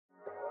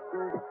4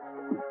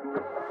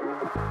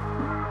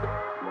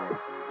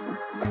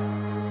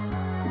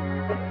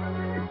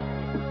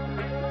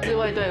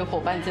位对伙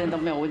伴之间都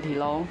没有问题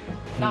喽，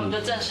那我们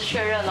就正式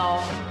确认喽。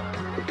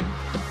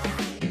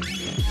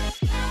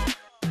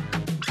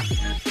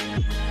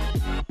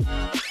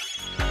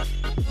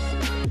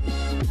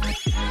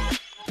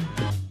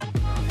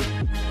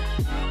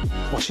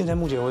我现在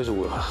目前为止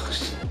我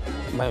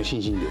蛮有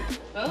信心的。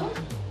嗯，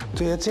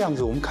对啊，这样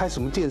子我们开什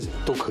么店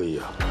都可以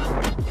啊。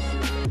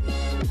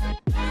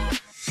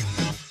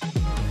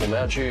我们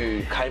要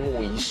去开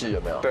幕仪式，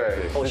有没有？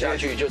对，碰下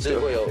去就是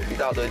会有一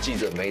大堆记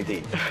者媒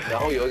体，然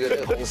后有一个那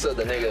个红色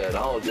的那个，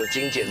然后有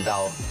金剪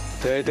刀，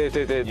对，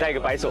戴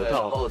个白手套，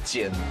然后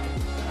剪，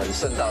很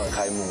盛大的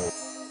开幕。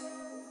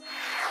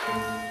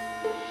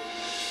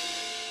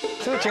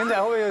这个剪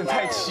彩会不会有点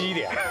太凄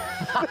凉？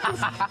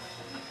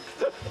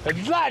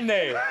很烂呢！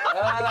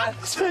来，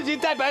自己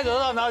戴白手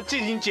套，然后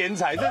进行剪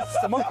彩，这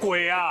什么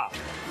鬼啊？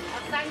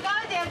闪高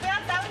一点，不要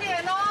挡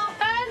脸哦。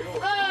3、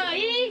2、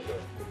1。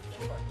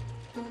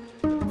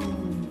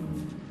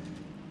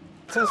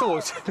这是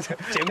我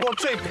剪过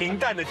最平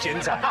淡的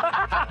剪彩。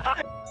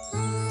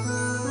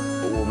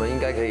我们应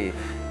该可以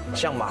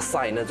像马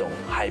赛那种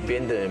海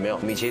边的，有没有？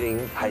米其林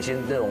海鲜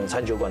那种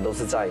餐酒馆都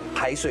是在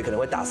海水可能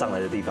会打上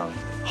来的地方。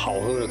好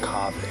喝的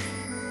咖啡，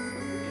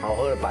好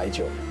喝的白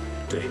酒。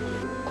对。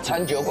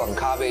餐酒馆、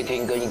咖啡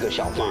厅跟一个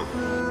小吧。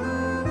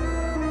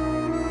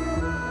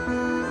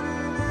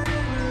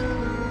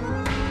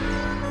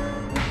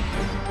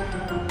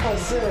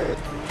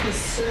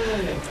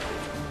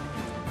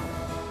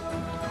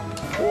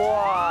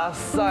哇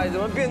塞，怎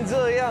么变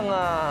这样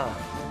啊？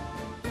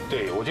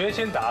对，我觉得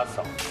先打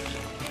扫。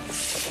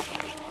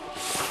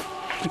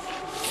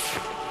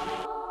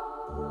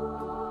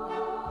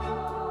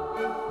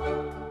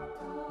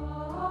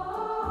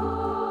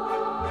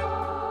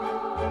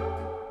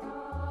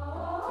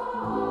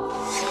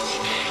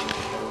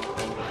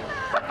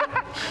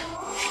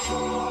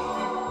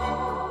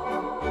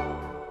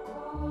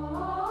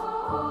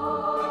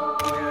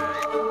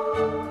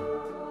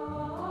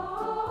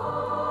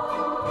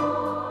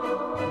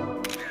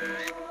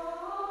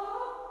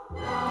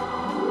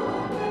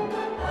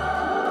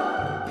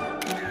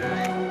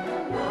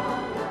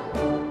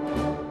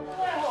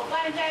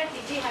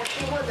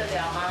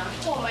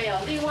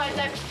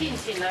聘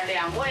请了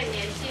2位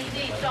年轻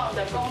力壮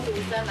的工读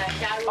生来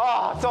加入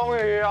啊！终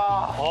于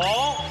啊！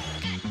哦，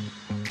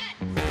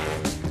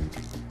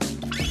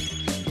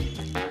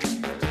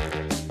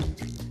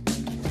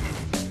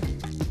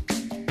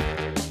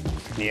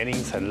年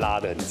龄层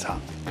拉得很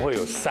长，会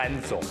有3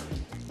种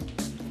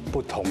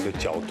不同的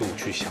角度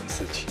去想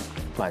事情，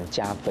蛮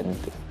加分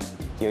的，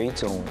有一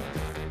种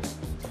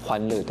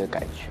欢乐的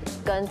感觉。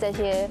跟这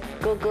些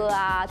哥哥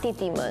啊、弟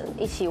弟们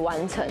一起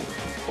完成，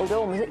我觉得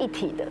我们是一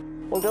体的。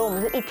我觉得我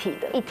们是一体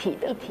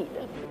的。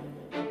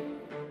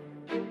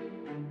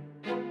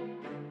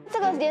这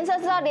个颜色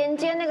是要连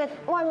接那个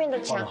外面的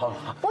墙，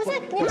不是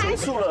你还结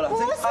束了啦，不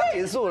是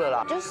结束了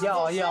啦，就是问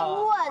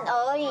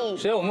而已。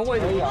所以我们为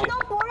什么都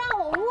不让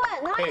我问，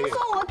然后又说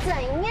我怎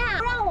样，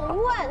不让我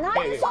问，然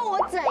后又说我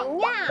怎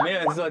样，没有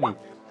人说你？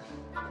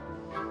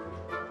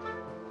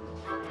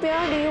不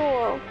要理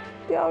我，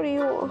不要理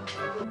我。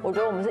我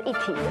觉得我们是一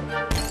体的。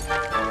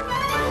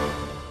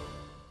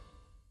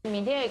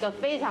明天有一个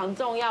非常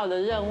重要的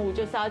任务，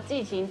就是要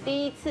进行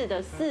第1次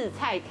的4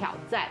菜挑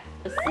战。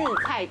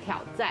4菜挑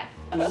战，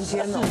明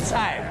天4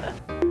菜，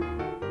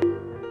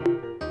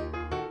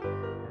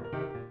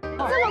这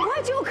么快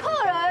就有客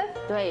人？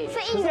对，是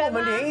艺人吗？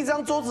我们连一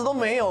张桌子都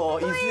没有哦，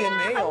椅子也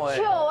没有哎。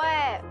很久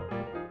哎。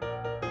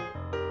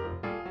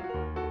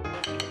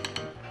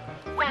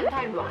饭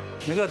太软。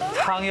那个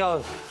汤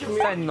要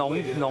再浓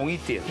一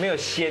点，没有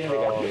鲜的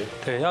感觉。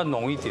对，要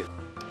浓一点。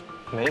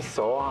没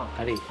熟啊？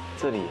哪里？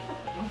这里。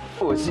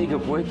我是一个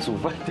不会煮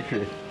饭的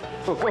人，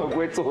我根本不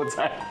会做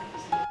菜。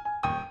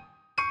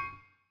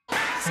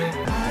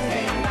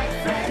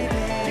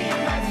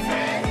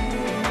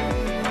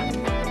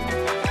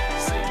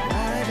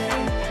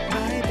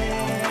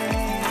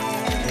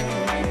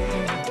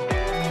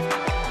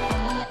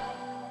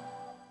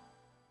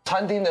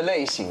餐厅的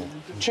类型，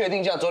确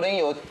定一下。昨天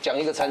有讲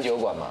一个餐酒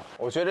馆嘛？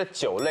我觉得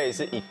酒类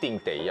是一定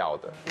得要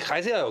的，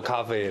还是要有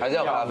咖啡，还是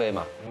要咖啡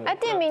嘛？哎，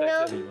店名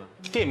呢？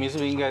店名是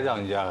不是应该让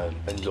人家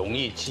很容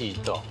易记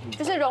到？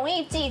就是容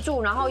易记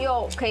住，然后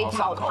又可以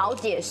好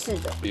解释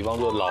的。比方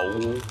说老屋，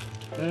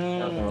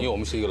因为我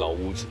们是一个老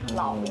屋子。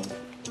老屋，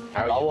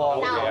还有老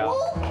屋。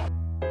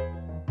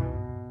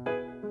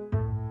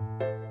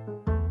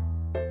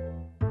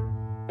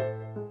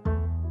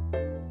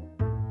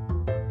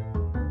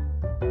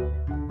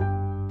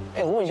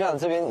哎，我问一下，我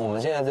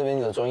们现在这边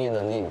的专业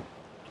能力，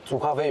煮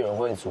咖啡有人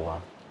会煮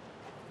吗？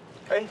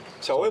哎，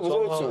小薇不是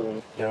会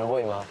煮？有人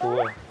会吗？不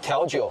会。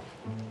调酒。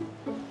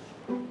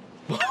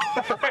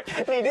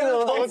你一定什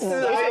么都吃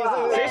啊？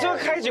谁说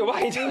开酒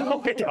吧一定都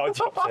会调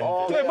酒？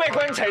对，外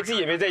观材质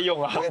也没在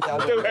用啊，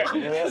对不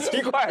对？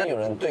奇怪。有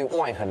人对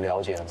wine 很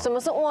了解吗？什么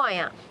是 wine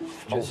呀？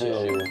就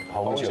是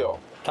红酒。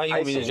它英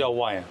文名字叫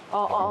Wine。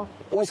哦，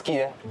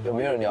 Whisky 呢？有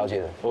没有人了解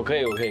的？我可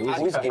以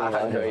，Whisky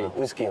很可以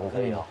，Whisky 很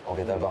可以哦。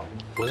OK， 太棒。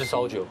我是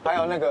烧酒。还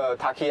有那个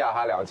Takia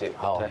他了解。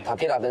好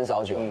 ，Takia 跟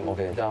烧酒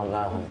，OK， 这样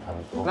那很。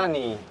那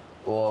你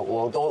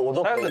我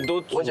都还有很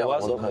多我讲我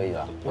都可以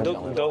啦，你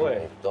都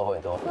会。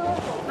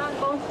那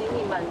恭喜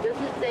你们，就是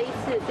这一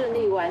次顺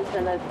利完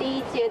成了第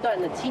一阶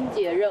段的清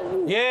洁任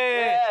务。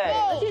耶！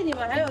而且你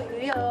们还有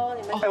余额哦，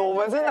你们我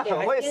们真的很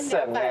会省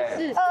哎。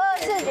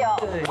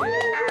2249。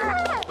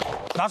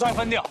拿出来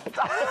分掉。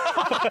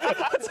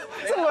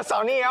这么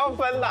少你也要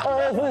分呐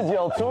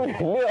2249除以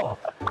6，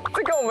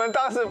这跟我们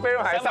当时飞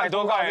轮海上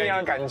多块一样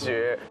的感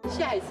觉。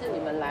下一次你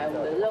们来，我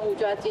们的任务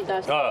就要进到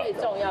最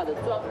重要的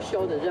装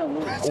修的任务。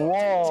哇！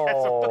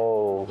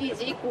以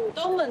及股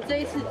东们这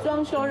一次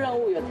装修任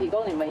务有提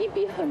供你们一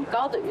笔很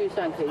高的预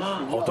算可以使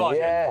用。多少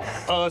钱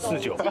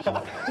？2249。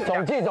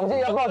总计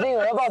要报金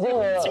额，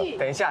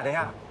等一下，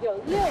有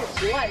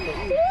60万的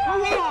预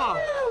算。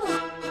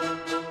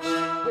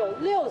有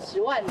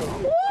60万的预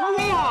算。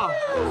哇，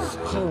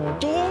很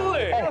多哎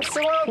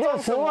！60万，对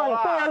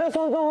啊，60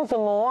万做什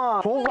么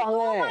啊？厨房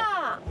哎。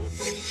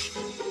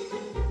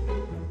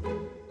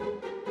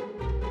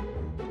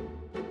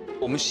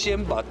我们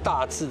先把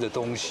大致的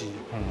东西，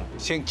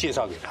先介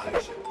绍给他一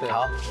下。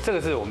好，这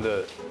个是我们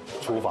的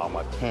厨房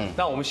嘛，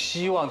那我们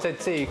希望在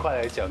这一块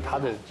来讲，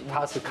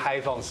它是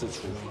开放式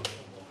厨房。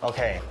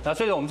OK， 那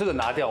所以我们这个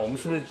拿掉，我们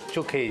是不是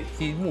就可以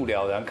一目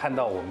了然看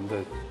到我们的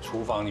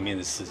厨房里面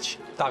的事情？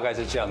大概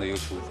是这样的一个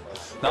厨房。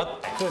然后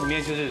这里面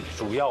就是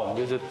主要我们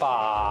就是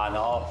bar，然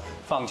后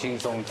放轻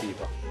松的地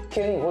方。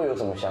天，你会有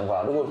什么想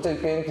法？如果这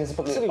边就是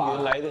不可以，这个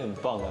原来的很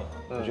棒啊，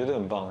我觉得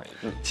很棒哎。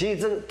其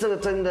实这个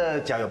真的，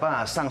只要有办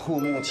法上护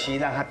目漆，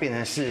让它变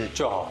成是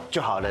就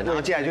好了。然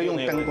后接下来就用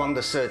灯光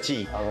的设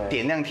计，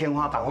点亮天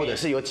花板，或者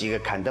是有几个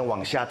坎灯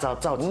往下照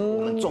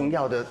我们重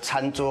要的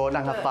餐桌，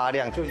让它发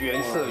亮，就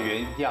原色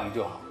原样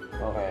就好。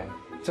OK，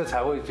 这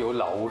才会有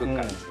老屋的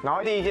感觉。然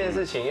后第一件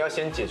事情要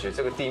先解决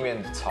这个地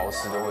面潮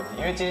湿的问题，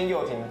因为今天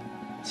佑廷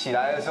起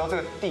来的时候，这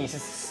个地是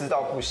湿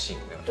到不行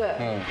的。对，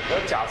然后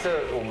假设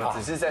我们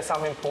只是在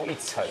上面铺一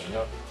层呢，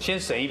先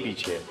省一笔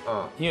钱，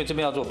因为这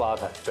边要做吧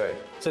台，对，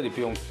这里不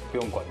用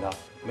管它，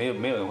没有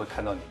人会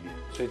看到里面，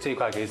所以这一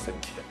块可以省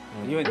钱，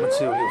因为你们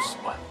只有60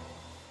万。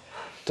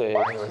对，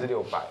我以为是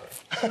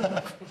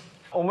600。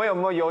我们有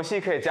没有游戏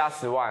可以加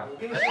10万？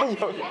这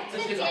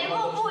节目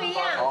不一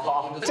样。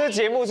这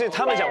节目是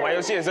他们想玩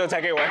游戏的时候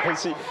才可以玩游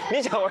戏，你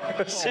想玩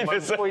游戏的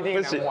时候不一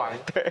定能玩。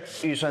对，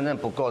预算真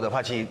的不够的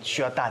话，其实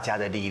需要大家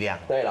的力量。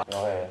对了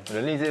 ，OK，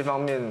 人力这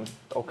方面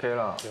OK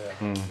了。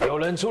对，有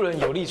人出人，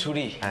有力出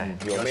力，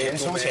有钱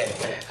出钱。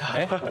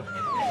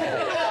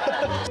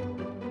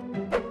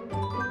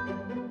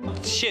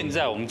现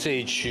在我们这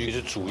一区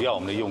是主要我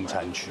们的用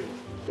餐区。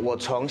我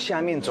从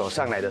下面走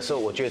上来的时候，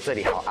我觉得这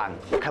里好暗，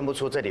看不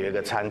出这里有一个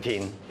餐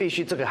厅。必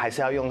须这个还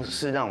是要用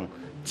是那种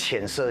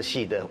浅色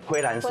系的，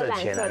灰蓝色、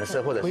浅蓝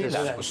色，或者是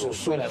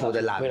舒服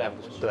的蓝。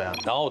对啊。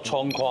然后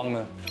窗框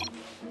呢，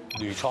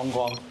铝窗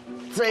框。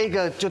这一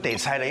个就得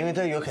拆了，因为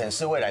这有可能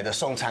是未来的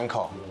送餐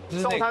口。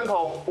送餐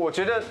口，我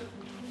觉得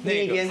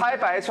那边拆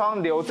白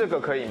窗留这个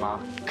可以吗？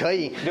可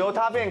以，留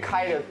它变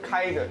开的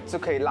就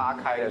可以拉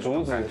开的，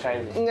竹子开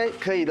的。应该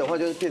可以的话，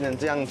就变成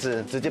这样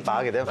子，直接把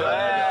它给它翻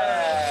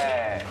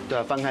开。对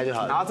啊，翻开就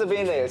好了。然后这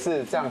边的也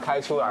是这样开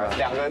出来，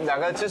两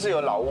个就是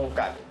有老屋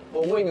感。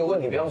我问一个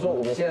问题，比方说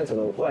我们现在整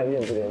个外面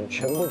这边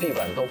全部地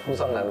板都铺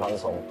上南方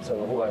松，整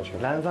个户外区。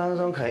南方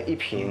松可能一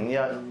坪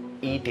要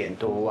1点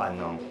多万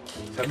哦，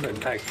成本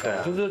太高。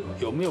就是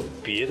有没有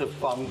别的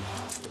方法？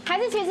还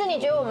是其实你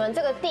觉得我们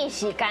这个地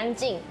洗干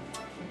净？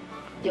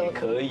也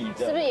可以，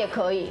是不是也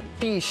可以？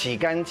地洗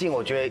干净，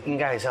我觉得应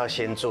该还是要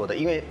先做的，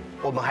因为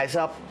我们还是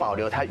要保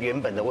留它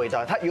原本的味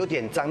道。它有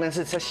点脏，但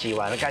是它洗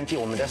完了干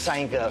净，我们再上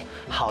一个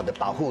好的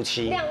保护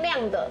漆，亮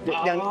亮的，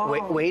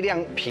微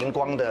亮平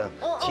光的，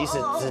其实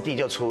质地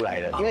就出来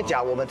了。因为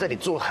假如我们这里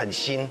做很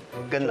新，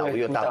跟老屋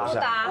又搭不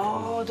上。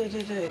哦，对。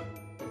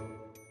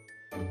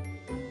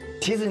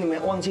其实你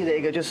们忘记了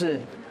一个，就是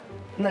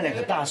那2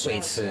个大水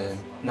池，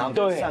然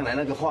后上来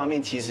那个画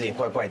面，其实也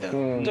怪怪的。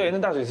对，那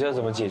大水池要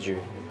怎么解决？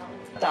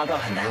大到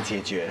很难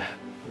解决。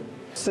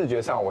视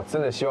觉上，我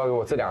真的希望，如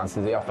果这2个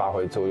池子要发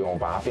挥作用，我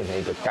把它变成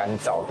一个干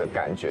燥的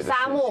感觉的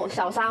沙漠，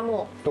小沙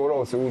漠，多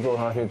肉植物种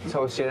上去，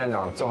抽仙人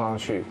掌种上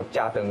去，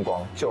加灯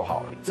光就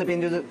好了。这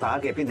边就是把它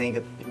给变成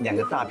2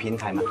个大平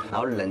台嘛，然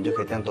后人就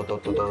可以这样抖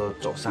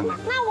走上来。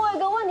那我有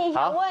个问题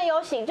想问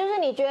有喜，就是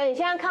你觉得你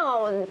现在看完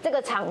我们这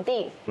个场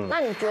地，那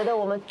你觉得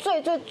我们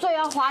最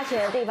要花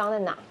钱的地方在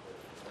哪？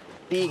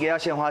第一个要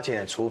先花钱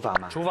的厨房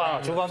嘛，厨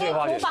房最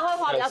花钱，厨房会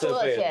花比较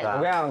多的钱。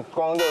我跟你讲，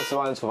光60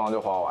万的厨房就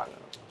花完了，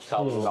差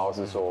不多。老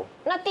实说，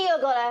那第2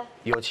个呢？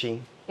油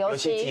漆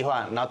计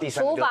划，然后第3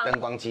个就灯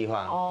光计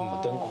划。哦，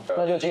灯光。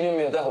那就今天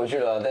没有再回去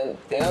了，等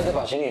一下再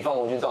把行李放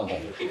回去帐篷。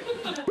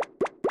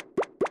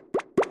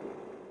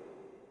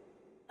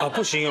啊，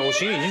不行啊，我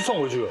行李已经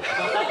送回去了。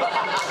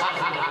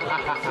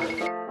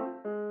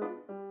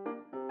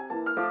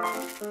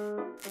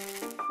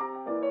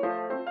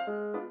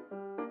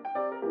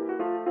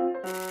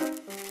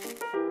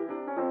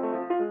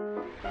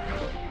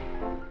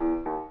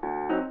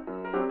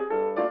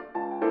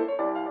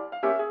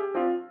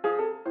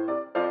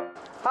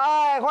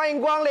欢迎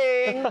光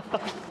临。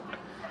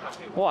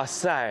哇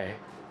塞，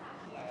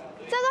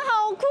这个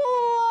好酷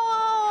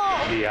哦！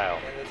厉害哦！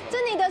这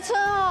你的车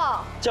哦？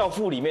教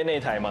父里面那一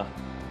台吗？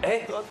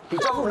哎，比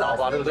教父老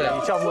吧，对不对？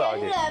比教父老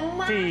一点。人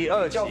吗？第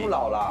2集教父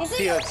老啦。你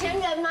是有钱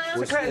人吗？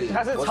我是，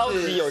他是超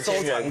级有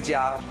钱人收藏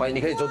家。欢迎，你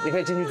可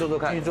以进去坐坐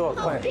看。进去坐，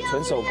快，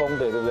纯手工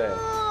的，对不对？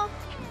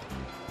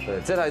对，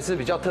这台是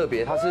比较特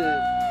别，它是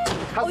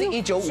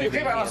1950。可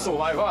以把它锁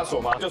吗？有办法锁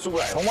吗？就出不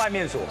来。从外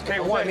面锁，可以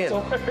从外面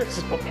锁。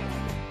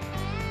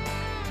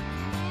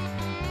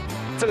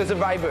这个是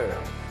Viber，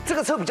 这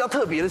个车比较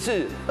特别的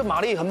是，这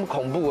马力很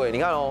恐怖哎，你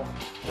看哦。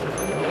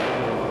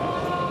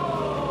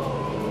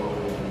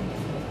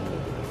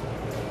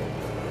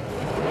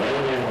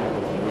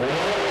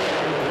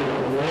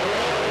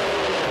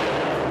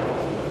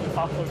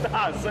好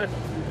大声！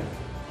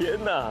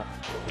天哪，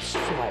帅！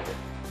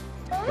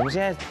我们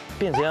现在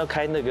变成要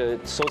开那个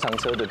收藏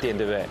车的店，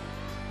对不对？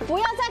不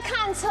要再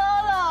看车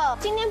了，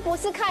今天不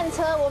是看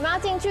车，我们要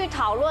进去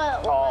讨论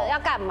我们要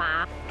干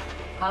嘛。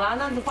好啦，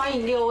那欢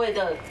迎6位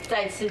的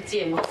再次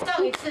见面。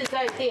上一次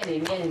在店里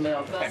面，你们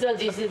有跟设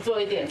计师做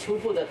一点初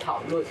步的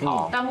讨论。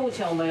好，那目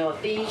前我们有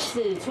第一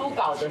次初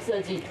稿的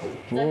设计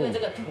图，针对这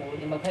个图，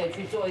你们可以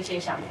去做一些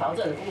想调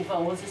整的部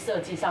分，或是设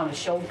计上的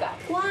修改。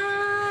哇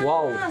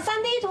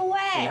，3D 图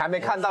哎！你还没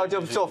看到就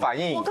做反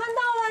应？我看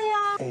到了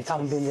呀。哎，他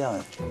们变这样，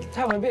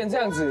他们变这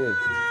样子，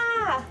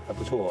啊，还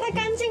不错。太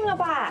干净了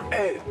吧？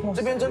哎，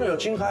这边真的有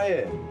清开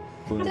耶。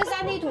这是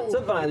3D 图。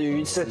这本来的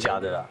鱼这假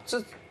的啦，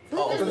这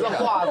这是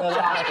画的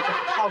啦，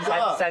浩哥。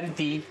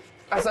 3D，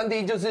 啊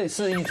3D 就是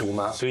示意图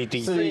吗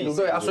？3D，图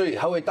对啊，所以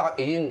它会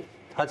一定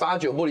它8、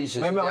9不离10。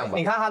没有，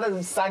你看它的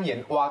3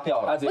眼挖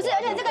掉了。不是，而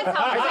且这个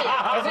草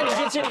还是你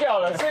去清掉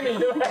了，是你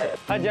对不对？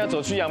他已经要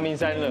走去阳明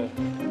山了。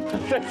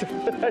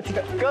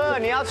哥，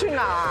你要去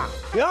哪？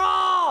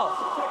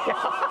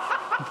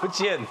不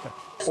见了。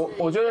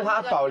我觉得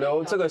它保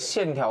留这个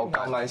线条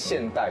感蛮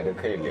现代的，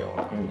可以留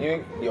了，因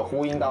为有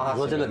呼应到它。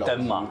说这个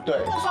灯嘛，对，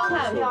这个双排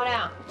很漂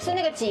亮，是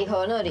那个几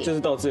何那里。就是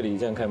到这里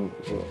这样看不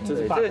错，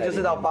这个就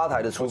是到吧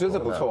台的出口。我觉得这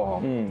不错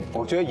哦。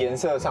我觉得颜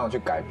色上去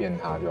改变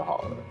它就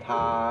好了，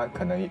它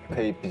可能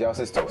可以比较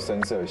是走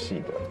深色系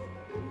的，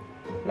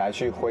来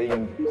去呼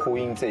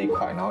应这一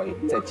块，然后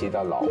再接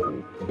到老屋。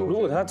如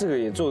果它这个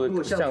也做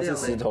的像是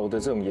石头的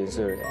这种颜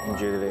色，你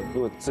觉得嘞？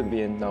如果这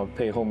边然后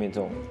配后面这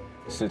种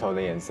石头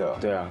的颜色，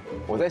对啊，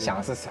我在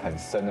想是很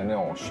深的那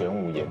种玄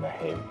武岩的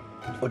黑。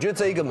我觉得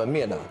这一个门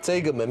面啊，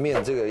这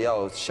个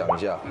要想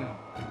一下。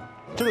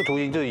这个图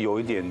形就有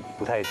一点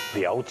不太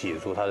了解，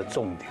说它的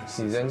重点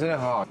是。人真的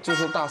很好，就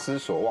是大失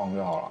所望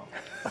就好了。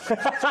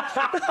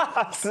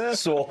思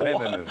索，没有。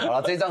好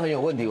了，这张很有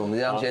问题，我们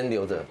这样先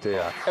留着。对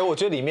啊，哎，我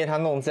觉得里面它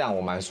弄这样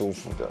我蛮舒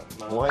服的，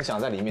我很想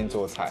在里面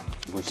做菜。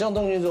这样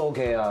动线是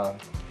OK 啊。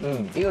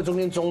因为中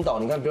间中岛，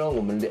你看，比如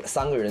我们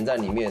3个人在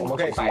里面，我们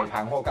可以摆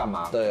盘或干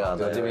嘛？对啊，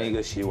在这边一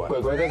个洗碗，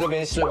鬼鬼在这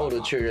边最后的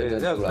确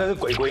认那是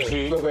鬼鬼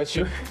区，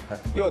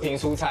又停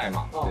蔬菜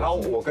嘛，然后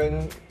我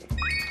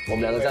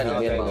们2个在里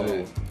面嘛，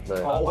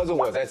对，或者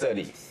我在这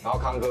里，然后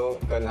康哥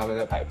跟他们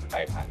在摆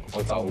盘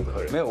或照顾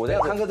客人。没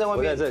有，康哥在外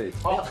面，在这里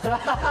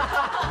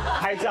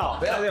拍照，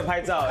不要这个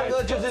拍照，康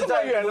哥就是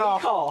在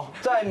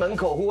在门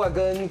口户外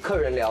跟客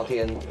人聊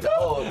天，然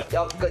后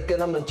要跟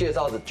他们介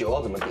绍的酒要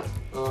怎么点，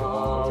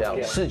这样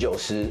侍酒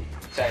师。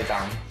下一张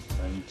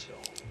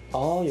39，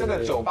哦，这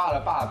个酒吧的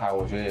吧台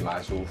我觉得也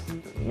蛮舒服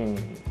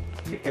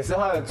的，可是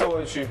它的座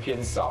位区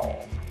偏少哦。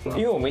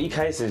因为我们一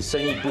开始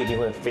生意不一定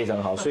会非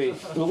常好，所以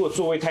如果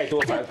座位太多，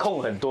反而空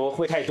很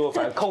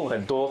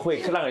多，会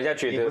让人家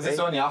觉得。不是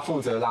说你要负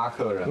责拉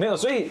客人，没有，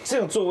所以这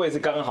种座位是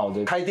刚好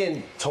的。开店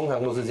通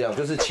常都是这样，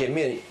就是前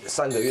面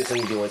3个月生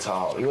意一定会差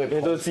好，因为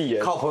都是自己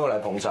人，靠朋友来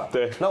捧场。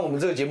对，那我们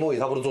这个节目也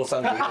差不多做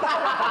3个月。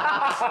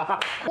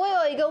我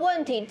有一个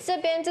问题，这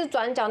边是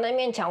转角那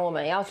面墙，我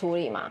们要处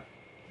理吗？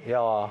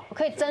要啊。我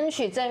可以争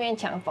取这面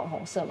墙粉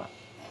红色吗？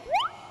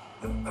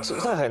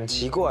这很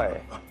奇怪，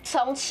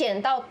从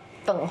浅到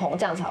粉红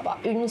这样子好不好？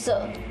晕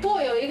色。或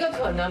有一个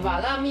可能把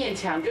那面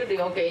墙就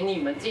留给你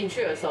们进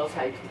去的时候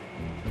才涂。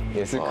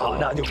也是好，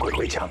那就鬼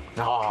鬼墙。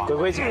好，鬼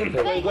鬼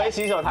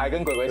洗手台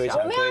跟鬼鬼墙。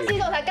我没有洗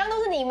手台，刚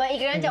都是你们一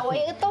个人讲，我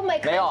一个都没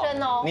吭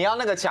声哦。你要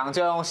那个墙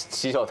就用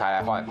洗手台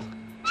来换。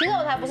洗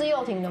手台不是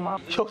佑廷的吗？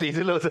佑廷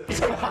是垃圾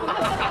车。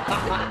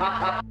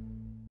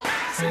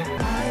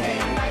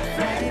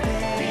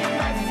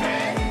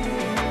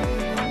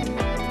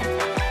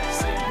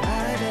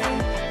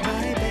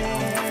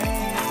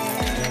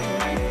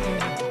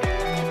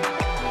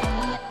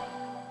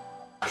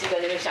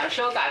想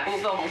修改部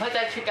分，我们会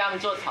再去跟他们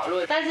做讨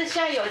论。但是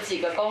现在有几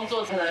个工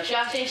作可能需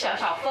要先小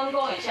小分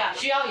工一下，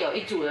需要有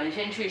一组人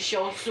先去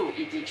修树，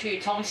以及去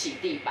冲洗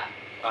地板。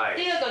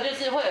第2个就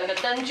是会有一个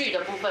灯具的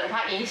部分，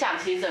它影响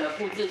其实整个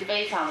布置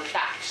非常的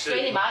大，所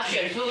以你们要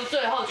选出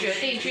最后决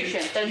定去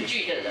选灯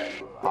具的人。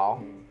好，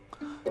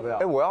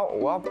哎，我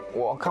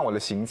要看我的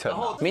行程。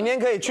明天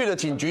可以去的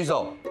请举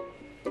手。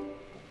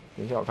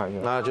等一下我看一下，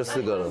那就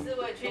4个了。4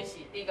位去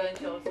洗地跟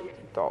修树。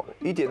到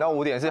1点到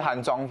5点是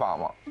含妆法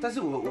嘛？但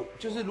是我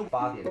就是如果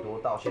8点多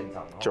到现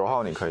场，9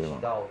号你可以吗？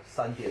到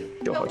3点。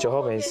9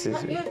号没事。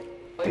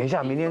等一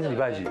下，明天是礼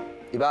拜几？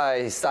礼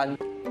拜3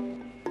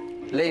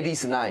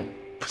 ，Ladies Night。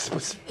不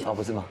是，哦，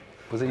不是吗？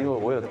不是，因为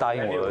我有答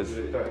应我儿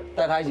子，对，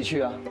带他一起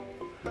去啊。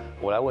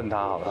我来问他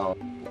好了。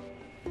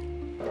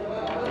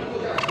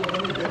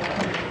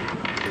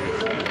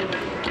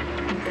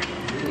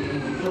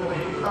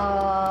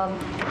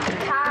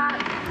他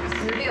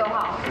16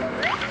号。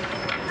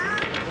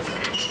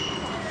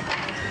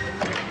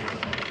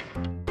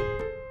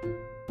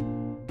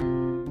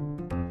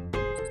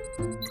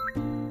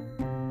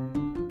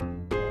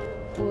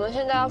我们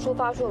现在要出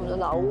发去我们的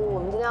老屋，我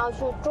们今天要去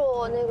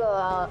做那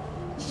个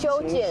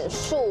修剪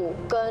树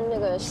跟那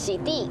个洗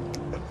地。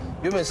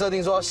原本设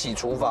定说要洗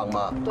厨房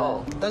嘛，对，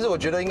但是我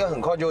觉得应该很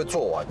快就会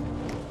做完，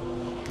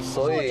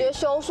所以我觉得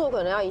修树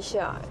可能要一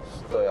下。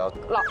对啊。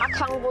老阿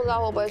康不知道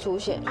会不会出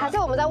现，还是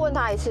我们再问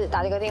他一次，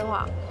打一个电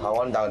话。好，我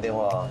帮你打个电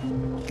话啊。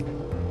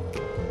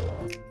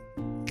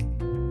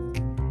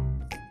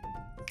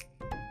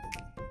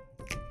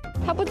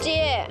他不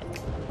接，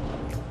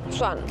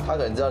算了。他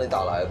可能知道你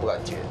打来，不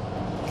敢接。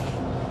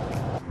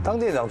当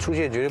店长出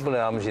现，绝对不能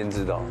让他们先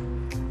知道。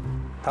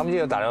他们今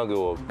天有打电话给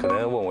我，可能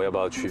问我要不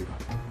要去，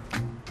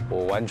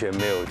我完全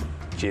没有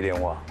接电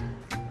话。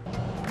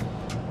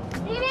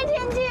今天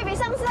天气比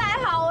上次还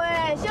好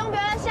哎，希望不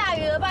要再下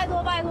雨了，拜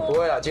托拜托。不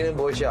会啦，今天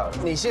不会下。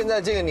你现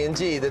在这个年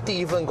纪的第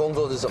一份工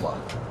作是什么？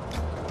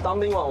当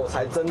兵完我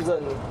才真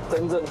正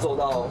做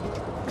到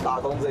打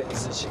工这件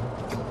事情，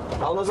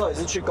然后那时候也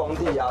是去工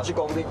地啊，去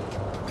工地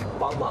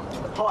帮忙。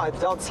后来比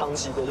较长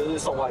期的就是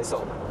送外送。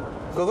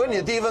哥哥，你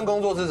的第一份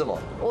工作是什么？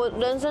我的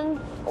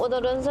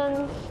人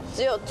生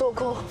只有做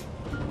过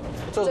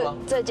做什么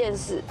这件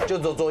事，就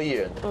做艺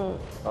人。嗯，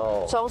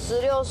哦，从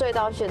16岁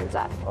到现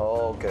在。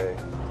OK，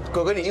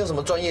 哥哥，你有什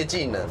么专业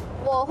技能？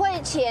我会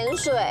潜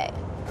水，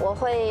我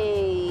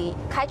会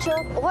开车，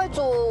我会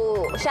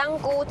煮香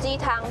菇鸡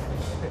汤。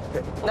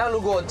那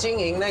如果经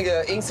营那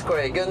个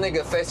Instagram 跟那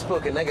个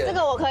Facebook 那个，这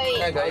个我可以，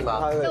那可以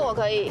吗？这个我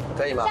可以，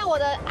可以吗？像我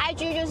的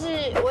IG 就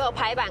是我有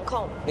排版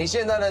控。你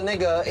现在的那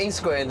个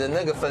Instagram 的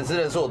那个粉丝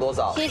人数有多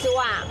少？70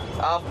万。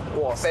啊，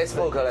哇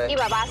 ，Facebook 嘞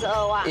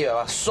？182万。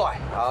180，帅，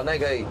好，那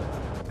可以。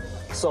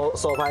手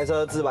排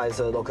车、自排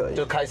车都可以，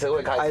就开车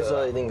会开车，开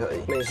车一定可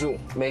以。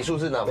美术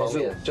是哪方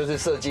面？就是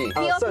设计、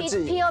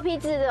POP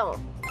字这种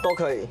都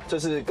可以，就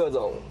是各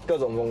种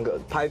风格，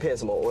拍片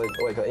什么我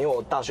也可以，因为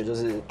我大学就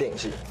是电影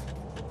系。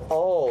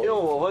哦，因为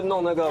我会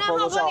弄那个。那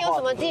浩哥，你有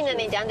什么技能？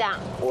你讲讲。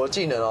我的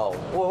技能哦，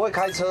我会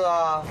开车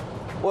啊，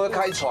我会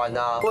开船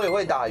啊，我也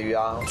会打鱼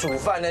啊，煮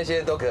饭那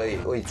些都可以，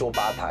我也做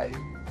吧台。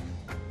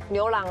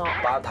牛郎哦。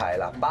吧台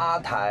啦，吧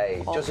台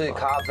就是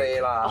咖啡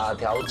啦、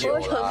调酒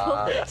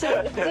啦。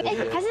哎，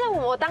还是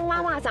我当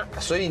妈妈长。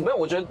所以没有，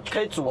我觉得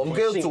可以主，我们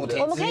可以有主题，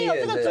我们可以有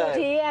这个主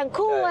题，很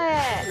酷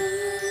哎。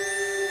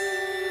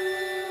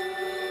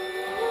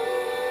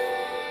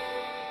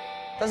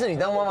但是你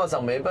当妈妈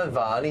长没办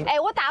法啊，你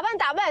我打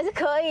扮也是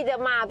可以的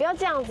嘛，不要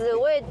这样子，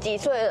我也几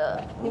岁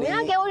了，你们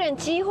要给我点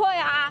机会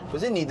啊。不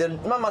是你的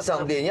妈妈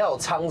长脸要有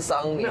沧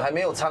桑，你还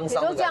没有沧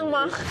桑。你都这样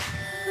吗？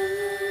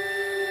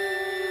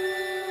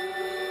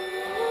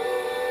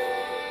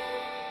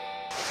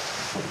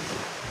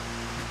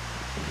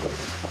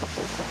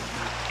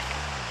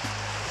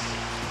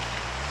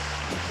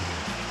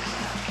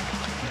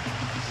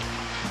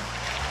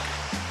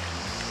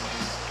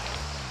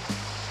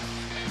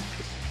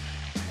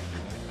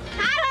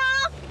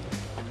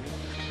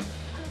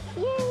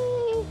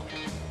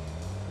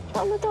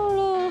到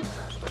了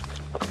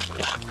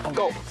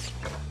 ，Go，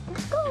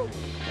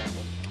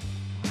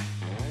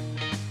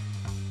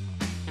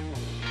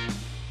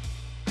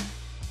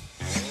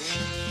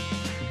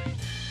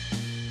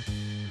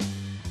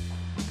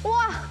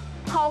 哇，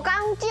好干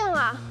净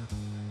啊！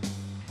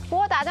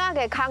我打电话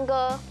给康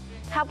哥，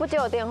他不接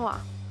我电话。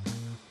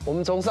我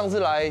们从上次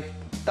来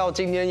到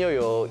今天又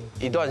有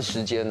一段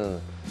时间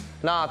了，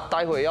那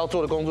待会要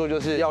做的工作就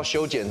是要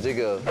修剪这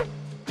个。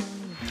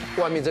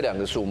外面这2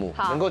个树木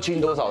能够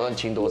清多少算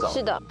清多少。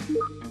是的。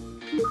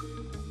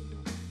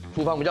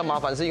厨房比较麻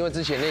烦，是因为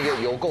之前那个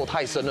油垢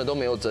太深了都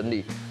没有整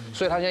理，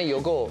所以它现在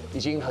油垢已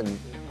经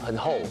很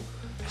厚，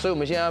所以我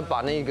们现在把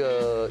那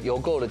个油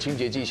垢的清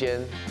洁剂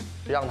先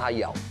让它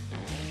咬。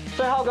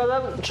最后刚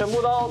刚全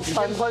部都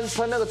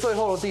喷那个最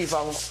后的地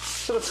方，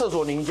这个厕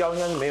所凝胶应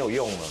该是没有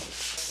用了。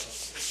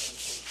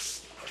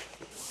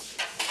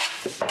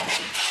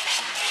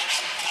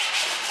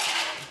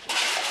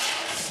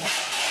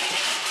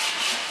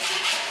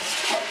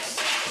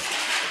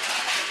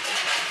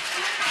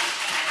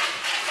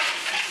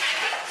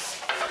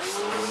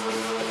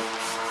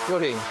佑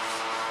廷，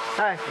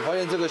哎，我发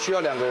现这个需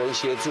要2个人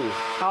协助。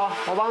好，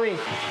我帮你，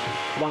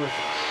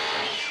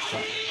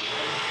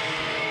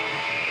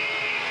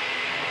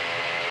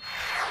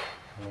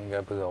应该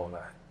不知道我来，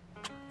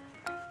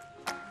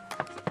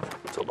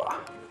走吧。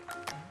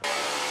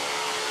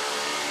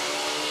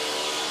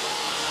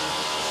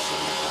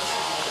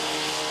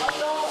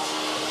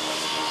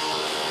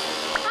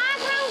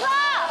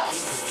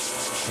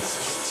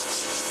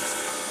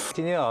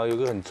今天好像有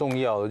个很重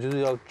要的，就是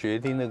要决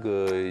定那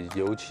个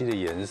油漆的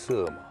颜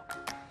色嘛。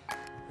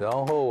然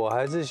后我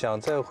还是想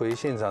再回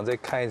现场再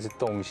看一次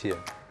动线，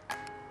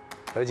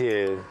而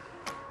且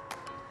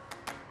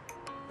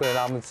不能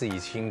让他们自己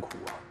辛苦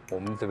啊。我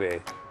们对不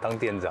对？当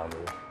店长的。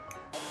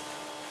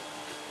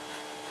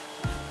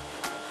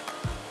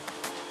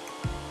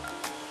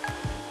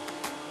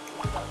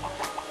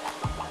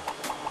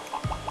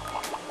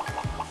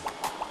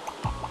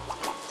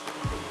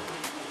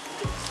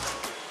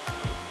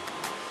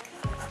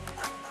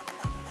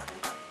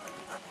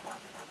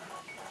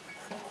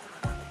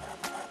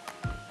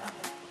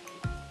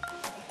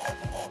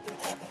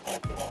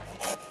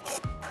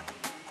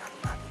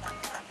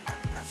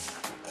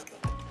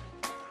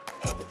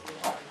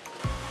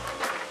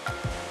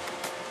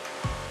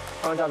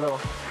帮加热吗？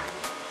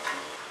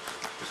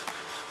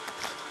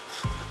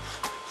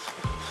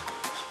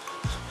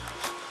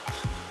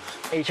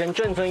以前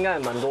眷村应该也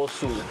蛮多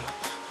树的。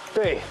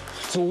对，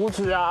竹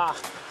子啊，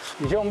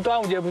以前我们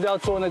端午节不是要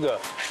做那个，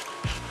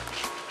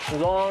你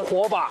说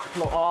火把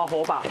哦，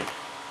火把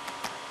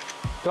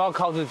都要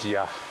靠自己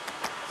啊，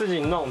自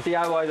己弄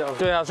DIY 的。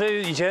对啊，所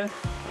以以前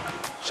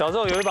小时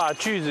候有一把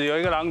锯子，有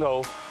一个榔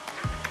头，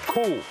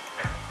酷。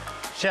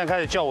现在开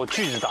始叫我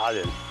锯子达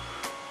人，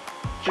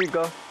锯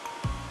哥。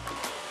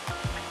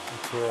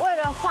为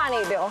了怕你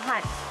流汗，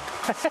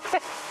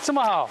这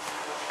么好。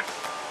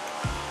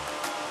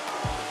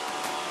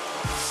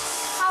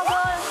浩哥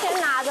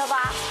先拿着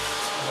吧，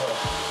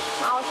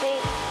毛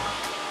巾。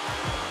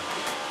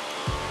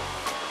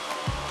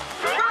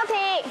浩庭，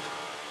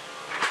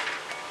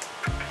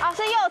啊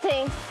是佑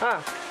庭。嗯，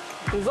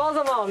你说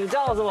什么？你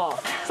叫我什么？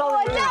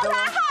我叫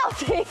他浩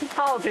庭。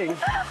浩庭。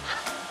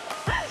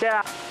谢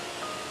啊。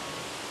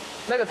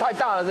那个太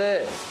大了，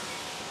这。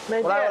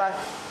我来。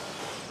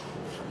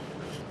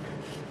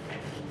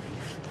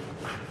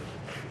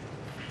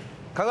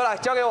康哥来，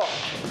交给我。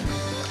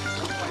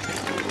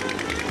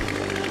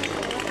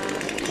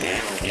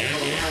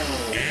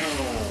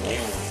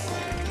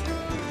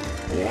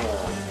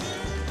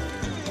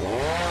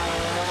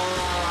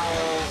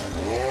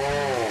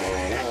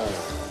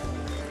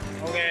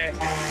OK。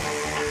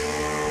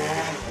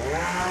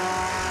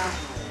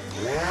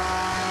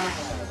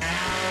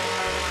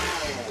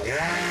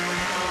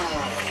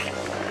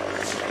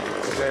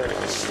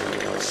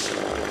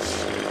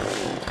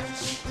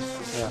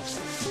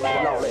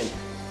绕嘞。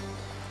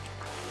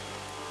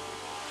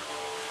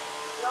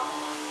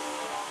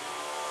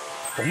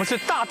我们是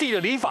大地的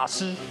理发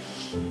师。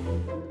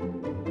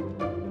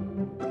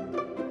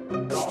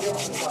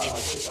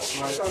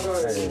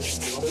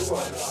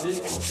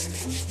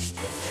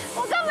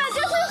我根本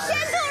就是仙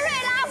杜瑞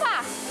拉吧？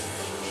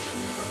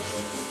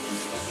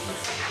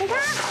你看，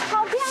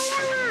好漂亮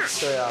啊！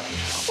对啊。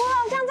我好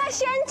像在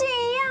仙境一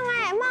样哎，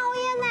冒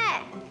烟哎。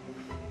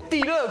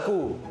地热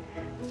谷，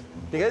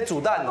你可以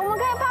煮蛋。我们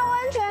可以泡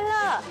温泉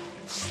了。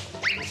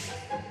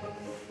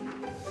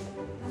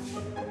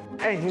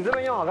哎，你这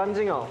边用好干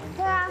净哦。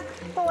对啊，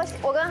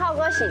我跟浩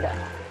哥洗的，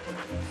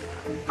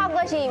浩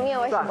哥洗里面，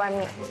我洗外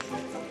面。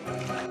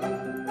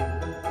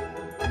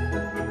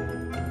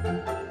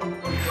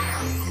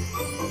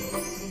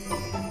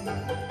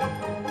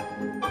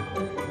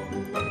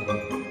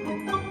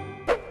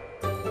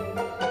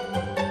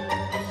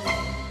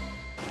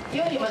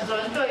因为你们昨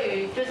天对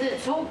于就是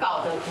初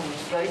稿的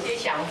图有一些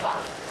想法，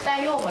但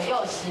因为我们又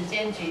有时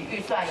间及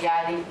预算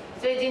压力，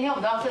所以今天我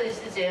们让设计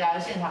师直接来到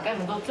现场跟你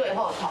们做最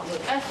后讨论。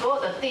但所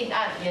有的定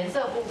案颜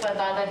色部分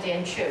都要在今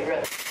天确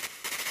认。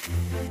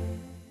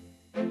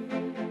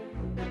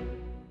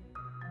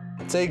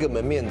这个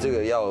门面，这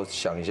个要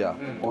想一下。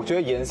我觉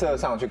得颜色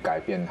上去改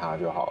变它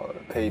就好了，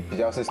可以比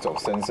较是走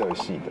深色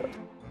系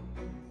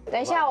的。等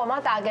一下，我们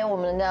要打给我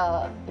们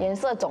的颜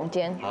色总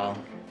监。好。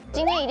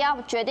今天一定要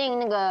决定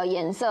那个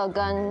颜色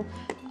跟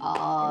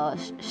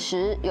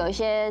有一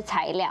些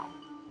材料。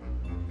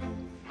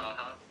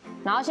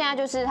然后现在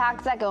就是他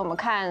在给我们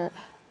看，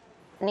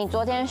你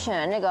昨天选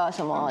的那个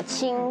什么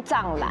青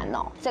藏蓝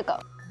哦，这个。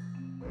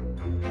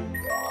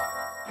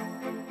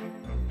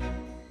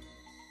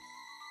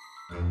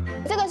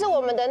这个是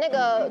我们的那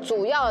个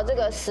主要的这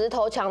个石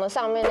头墙的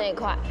上面那一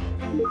块。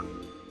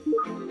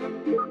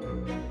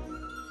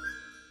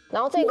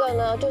然后这个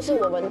呢，就是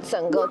我们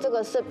整个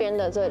这边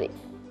的这里。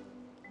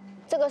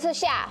这个是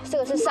下，这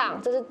个是上，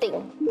这是顶，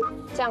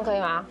这样可以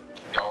吗？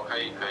有，可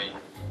以。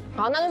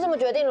好，那就这么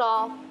决定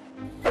喽。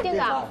店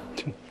长，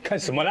看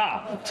什么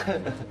啦？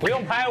不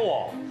用拍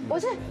我。不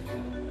是，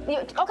你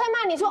OK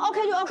吗？你说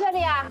OK 就 OK 了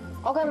呀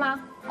 ，OK 吗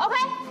 ？OK，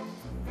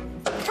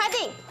 开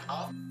定。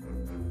好。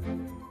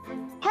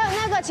还有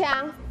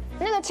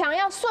那个墙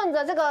要顺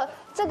着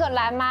这个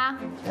栏吗？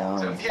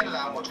整片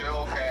蓝我觉得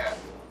OK。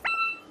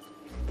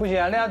不行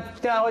啊，那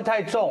样会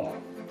太重。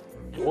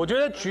我觉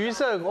得橘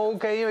色很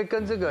OK， 因为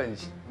跟这个很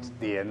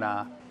连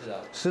呐。是啊。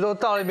石头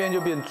到那边就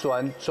变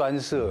砖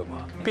色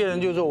嘛。别人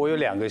就说我有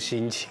2个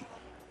心情，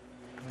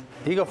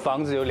一个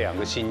房子有2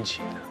个心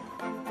情。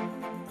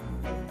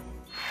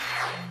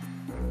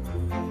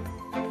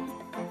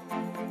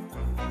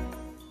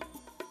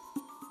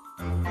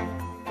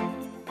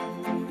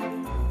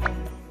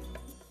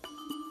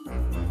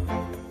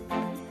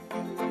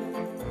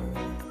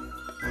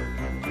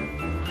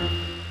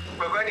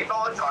鬼，你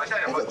帮我找一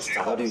下有没有橘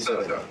红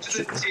色的，就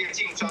是接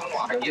近砖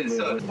瓦的颜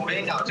色。我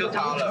跟你讲，就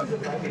它了，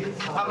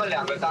他们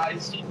2个搭一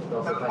起，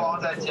灯光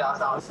再加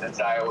上食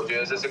材，我觉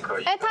得这是可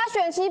以。哎，他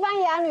选西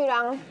班牙女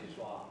郎，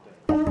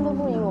他们都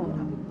不理我们。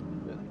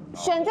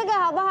选这个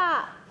好不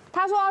好？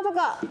他说这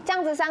个这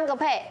样子3个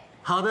配。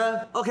好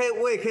的 ，OK，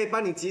 我也可以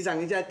帮你击掌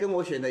一下，跟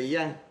我选的一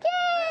样。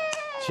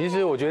其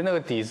实我觉得那个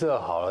底色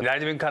好了，来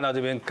这边看到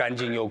这边干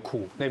净又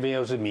酷，那边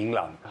又是明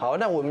朗。好，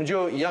那我们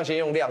就一样先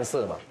用亮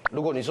色嘛。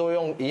如果你说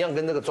用一样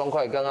跟那个砖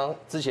块刚刚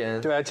之前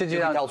对啊，就这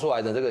样挑出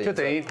来的这个，就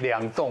等于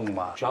2栋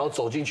嘛，然后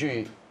走进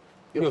去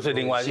又是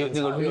另外那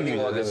个绿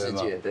的世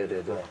界，对。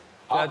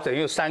那等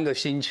于有3个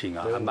心情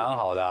啊，还蛮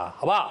好的啊，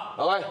好不好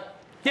 ？OK，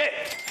 耶。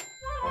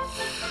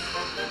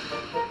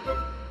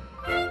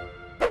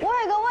我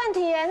有一个问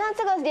题哎，那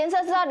这个颜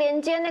色是要连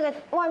接那个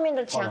外面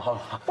的墙？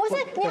不是，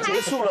你还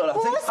结束了啦，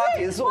不是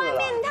结束了啦。外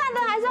面看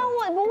的还是要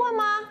问，不问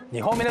吗？你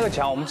后面那个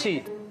墙我们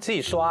自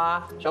己刷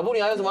啊。小布，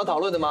你还有什么要讨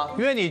论的吗？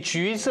因为你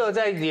橘色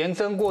再延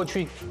伸过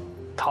去，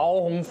桃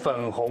红、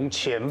粉红、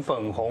浅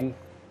粉红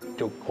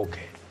就 OK，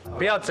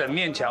 不要整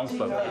面墙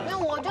粉。没有，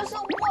我就是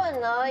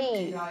问而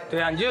已。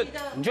对啊，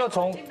你就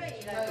从。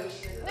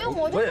没有，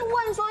我就是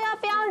问说要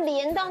不要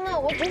连到那个，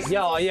我只是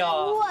要问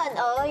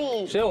而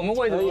已。所以我们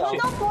为什么你们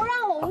都不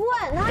让我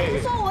问，然后就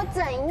说我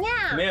怎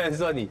样？没有人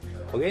说你，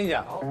我跟你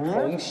讲，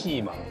红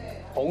系嘛，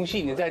红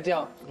系你再这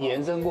样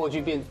延伸过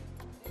去变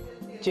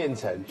渐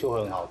层就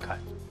很好看，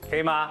可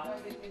以吗？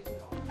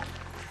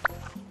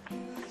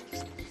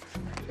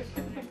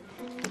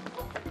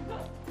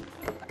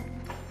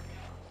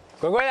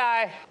鬼鬼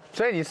来，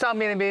所以你上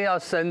面那边要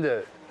深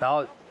的，然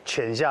后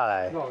浅下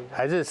来，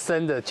还是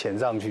深的浅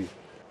上去？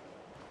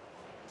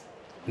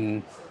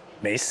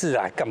没事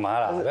啊，干嘛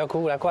啦？不要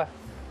哭，来快。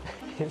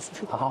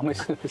好，没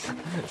事。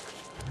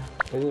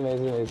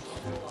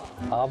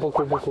好，不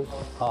哭。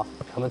好，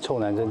他们臭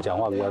男生讲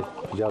话比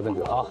较那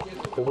个啊，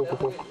不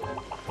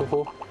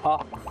哭。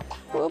好。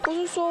我又不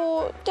是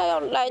说要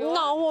来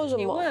闹或什么。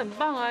你会很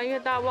棒啊，因为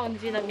大家忘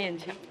记那面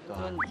墙。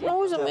那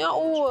为什么要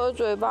捂我的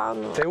嘴巴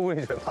呢？谁捂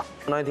你嘴巴？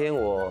那一天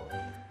我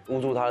捂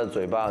住他的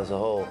嘴巴的时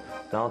候，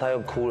然后他又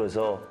哭的时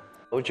候，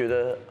我就觉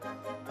得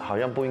好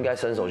像不应该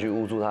伸手去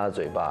捂住他的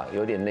嘴巴，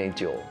有点内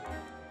疚。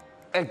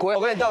哎，鬼，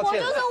我跟你道歉。我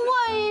就是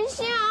问一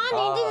下，你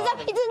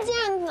一直这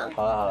样子。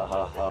好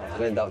了，我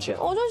跟你道歉。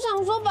我就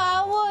想说把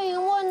它问一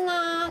问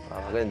呐。好，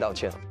我跟你道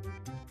歉。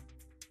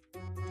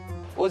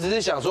我只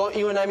是想说，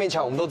因为那面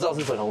墙我们都知道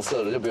是粉红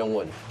色的，就不用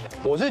问。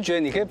我是觉得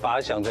你可以把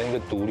它想成一个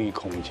独立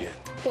空间。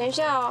等一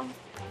下哦，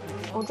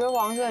我觉得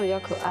黄色比较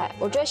可爱，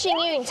我觉得幸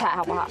运彩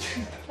好不好？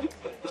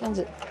这样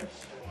子。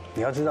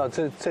你要知道，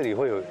这里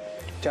会有，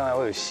将来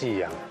会有夕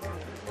阳，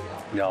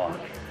你知道吗？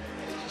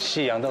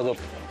夕阳到时候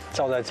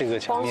照在这个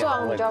墙面，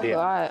黄色比较可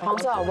爱，黄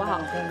色好不好？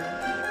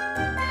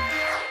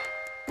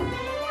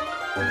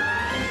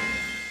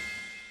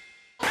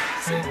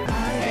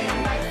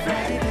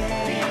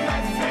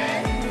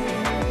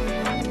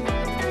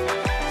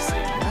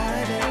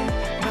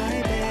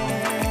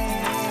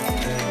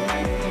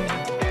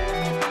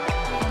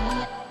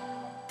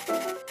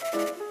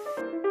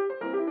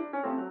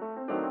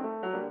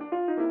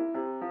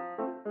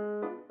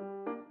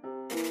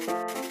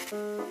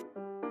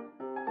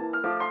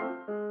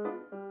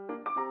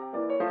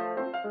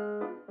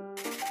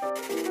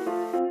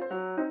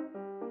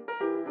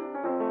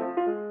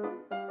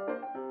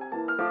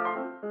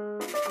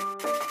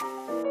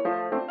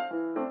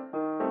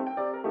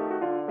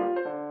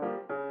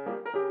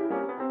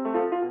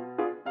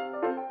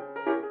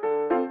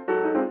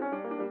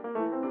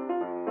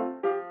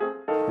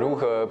如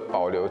何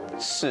保留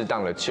适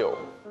当的旧，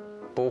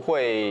不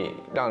会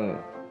让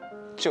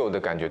旧的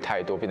感觉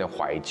太多，变成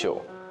怀旧？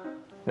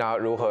那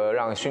如何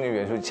让虚拟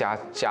元素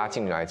加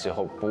进来之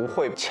后，不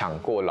会抢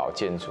过老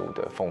建筑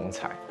的风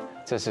采？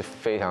这是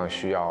非常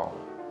需要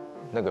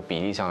那个比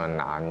例上的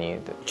拿捏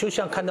的。就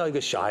像看到一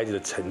个小孩子的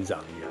成长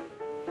一样，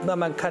慢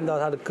慢看到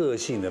他的个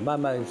性的，慢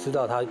慢知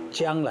道他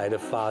将来的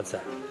发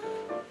展，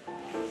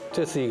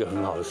这是一个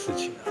很好的事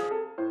情啊。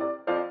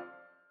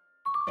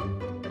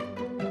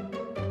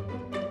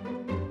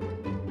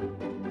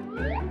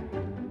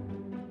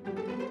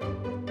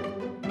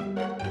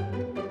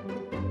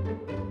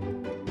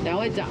两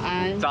位早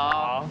安。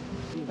早。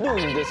录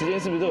影的时间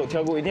是不是都有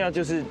挑过？一定要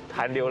就是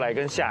寒流来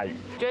跟下雨。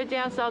觉得今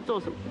天是要做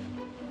什么？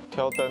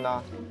挑灯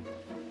啊。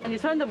你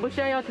穿的不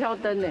像要挑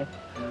灯呢。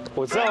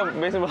我知道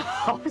没什么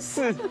好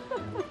事。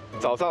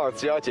早上有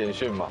接到简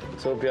讯嘛，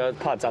说不要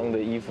怕脏的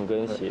衣服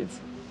跟鞋子。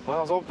我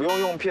想说不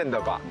用骗的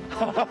吧。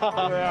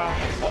对啊。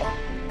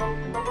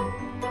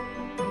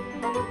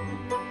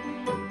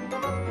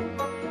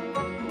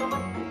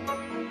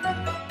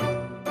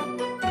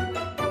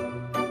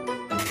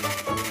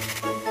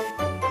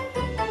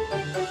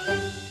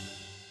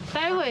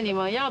待会你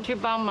们要去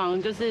帮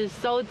忙，就是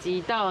收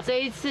集到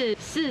这一次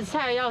试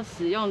菜要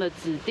使用的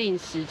指定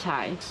食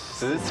材。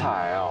食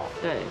材哦。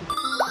对。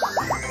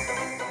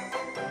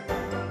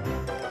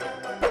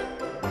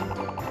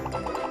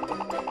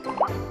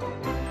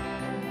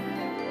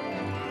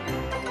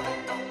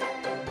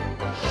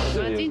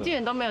们经纪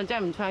人都没有叫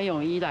你们穿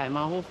泳衣来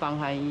吗？或防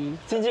寒衣？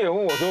经纪人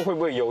问我说会不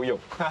会游泳？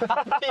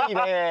屁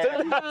嘞！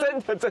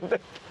真的，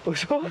我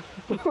说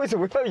为什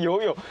么要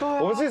游泳？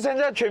我们是参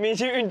加全明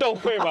星运动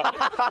会嘛，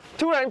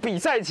突然比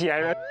赛起来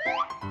了。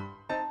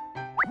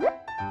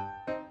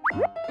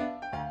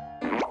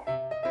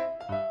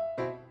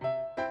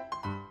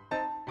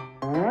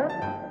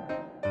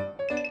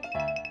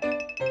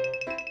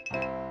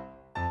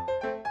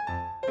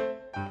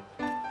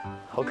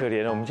好可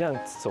怜哦，我们这样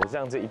走这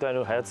样这一段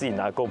路，还要自己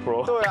拿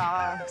GoPro。对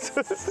啊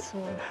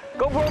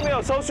，GoPro 没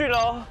有收讯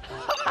喽，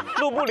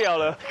录不了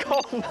了。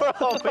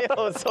GoPro 没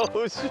有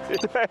收讯，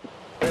对。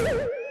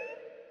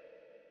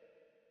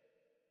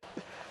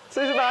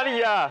这是哪里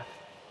呀？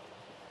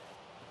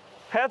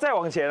还要再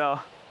往前哦。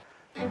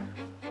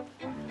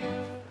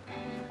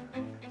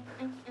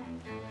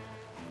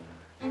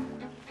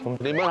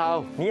你们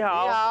好，你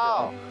好，你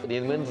好，你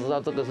们知道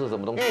这个是什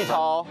么东西？芋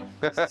头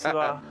是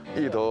吗？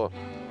芋头，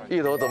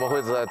芋头怎么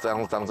会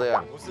长这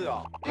样？不是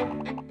哦，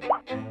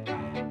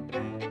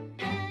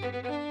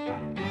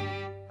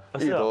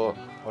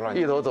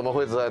芋头怎么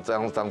会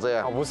长这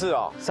样？哦不是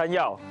哦，山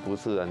药不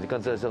是啊，你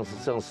看这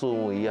像树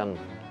木一样。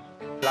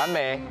蓝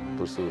莓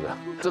不是的，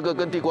这个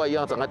跟地瓜一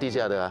样长在地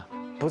下的啊。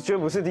绝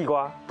不是地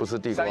瓜，不是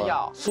地瓜，山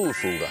药，树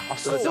薯的，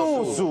树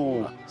薯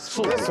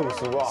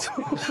哦，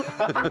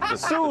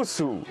树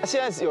薯。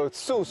现在有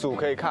树薯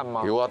可以看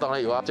吗？有啊，当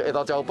然有啊，就一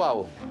刀交爆。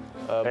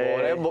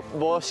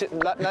无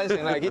咱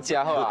先来去吃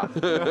好啊。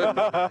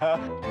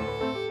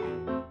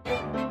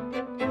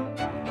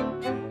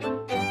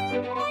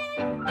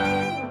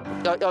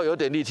要有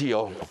点力气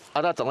哦，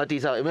啊，它长在地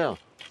上有没有？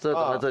这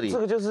长在这里，这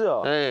个就是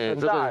哦，哎，很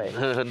大哎，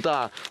很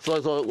大，所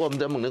以说我们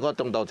在猛能够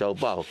动到交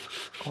爆，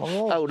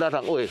哦，还有那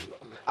汤味。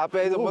阿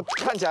伯怎么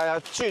看起来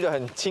锯得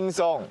很轻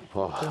松？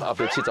哇，阿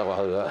伯70外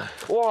岁啊！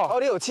哇，哦，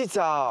你有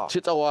70？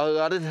 70外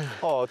岁啊！你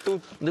哦，都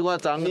你看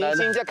长年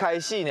轻才开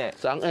始呢，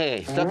才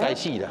开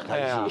始啦，开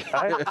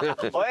始。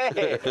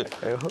喂，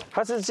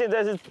它现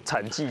在是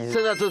产季，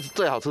现在这是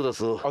最好吃的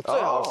时候。哦，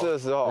最好吃的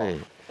时候。哎，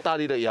大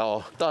力的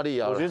摇，大力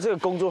摇。我觉得这个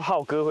工作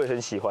浩哥会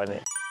很喜欢呢。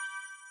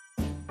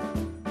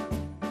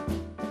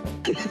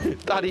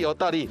大力哦，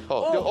大力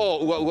哦，有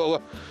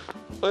啊，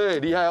哎，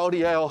厉害哦，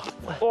厉害哦！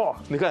哇，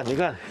你看，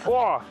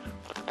哇，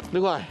你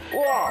看，哇，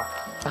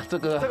啊，这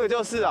个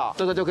就是啊，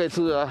这个就可以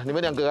吃了啊！你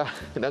们两个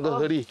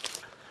合力。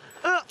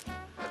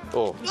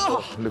哦，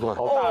你看，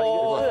好大一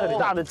个，很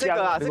大的姜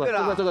啊，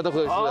这个都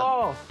可以吃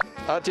啊。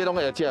啊，这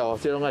拢也叫哦，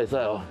这拢也晒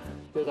哦。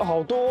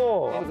好多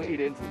哦！这个一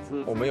莲子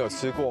吃，我们有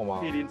吃过吗？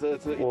一莲子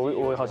吃，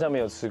我好像没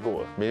有吃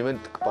过，你们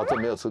保证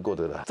没有吃过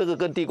的啦。这个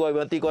跟地瓜一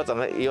样，地瓜长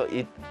得也有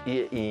圆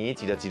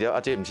几条，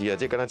啊，这不是啊，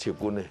这跟它球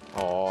棍呢。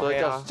哦，所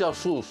以叫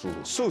树薯。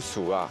树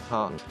薯啊，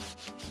哈。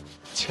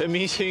全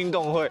明星运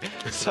动会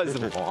算什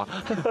么啊？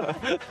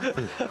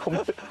我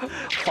们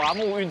伐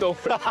木运动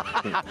会，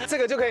这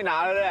个就可以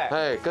拿了嘞。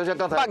哎，跟像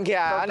刚才，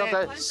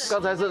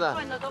刚才是呢？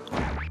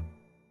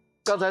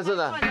刚才是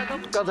呢？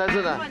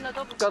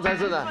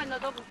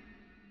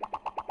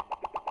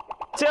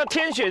这要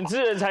天选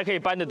之人才可以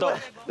搬得动。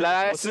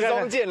来，时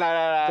钟剑，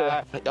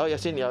来，摇一摇，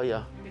先摇一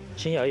摇，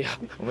先摇一摇。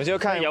我们就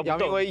看杨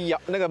銘威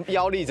那个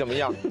腰力怎么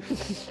样，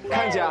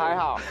看起来还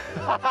好。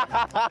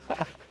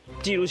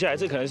记录下来，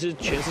这可能是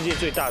全世界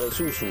最大的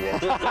树薯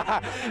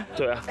哦。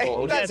对啊，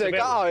淡水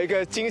刚好有一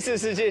个吉尼斯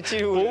世界纪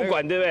录博物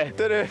馆，对不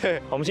对？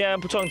对。我们现在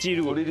不创纪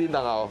录。我力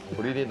当啊！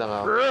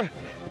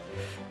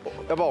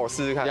要不然我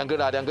试试看。两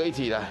个一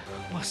起来。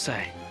哇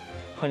塞，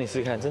换你试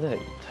试看，真的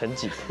很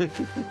紧。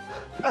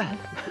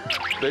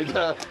等一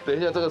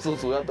下，这个叔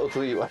叔要多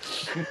吃一碗。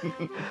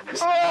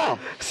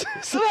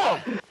是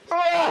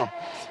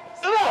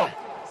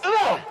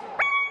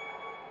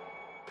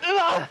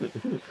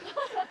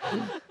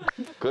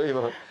可以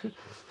吗？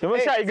有没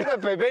有下一个？这个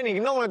北北你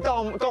弄得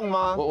动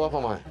吗？我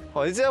放满。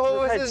哦，你这会不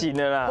会太紧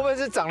了啦？会不会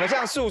是长得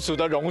像树薯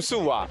的榕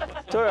树啊？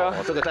对啊，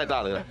这个太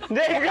大了。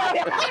那个。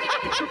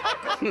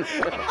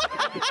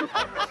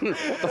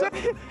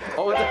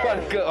我们再换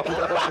一个。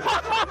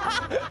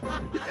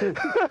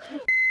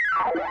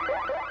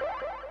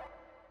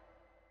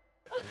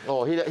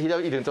哦，那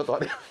一定做大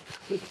点。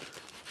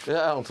你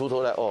看用锄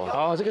头来哦。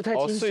哦，这个太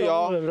轻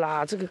松了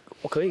啦，这个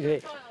我可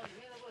以，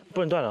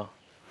不能断了。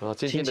啊，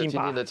轻轻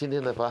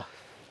的拔。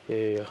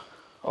有。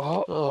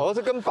哦，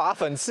这跟拔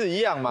粉刺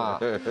一样嘛。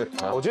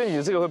我觉得你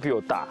的这个会比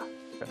我大。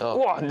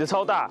哇，你的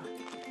超大。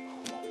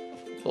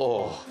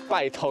哦，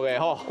拜托哎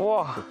吼。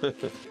哇。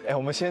哎，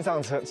我们先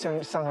上车，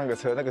上那个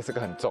车，那个这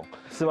个很重，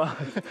是吗？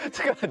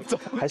这个很重。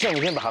还是我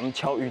们先把他们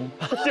敲晕，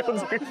就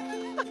这个。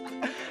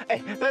哎，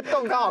那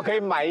洞刚好可以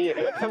买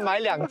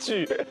2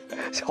句。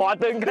华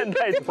灯看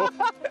太多。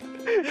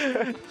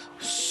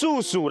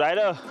树薯来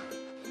了。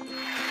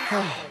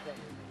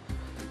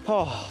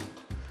哦。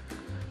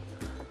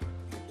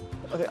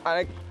安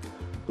尼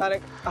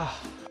啊。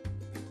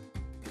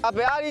阿伯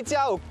啊，你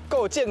家有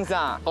种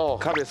啥？哦，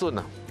较袂顺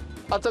啦。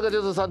啊，这个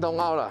就是山茼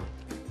蒿了。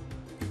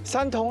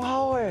山茼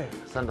蒿哎。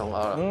山茼蒿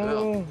了。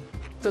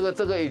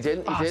这个以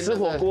前吃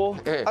火锅，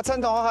啊，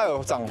蛏桐花还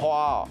有长花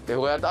哦。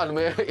有啊，那里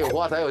面有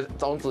花才有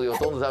种子，有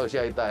种子才有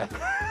下一代。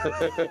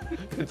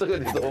这个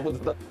你怎么不知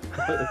道？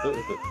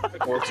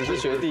我只是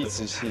学地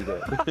质系的，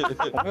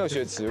我没有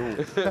学植物。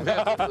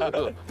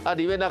啊，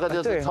里面那个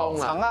就是葱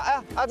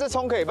啦。这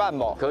葱可以拌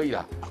不？可以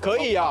啦，可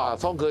以啊，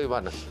葱可以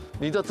拌的，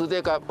你就直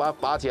接把它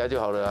拔起来就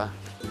好了啊。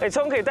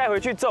葱可以带回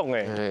去种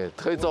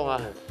可以种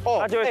啊。哦，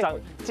它就会长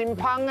金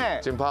胖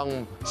金胖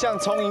像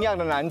葱一样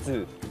的男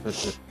子。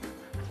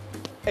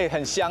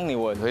很香，你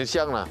闻，很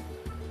香啦。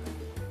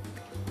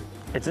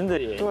真的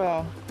耶。对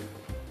啊。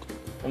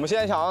我们现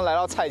在好像来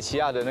到菜奇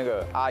亚的那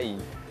个阿姨，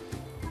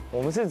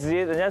我们是直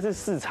接，人家是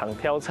市场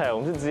挑菜，我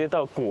们是直接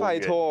到果园。拜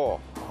托，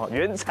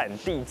原产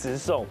地直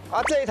送。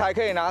啊，这一台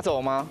可以拿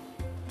走吗？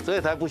这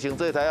一台不行，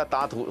这一台要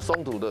打土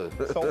松土的。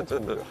松土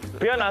的，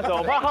不要拿走，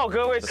我怕浩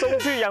哥会送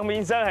去阳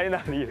明山还是哪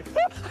里。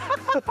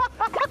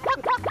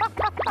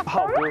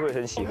浩哥会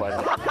很喜欢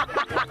的。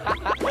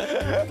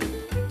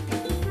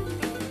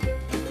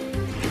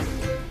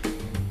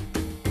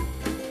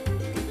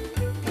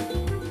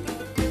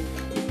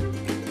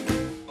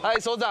嗨，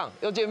首长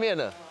又见面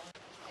了。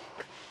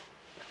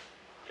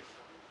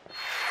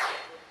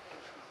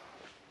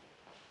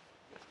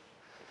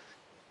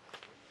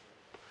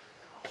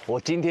我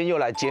今天又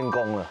来监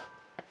工了。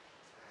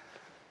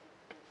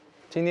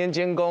今天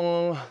监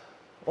工，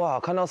哇，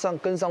看到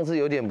跟上次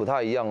有点不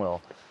太一样了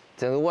哦。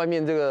整个外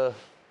面这个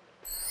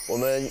我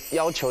们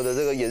要求的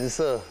这个颜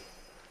色，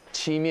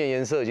漆面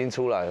颜色已经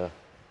出来了。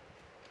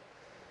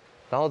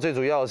然后最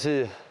主要的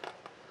是。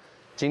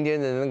今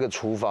天的那个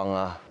厨房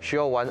啊，需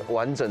要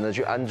完整的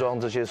去安装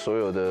这些所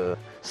有的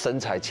生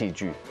材器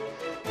具。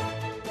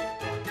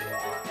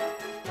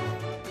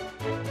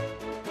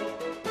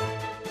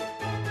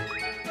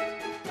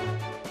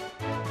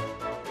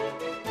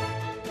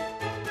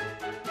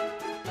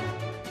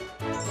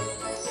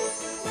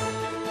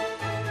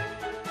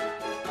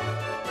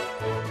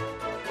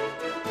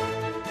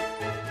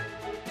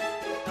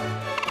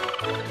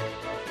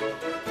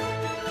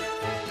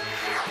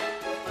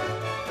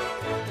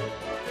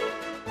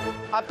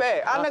阿伯，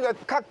那个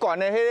较管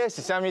的那个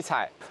是什么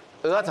菜？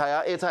鹅啊菜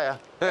啊 ，A 菜啊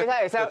 ，A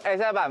菜会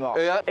使拌不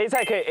？A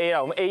菜可以 A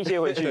啊，我们 A 切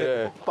回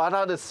去，拔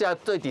它的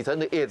最底层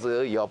的叶子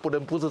而已哦，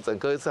不是整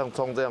颗像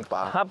葱这样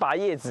拔。它拔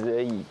叶子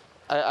而已。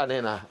安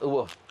尼啦，有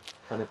无？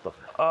安尼拔。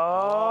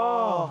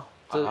哦，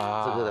这个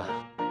的。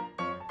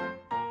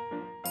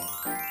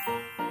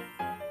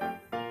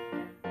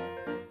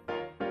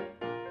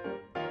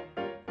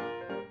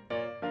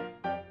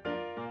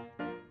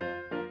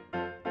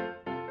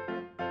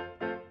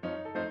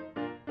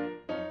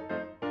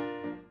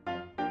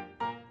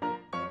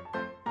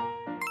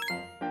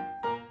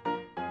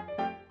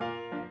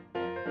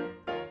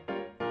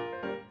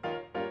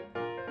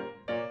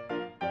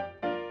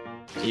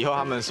以后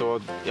他们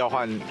说要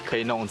换可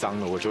以弄脏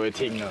的，我就会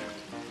听了，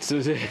是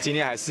不是？今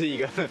天还是一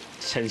个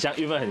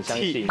原本很相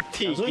信，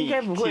说应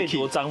该不会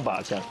多脏吧？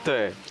这样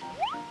对。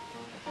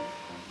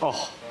哦，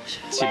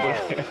起不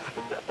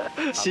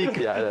来，起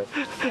不来了。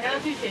还要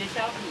去学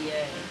削皮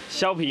耶？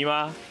削皮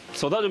吗？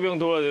手套就不用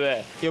脱了，对不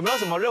对？有没有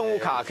什么任务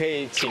卡可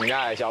以请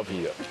他来削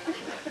皮的？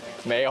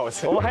没有。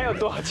我们还有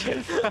多少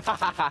钱？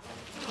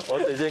我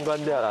水先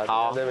关掉了。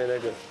好，那边那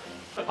个。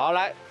好，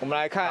来，我们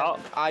来看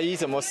阿姨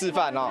怎么示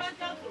范哦。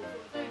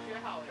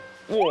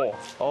哇，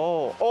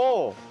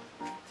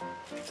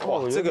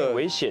哇，这个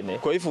危险呢，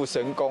鬼斧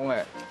神工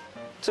哎，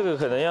这个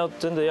可能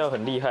真的要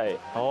很厉害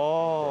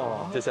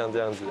哦，就像这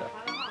样子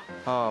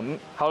啊。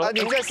好了，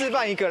您再示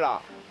范一个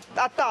啦。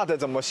大的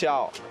怎么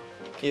削？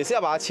也是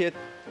要把它切。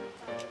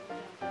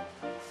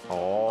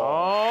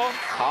哦，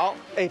好，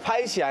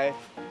拍起来。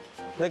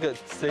那个，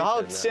然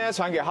后现在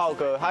传给浩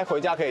哥，他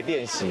回家可以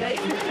练习。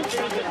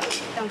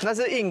那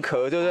是硬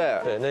壳，对不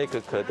对？对，那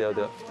个壳掉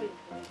掉。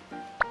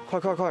快，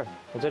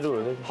我在录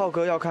了。浩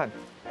哥要看。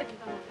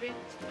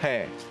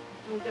嘿。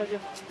掉就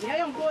好。你要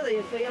用剥的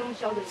也可以，用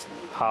削的。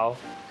好。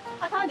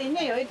它里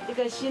面有一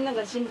个心，那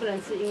个心不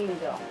能吃硬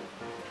的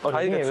哦。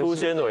它一个粗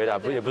纤维啦，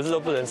也不是说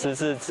不能吃，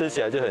是吃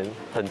起来就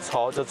很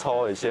糙，就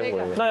糙的纤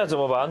维。那要怎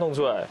么把它弄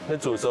出来？那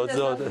煮熟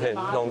之后就可以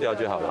弄掉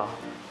就好了。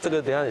这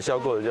个等下你削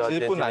过的就要。其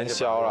实不难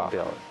削啦。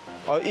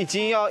哦，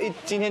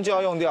今天就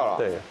要用掉了。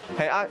对。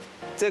嘿啊，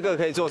这个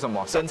可以做什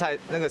么？生菜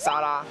那个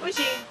沙拉？不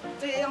行，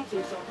这个要煮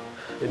熟。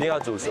一定要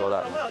煮熟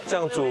了，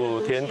像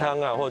煮甜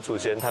汤啊，或煮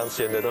咸汤，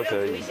咸的都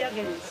可以。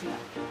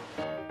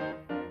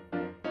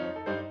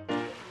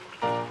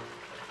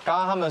刚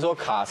刚他们说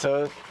卡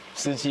车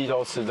司机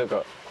都吃这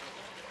个，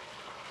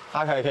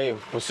他可以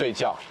不睡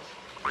觉。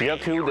比较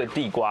Q 的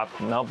地瓜，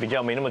然后比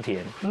较没那么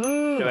甜，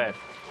对不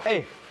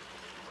对？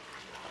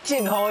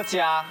进好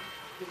加，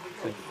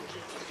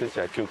吃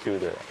起来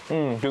QQ 的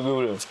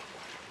，QQ 的。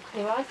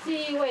你们要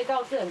记忆味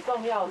道是很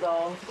重要的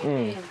哦。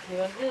你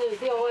们是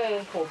6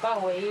位伙伴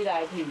唯一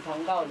来品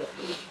尝到的。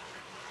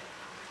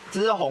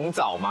这是红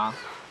枣吗？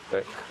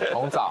对，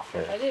红枣。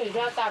还是你需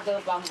要大哥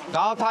帮忙？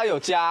然后他有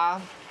加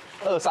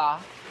2沙。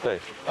对，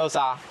 2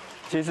沙。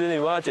其实你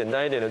们要简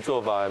单一点的做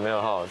法有没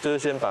有哈？就是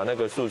先把那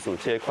个素薯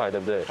切块，对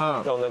不对？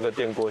用那个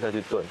电锅下去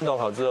炖，弄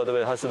好之后，对不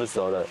对？它是不是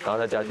熟了？然后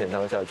再加甜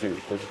汤下去，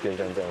就是变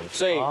成这样子。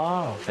所以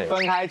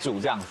分开煮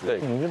这样子。对，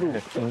你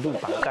录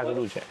把大哥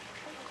录起来。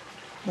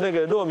那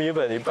个糯米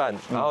粉一半，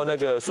然后那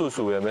个素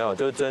薯有没有？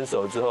就是蒸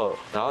熟之后，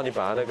然后你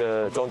把它那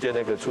个中间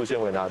那个粗纤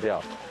维拿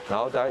掉，然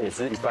后大概也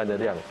是一半的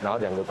量，然后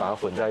两个把它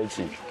混在一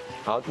起。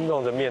然后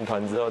弄成面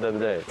团之后，对不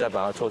对？再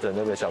把它搓成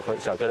那个小颗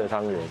的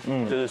汤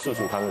圆，就是素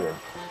薯汤圆，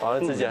然后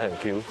吃起来很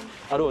Q。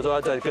啊，如果说要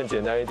再更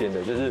简单一点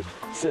的，就是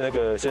那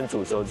个先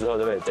煮熟之后，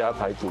对不对？加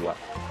排骨啊，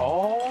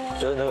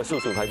就是那个素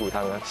薯排骨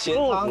汤啊，鲜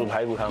汤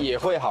排骨汤也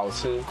会好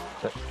吃。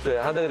对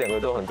啊，它那个两个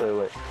都很对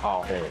味。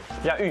好，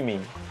加玉米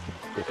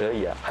也可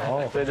以啊。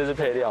所以这是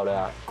配料的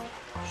啊，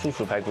素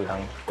薯排骨汤。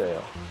对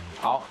哦。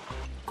好，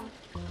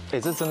这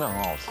真的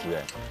很好吃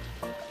哎，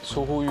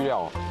出乎预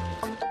料。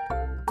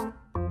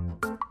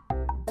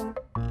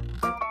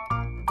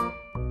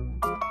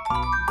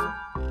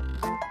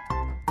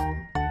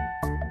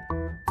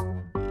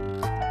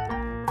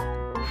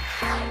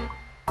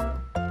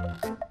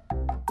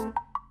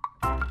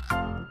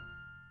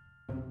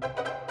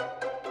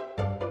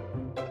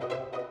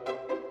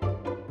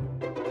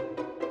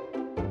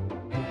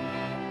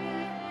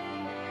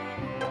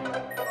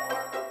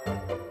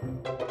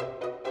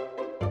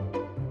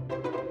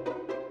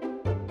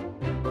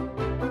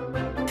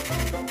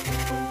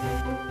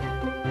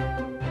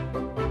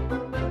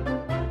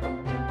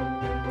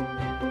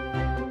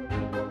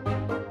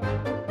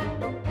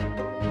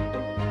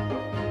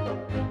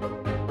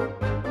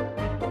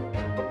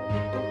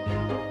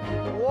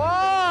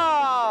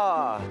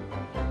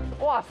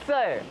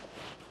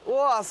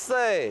哇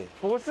塞，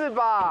不是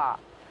吧？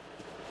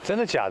真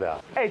的假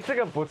的？哎，这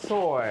个不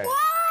错哎。哇，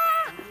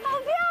好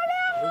漂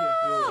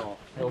亮哦！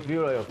有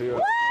feel 了，有 feel 了。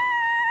哇！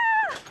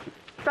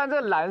但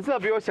这蓝色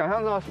比我想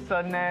象中的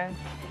深呢。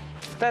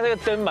但这个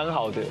灯蛮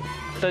好的，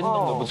灯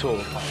弄得不错。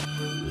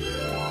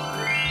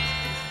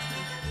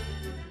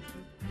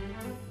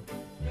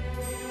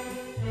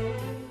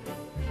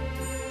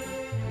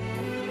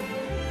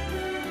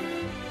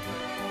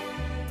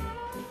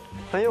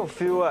很有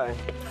feel 哎。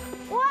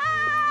哇，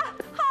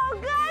好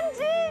干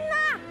净啊！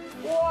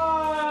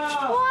哇！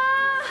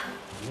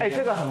哎，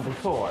这个很不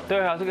错哎。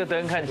对啊，这个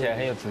灯看起来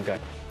很有质感，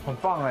很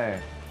棒哎。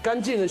干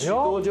净了许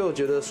多，就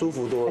觉得舒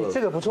服多了。这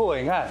个不错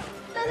哎，你看。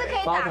但是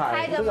可以打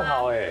开的吗？这个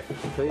好哎，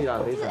可以啦，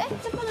可以。哎，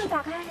这不能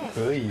打开哎。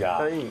可以啊，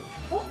可以。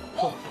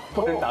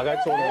不能打开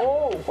做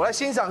哦，我来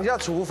欣赏一下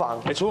厨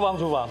房。哎，厨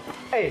房。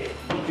哎，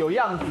有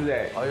样子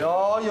哎。哎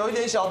呦，有一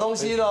点小东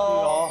西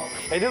喽。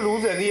哎，这炉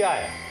子很厉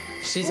害。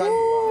西餐烤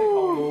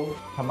炉，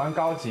还蛮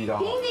高级的。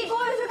平底锅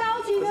也是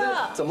高级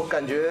的。怎么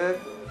感觉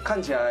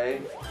看起来？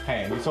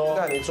嘿，你说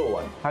还没做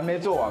完？还没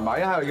做完吧？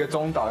因为还有一个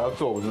中岛要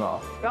做，不是吗？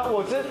然后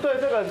我是对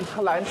这个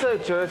蓝色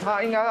觉得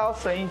它应该要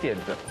深一点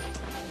的。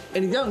哎，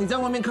你在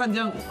外面看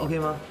这样 OK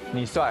吗？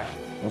你帅。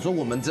我说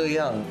我们这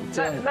样，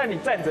那你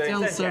站着，这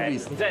样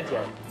service， 你站起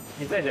来，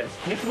你不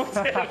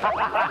是，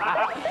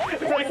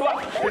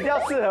这比较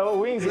适合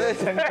吴映洁的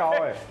身高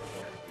哎。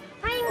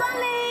欢迎光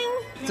临。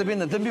这边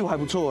的灯 view 还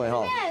不错哎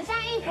哈。这很像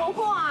一幅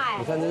画哎。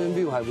我看这边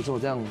view 还不错，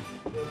这样。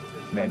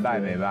美拜。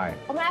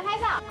我们来拍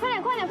照，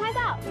快点拍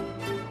照。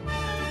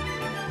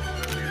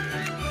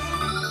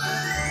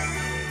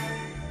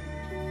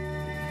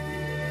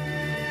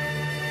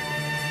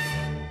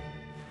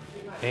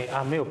哎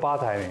啊，没有吧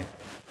台呢。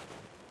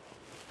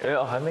哎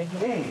呦，还没。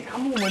哎，他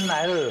木门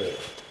来了，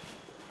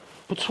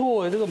不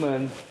错哎，这个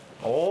门。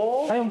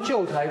哦。他用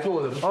旧材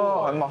做的，不错。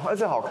哦，很好，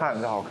这好看，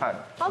好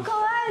可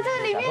爱，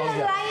这里面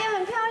的蓝也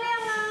很漂亮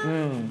啊。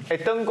哎，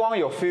灯光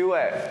有 feel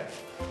哎。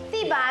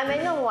地板还没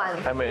弄完。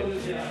还没，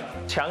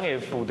墙也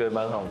补得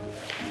蛮好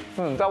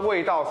的。在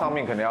味道上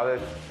面可能要在。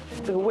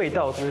这个味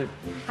道是，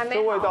还没。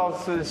这味道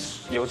是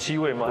油漆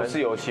味吗？不是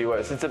油漆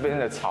味，是这边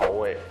的草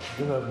味。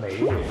这个霉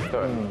味。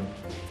对。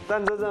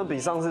但这真的比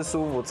上次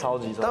舒服超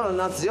级多。当然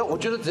啦，我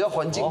觉得只要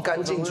环境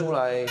干净出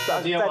来。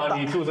今天晚上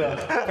你住这，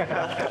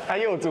他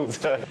又住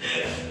这。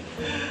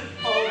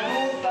好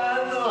孤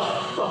单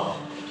哦。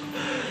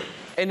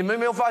哎，你们有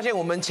没有发现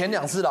我们前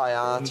2次来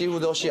啊，几乎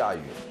都下雨。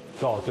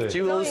哦，对，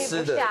几乎都是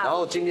湿的，然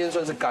后今天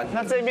算是干。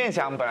那这面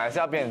墙本来是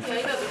要变。有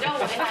一个比较为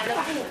难的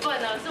部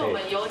分呢，是我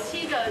们油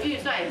漆的预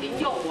算已经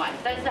用完，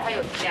但是还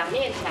有2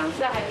面墙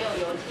是还没有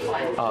油漆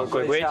完成。啊，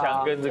鬼鬼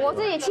墙跟这个。我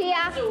自己漆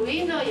啊。主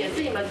因呢，也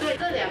是你们对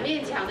这2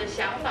面墙的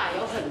想法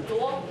有很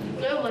多，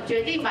所以我们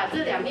决定把这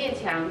2面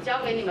墙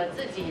交给你们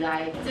自己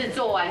来制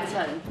作完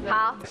成。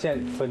好。现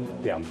在分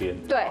2边。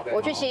对，我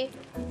去漆。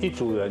一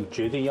组人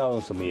决定要用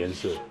什么颜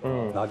色，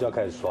然后就要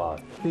开始刷；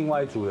另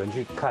外一组人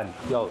去看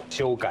要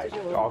修改。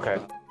OK。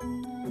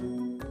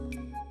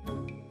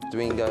这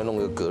边应该弄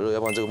个隔热，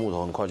要不然这个木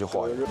头很快就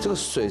坏了。这个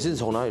水是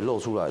从哪里漏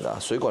出来的？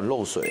水管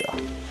漏水啊，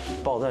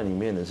爆在里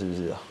面的，是不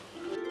是啊？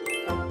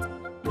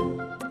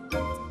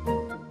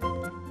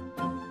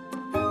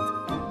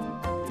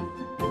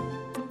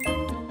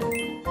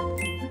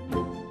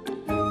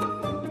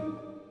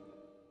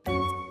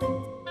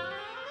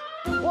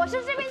我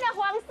是这边的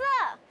黄色。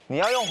你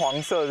要用黄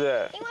色是？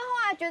因为后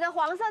来觉得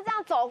黄色这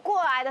样走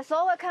过来的时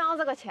候会看到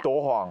这个墙。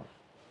多黄！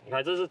你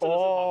看，这是黄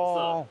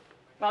色。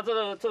那这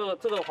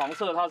个黄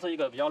色，它是一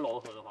个比较柔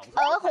和的黄色。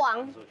鹅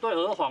黄。对，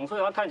鹅黄，所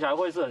以它看起来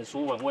会是很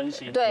舒稳、温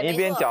馨。对，你一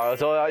边搅的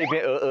时候要一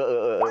边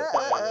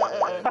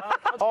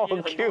好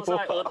Q。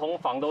在儿童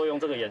房都会用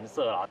这个颜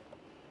色啦。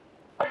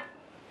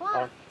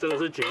哇，这个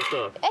是橘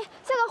色。哎，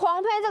这个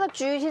黄配这个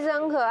橘其实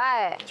很可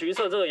爱。橘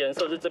色这个颜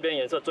色是这边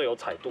颜色最有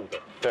彩度的，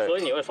对，所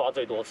以你会刷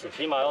最多次，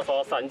起码要刷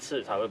3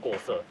次才会过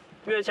色。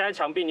因为现在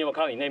墙壁，你有没有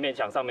看到你那面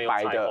墙上面有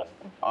彩虹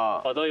啊？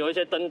好的，有一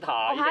些灯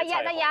塔，它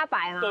在压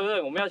白吗？对不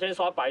对？我们要先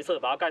刷白色，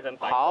把它盖成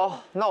白。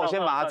好，那我先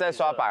把它再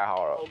刷白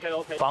好了。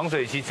OK。防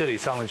水漆这里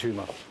上得去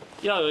吗？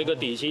要有一个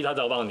底漆，它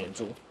才有办法粘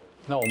住。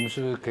那我们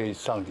是不是可以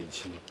上底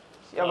漆？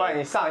要不然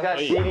你上一下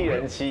犀利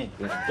人漆。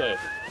对。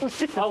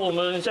那我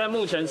们现在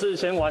目前是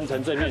先完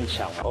成这面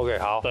墙。OK，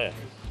 好。对。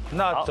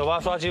那走吧，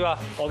刷漆吧。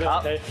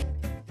OK。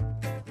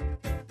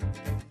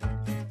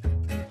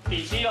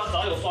底漆要只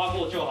要有刷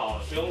过就好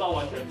了，不用到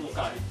完全覆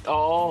盖。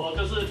哦，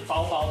就是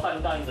薄薄淡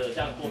淡的这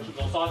样过去，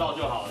有刷到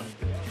就好了。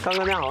刚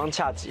刚那样好像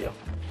恰吉了，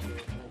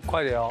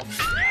快点哦！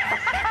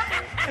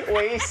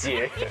威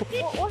胁。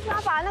我想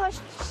要把那个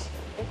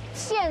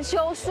线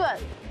修顺，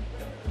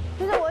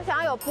就是我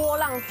想要有波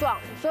浪状，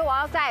所以我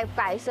要再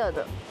白色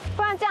的，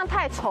不然这样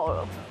太丑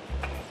了。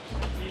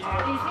底漆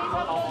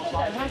差不多就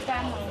等它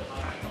干了。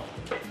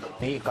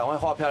你赶快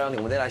画漂亮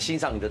点，我们再来欣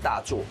赏你的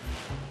大作。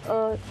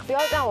不要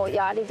让我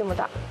压力这么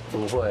大。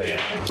不会。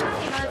那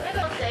你们那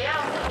个谁要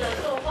负责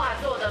做画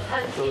作的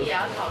喷漆也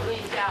要考虑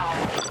一下哦。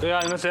对啊，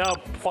你们谁要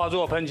画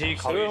作喷漆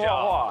考虑一下。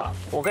画，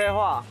我可以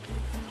画。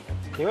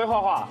你会画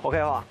画？我可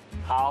以画。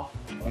好。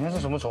你那是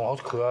什么虫？好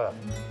可爱啊！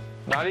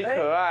哪里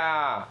可爱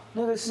啊？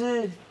那个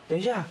是，等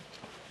一下，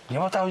你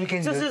要不要带回去给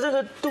你？这是这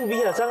个杜比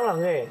亚蟑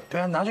螂哎。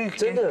对啊，拿去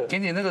真的给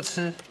你那个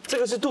吃。这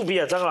个是杜比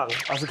亚蟑螂，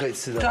啊是可以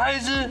吃的。这还一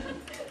只。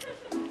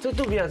这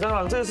杜比亚蟑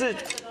螂，这个是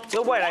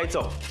外来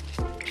种。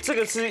这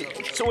个是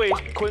为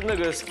那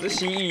个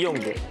蜥蜴用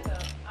的，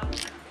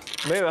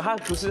没有，它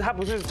不是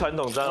传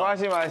统蟑螂。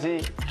没关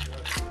系，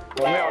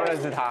我没有认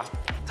识它。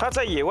它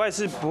在野外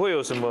是不会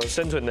有什么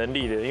生存能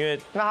力的，因为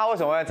那它为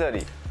什么会在这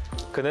里？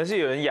可能是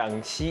有人养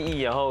蜥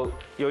蜴，然后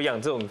有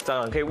养这种蟑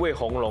螂，可以喂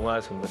红龙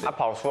啊什么的。它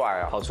跑出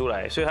来啊，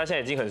所以它现在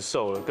已经很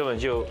瘦了，根本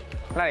就，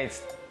那你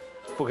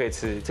不可以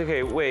吃，这可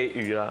以喂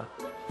鱼啦，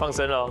放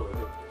生喽。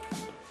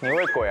你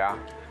喂鬼啊？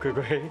鬼，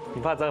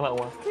你怕蟑螂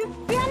吗？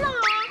不要弄啊！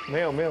没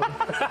有。我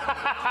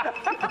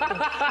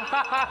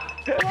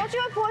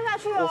就会泼下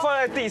去哦。我放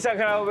在地上，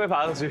看它会不会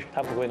爬上去。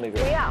它不会那个。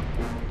不要。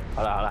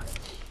好了，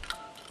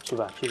去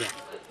吧。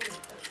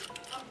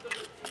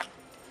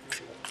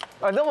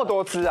那么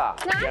多只啊！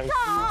拿走。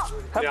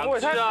它不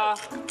会，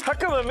它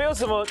根本没有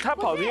什么，它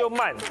跑得又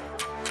慢。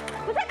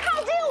不再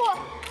靠近我。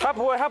它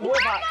不会爬。那你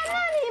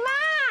嘛。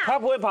它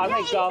不会爬太高。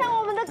影响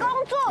我们的工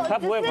作。它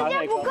不会爬太高。时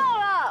间不够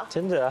了。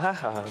真的，它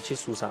好去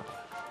树上。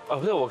哦，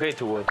不是，我可以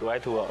涂，我来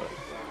涂好了。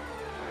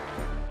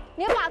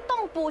你要把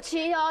洞补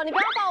齐哦，你不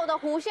要把我的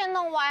弧线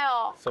弄歪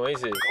哦。什么意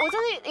思？我这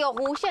是有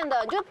弧线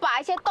的，你就把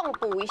一些洞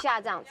补一下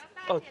这样子。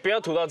哦，不要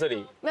涂到这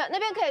里。没有，那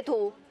边可以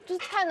涂，就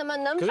是看能不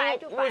能白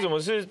就白。为什么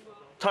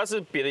它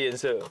是别的颜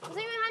色？可是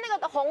因为它那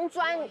个红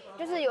砖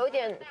就是有一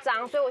点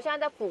脏，所以我现在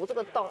在补这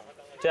个洞。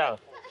这样。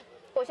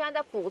我现在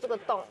在补这个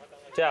洞。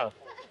这样。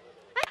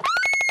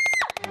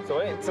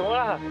怎么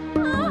啦？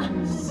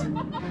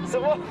什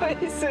么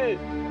意思？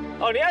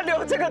哦，你要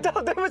留这个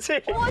洞，对不起。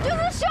我就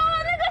是修了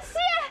那个线。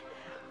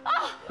啊！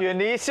远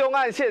离凶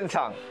案现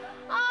场。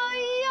哎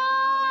呀！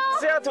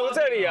是要涂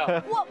这里啊？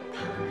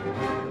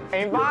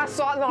你帮他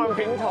刷弄成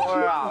平头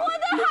了啦。我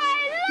的海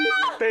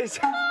浪。等一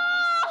下。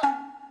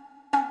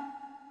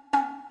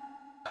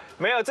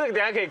没有，这个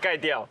等下可以盖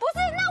掉。不是，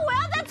那我要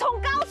再从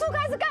高处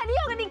开始盖。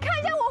你看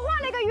一下，我画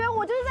了一个圆，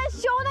我就是在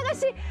修那个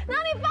线，然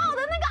后你把我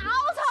的那个凹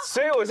槽。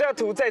所以我是要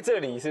涂在这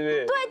里，是不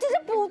是？对，就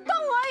是补洞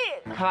而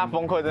已。看他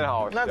崩溃真的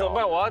好笑。那怎么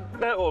办？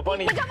那我帮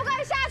你。你可不可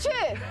以下去？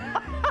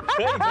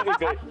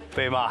可以。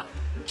飞吗？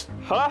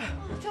好了，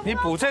你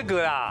补这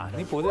个啦，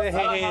你补这个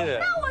黑黑的。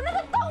那我那个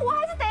洞，我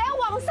还是得要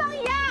往上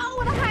压，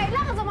我的海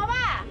浪怎么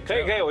办？可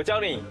以，我教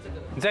你。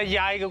你再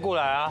压一个过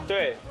来啊。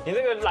对，你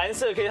那个蓝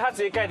色可以，它直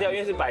接盖掉，因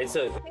为是白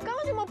色。你刚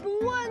刚怎么不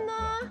问呢？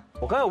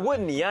我刚刚有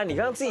问你啊，你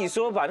刚刚自己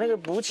说把那个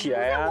补起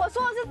来啊。我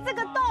说的是这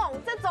个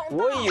洞，这种洞。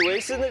我以为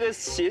是那个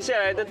斜下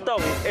来的洞。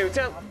哎，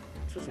这样，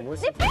这怎么回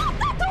事？你不要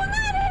再涂那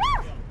里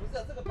了。不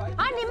是这个白。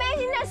啊，你没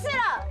新的事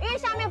了，因为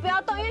下面不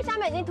要动，因为下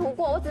面已经涂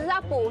过，我只是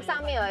要补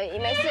上面而已，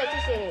没事，谢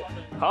谢你。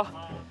好，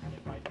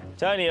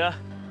交给你了。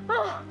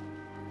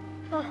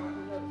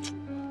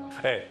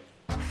哎，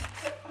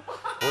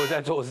我有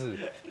在做事，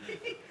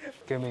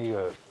给你们一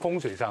个风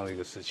水上的一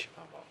个事情。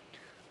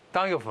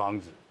当一个房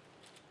子，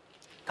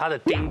它的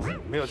钉子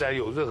没有在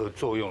有任何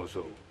作用的时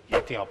候，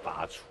一定要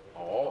拔除。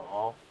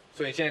哦，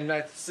所以现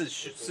在在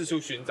四处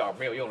寻找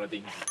没有用的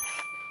钉子。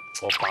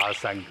我拔了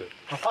3个。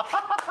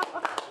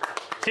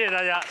谢谢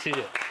大家，谢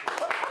谢。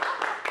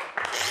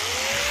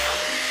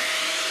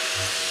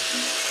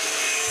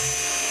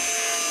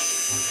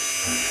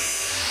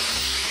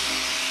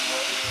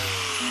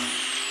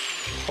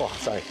哇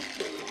塞，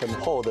很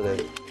厚的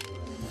嘞。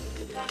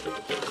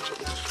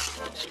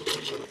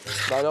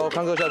来喽，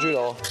康哥下去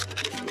喽。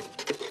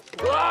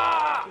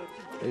哇！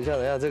等一下，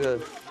这个。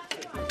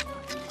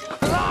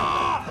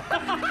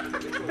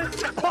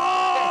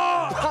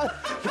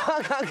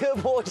帮康哥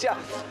拨一下，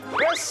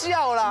不要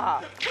笑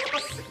啦，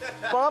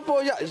帮他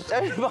拨一下，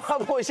帮他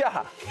拨一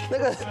下，那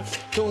个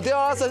土掉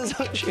他身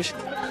上去。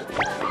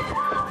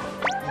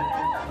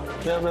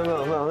没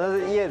有，那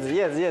是叶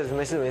子，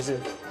没事。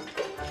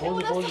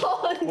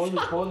脖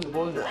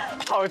子，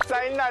好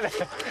灾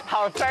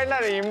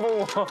难的一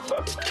幕。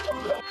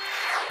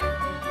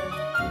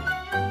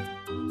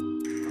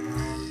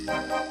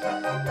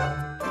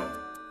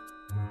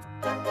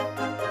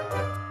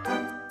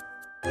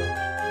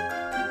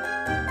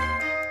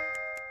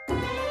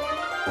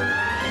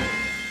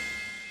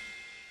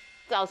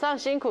早上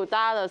辛苦大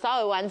家了，稍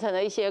微完成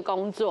了一些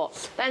工作，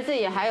但是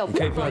也还有部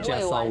分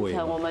未完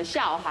成，我们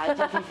下午还要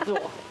继续做。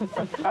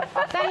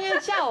但因为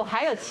下午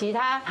还有其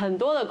他很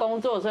多的工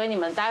作，所以你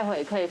们待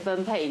会可以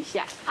分配一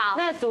下。好，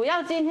那主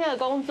要今天的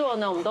工作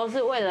呢，我们都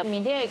是为了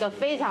明天有一个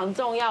非常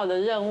重要的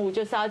任务，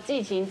就是要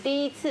进行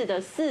第1次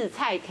的试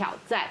菜挑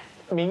战。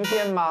明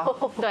天吗？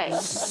对，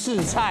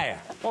试菜啊！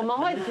我们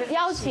会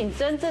邀请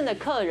真正的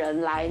客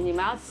人来，你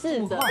们要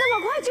试着。这么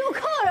快就有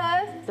客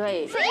人？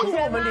对，是艺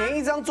人吗？我们连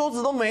一张桌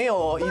子都没有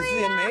哦，椅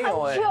子也没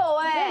有哎。很久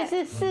哎，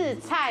是试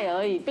菜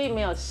而已，并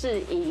没有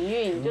试营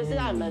运，就是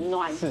让你们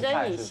暖身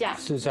一下。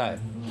试菜。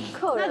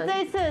那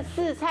这一次的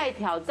试菜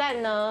挑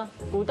战呢，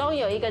股东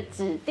有一个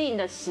指定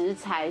的食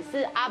材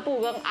是阿布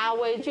跟阿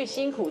威去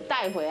辛苦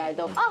带回来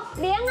的。哦，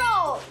莲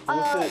藕。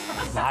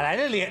哪来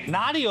的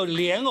哪里有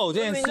莲藕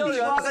这件事？地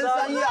瓜跟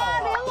山药。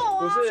莲藕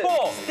啊。不是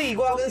错，地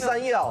瓜跟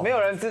山药。没有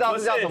人知道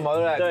这叫什么，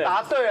对不对？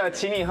答对了，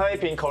请你喝一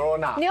瓶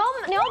Corona。牛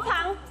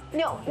蒡。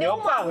牛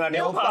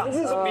蒡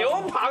是什么？牛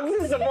蒡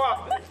是什么？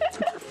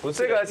不是，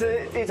这个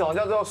是一种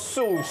叫做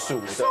素薯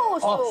的。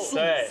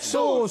对，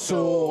素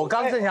薯。我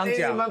刚正想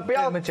讲，你们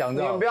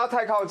不要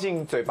太靠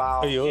近嘴巴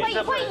哦。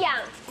会痒。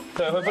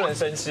对，会不能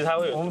生吃，它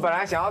会有。我们本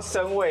来想要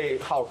生喂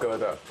浩哥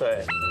的，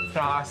对，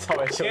让他稍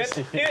微休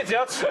息。因为只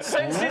要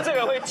生吃这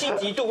个会积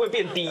极度会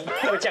变低，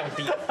会降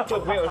低，就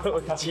没有那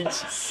么积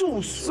极。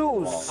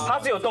素，它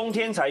只有冬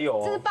天才有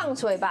哦。这是棒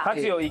槌吧？它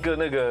只有一个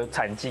那个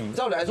产季。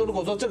照理来说，如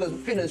果说这个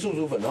变成素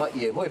薯粉的话，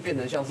也会变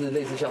成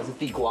类似像是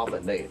地瓜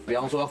粉类。比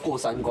方说要过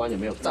3关，有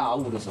没有炸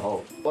物的时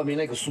候，外面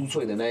那个酥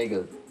脆的那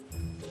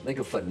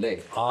个粉类。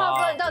浩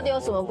哥，你到底有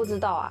什么不知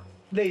道啊？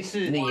类似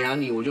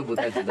你我就不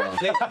太知道。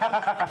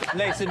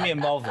类似面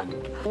包粉。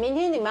明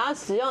天你们要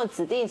使用的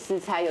指定食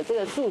材有这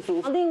个素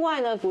薯，另外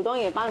呢，股东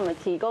也帮你们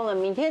提供了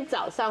明天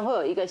早上会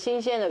有一个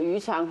新鲜的渔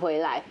船回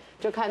来。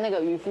就看那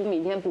个渔夫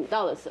明天捕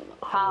到了什么。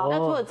好，那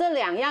除了这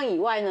2样以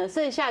外呢，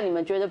剩下你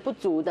们觉得不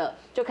足的，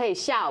就可以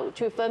下午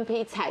去分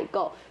批采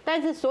购。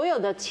但是所有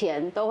的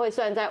钱都会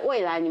算在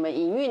未来你们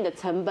营运的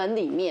成本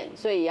里面，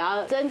所以也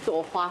要斟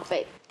酌花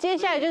费。接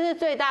下来就是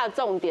最大的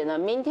重点了，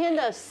明天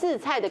的试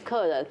菜的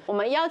客人，我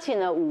们邀请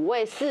了5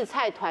位试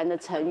菜团的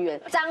成员。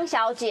张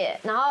小姐，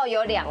然后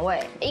有2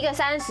位，一个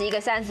30，一个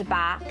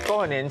38，都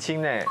很年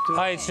轻呢。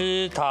爱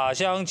吃塔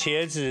香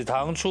茄子、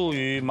糖醋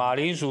鱼、马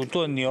铃薯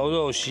炖牛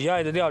肉，喜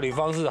爱的料理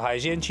方式海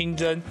鲜清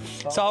蒸、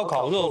烧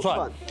烤肉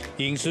串，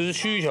饮食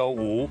需求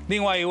5。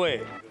另外一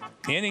位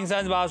年龄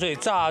38岁，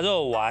炸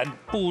肉丸、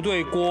部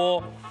队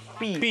锅。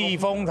避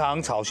风塘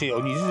炒蟹，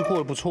你日子过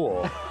得不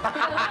错哦。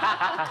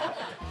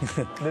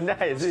人家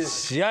也是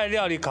喜爱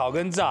料理烤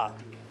跟炸，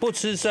不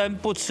吃生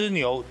不吃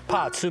牛，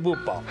怕吃不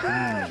饱。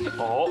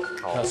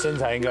那身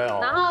材应该哦。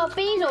然后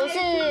B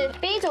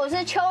组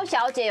是邱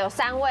小姐，有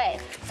3位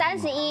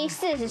，31、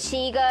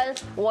47跟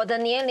我的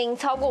年龄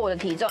超过我的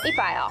体重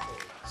100哦。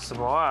什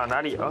么啊？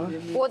哪里啊？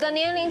我的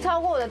年龄超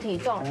过我的体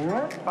重。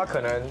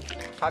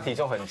他体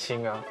重很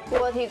轻啊。我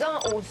的体重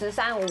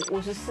53、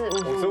54、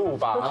55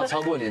吧。他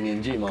超过你的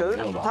年纪吗？可是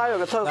他有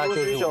个特殊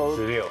需求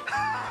，16，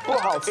不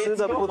好吃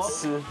的不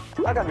吃，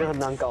他感觉很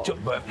难搞。就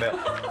没有，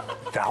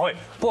哪会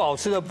不好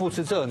吃的不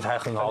吃，这人才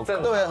很好搞。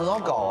对，很好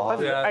搞啊。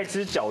他爱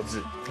吃饺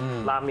子、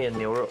拉面、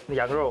牛肉、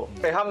羊肉。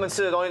他们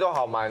吃的东西都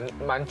好蛮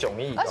迥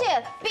异。而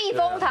且避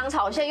风塘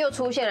炒蟹又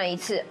出现了一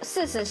次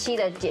，47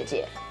的姐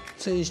姐。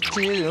这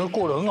些人都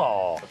过得很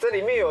好。这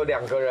里面有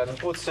2个人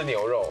不吃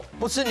牛肉，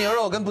不吃牛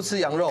肉跟不吃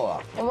羊肉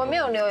啊。我们没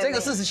有牛肉。这个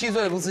47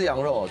岁的不吃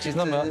羊肉，其实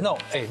那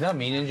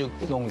明天就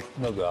弄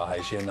那个海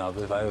鲜啊，不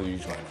是反正有渔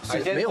船。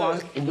海鲜没有啊，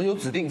我们有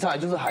指定菜，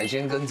就是海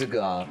鲜跟这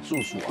个啊素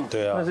薯啊。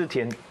对啊，那是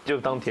甜，就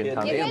当甜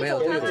汤。没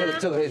有，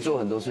这个可以做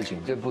很多事情，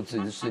这不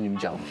只是你们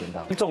讲的甜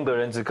汤。重的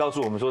人只告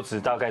诉我们说，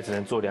大概只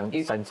能做2、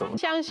3种。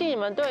相信你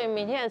们对于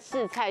明天的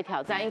试菜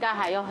挑战，应该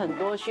还有很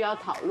多需要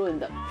讨论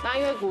的。那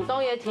因为股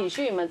东也体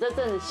恤你们这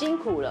阵子辛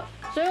苦了。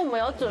所以我们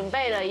有准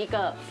备了一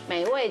个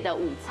美味的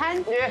午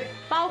餐，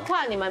包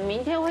括你们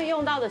明天会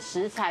用到的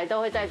食材都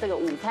会在这个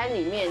午餐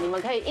里面，你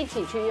们可以一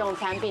起去用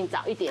餐，并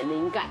找一点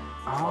灵感。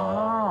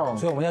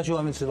所以我们要去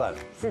外面吃饭了。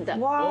是的。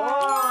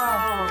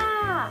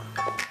哇！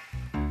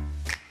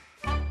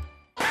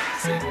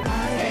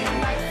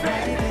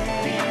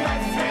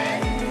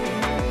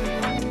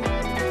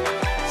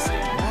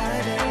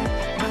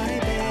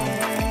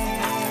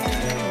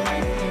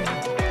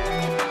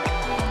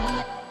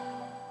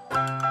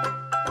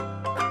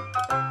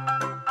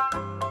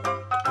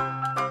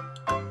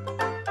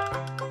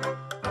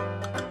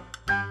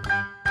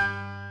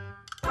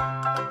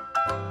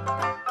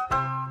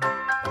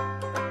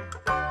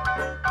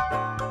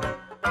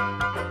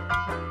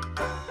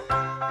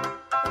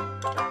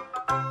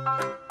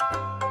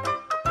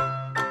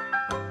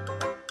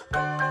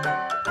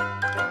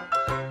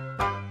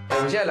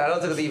现在来到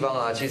这个地方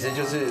啊，其实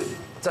就是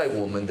在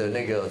我们的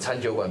那个餐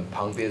酒馆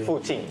旁边附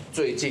近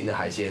最近的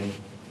海鲜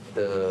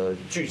的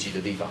聚集的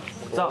地方。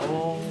知道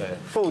哦，对，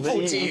腹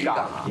肌渔港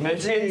啊，你们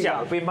先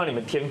讲，边帮你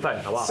们添饭，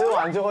好不好？吃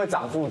完就会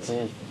长腹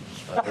肌。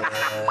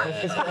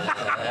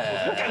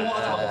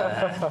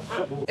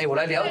哎，我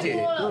来了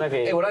解，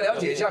我来了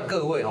解一下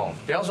各位哦。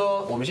比方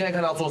说，我们现在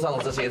看到桌上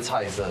的这些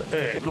菜色，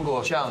对，如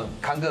果像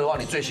康哥的话，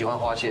你最喜欢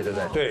花蟹，对不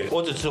对？对，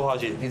我只吃花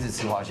蟹，你只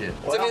吃花蟹。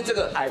这边这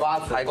个海瓜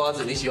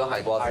子，你喜欢海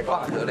瓜子？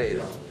蚌壳类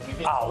的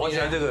啊，我喜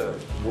欢这个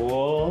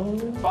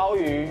鲍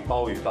鱼，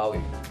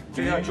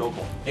就像九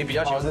孔，你比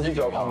较喜欢吃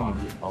九孔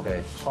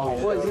 ？OK，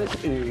 我也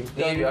是鱼，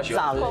你也比较喜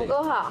欢狗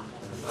哥好。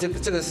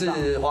这个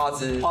是花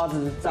枝，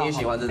你也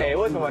喜欢这种？哎，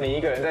为什么你一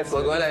个人在吃？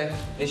鬼鬼嘞，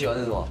你喜欢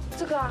吃什么？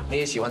这个啊，你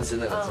也喜欢吃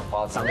那个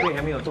花枝？长辈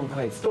还没有动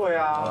筷子。对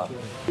啊，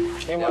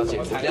了解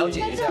一下。在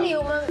这里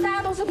我们大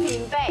家都是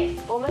平辈，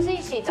我们是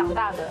一起长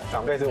大的。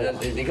长辈是我，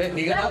你跟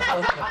他说。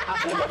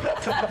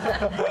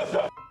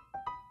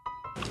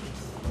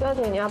刘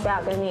婷，你要不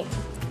要跟你？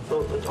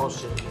都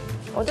是。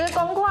我这是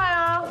公筷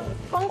哦，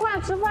公筷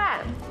吃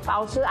饭，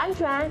保持安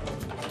全。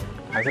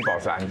还是保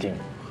持安静。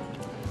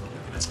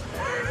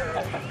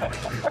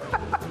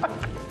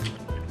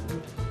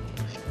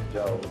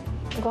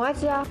你赶快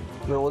吃啊！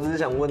没有，我只是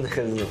想问那个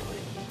是什么？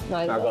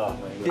哪个？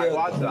海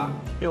瓜子啊？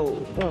因为我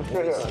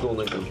没吃过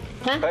那个。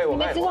啊？你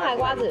没吃过海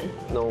瓜子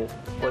 ？No，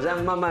 我在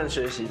慢慢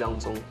学习当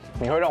中。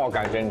你会让我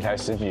感觉你才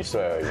10几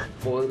岁而已。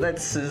我在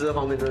吃这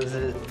方面真的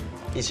是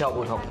一窍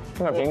不通。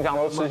那平常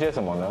都吃些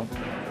什么呢？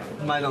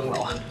麦当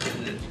劳。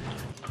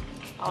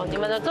哦，你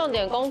们的重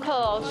点功课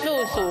哦，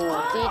素薯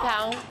鸡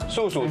汤。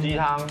素薯鸡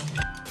汤。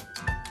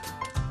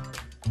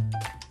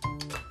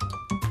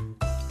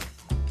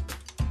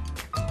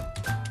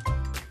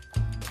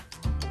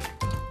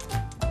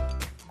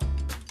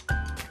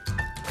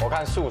我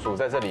看素薯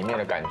在这里面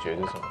的感觉是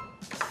什么？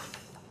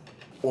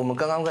我们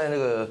刚刚在那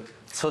个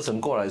车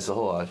程过来的时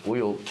候啊，我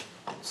有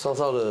稍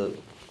稍的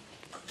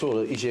做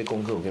了一些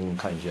功课，我给你们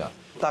看一下。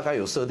大概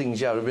有设定一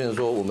下，就变成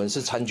说我们是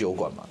餐酒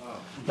馆嘛。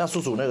那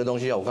素薯那个东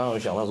西啊，我刚刚有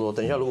想到说，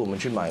等一下如果我们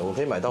去买，我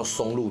可以买到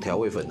松露调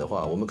味粉的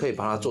话，我们可以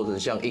把它做成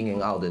像炎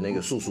亚綸的那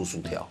个素薯薯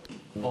条。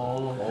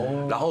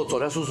然后走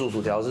在素薯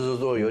薯条是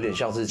说有点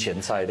像是前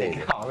菜类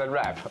的，好像在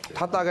rap。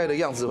它大概的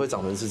样子会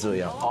长成是这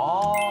样。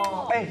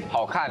哎，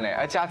好看呢，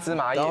还加芝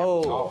麻叶。然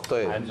后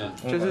对，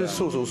就是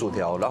素薯薯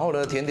条。然后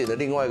呢，甜点的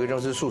另外一个就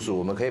是素薯，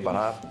我们可以把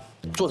它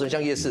做成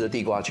像夜市的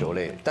地瓜球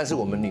类，但是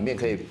我们里面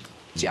可以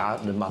夹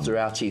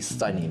mozzarella cheese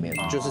在里面，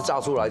就是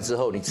炸出来之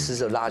后，你吃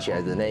着拉起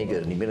来的那一个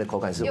里面的口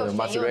感是会有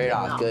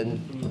mozzarella 跟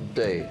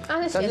对，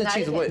但是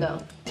cheese 会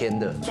甜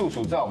的。素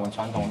薯在我们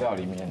传统料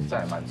理里面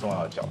占蛮重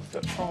要的角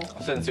色，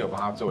甚至有帮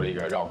他做了一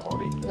个绕口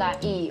令。来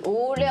，1、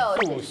5、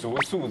6。素薯、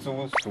素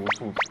猪、熟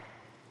素。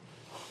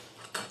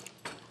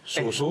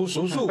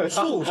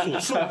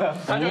素，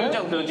他就是这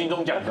样得金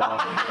钟奖的。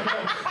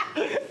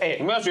哎，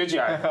我们要学起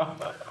来。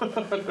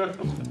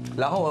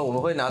然后呢，我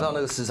们会拿到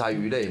那个食材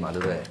鱼类嘛，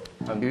对不对？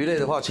鱼类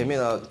的话，前面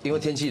呢，因为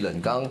天气冷，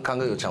刚刚康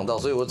哥有强调，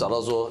所以我找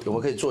到说我们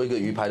可以做一个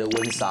鱼排的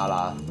温沙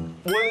拉。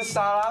温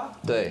沙拉？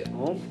对。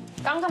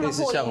刚他们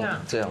破音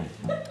啊。这样。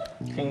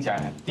听起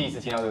来第一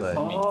次听到这个词。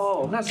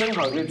哦，那生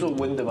蚝也可以做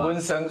温的吗？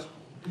温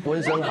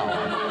生蚝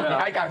啊，你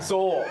还敢说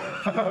我？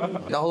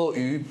然后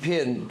鱼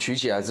片取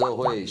起来之后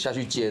会下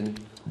去煎，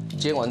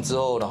煎完之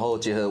后，然后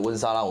结合温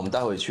沙拉，我们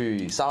待会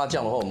去沙拉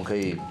酱的话，我们可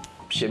以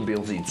先不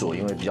用自己做，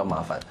因为比较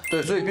麻烦。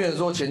对，所以变成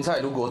说前菜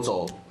如果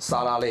走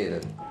沙拉类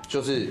的，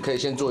就是可以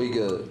先做一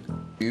个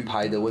鱼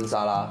排的温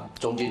沙拉，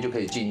中间就可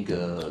以进一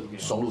个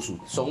松露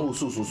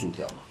素薯薯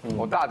条。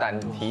我大胆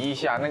提一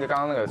下，那个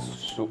刚刚那个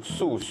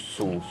素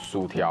薯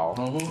薯条，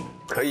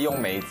可以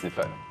用梅子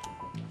粉。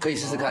可以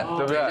试试看，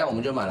对不对？这样我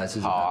们就买来试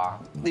试看。好啊。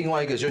另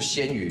外一个就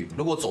鲜鱼，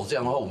如果走这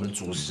样的话，我们的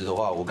主食的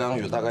话，我刚刚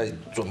有大概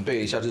准备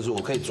一下，就是我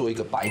可以做一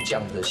个白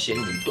酱的鲜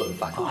鱼炖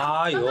饭。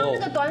哎呦！那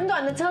个短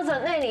短的车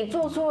程内，你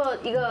做出了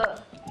一个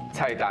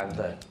菜单。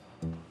对。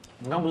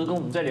你刚不是跟我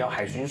们在聊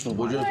海巡署？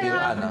我觉得偏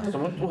暗啊。什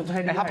么？我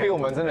太他比我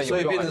们真的有。所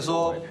以变成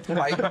说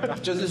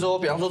就是说，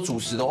比方说主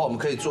食的话，我们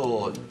可以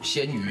做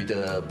鲜鱼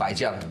的白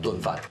酱炖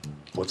饭。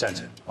我赞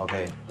成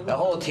 ，OK。然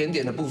后甜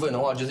点的部分的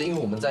话，就是因为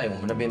我们在我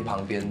们那边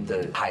旁边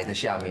的海的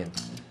下面，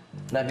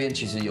那边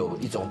其实有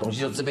一种东西，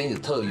就这边有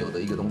特有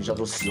的一个东西叫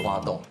做石花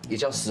冻，也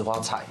叫石花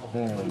菜。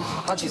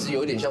它其实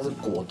有一点像是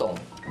果冻，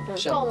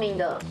透明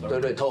的。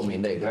对，透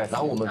明类的。然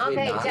后我们可以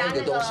拿那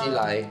个东西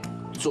来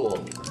做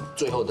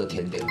最后的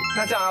甜点。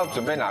那这样要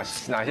准备哪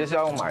些是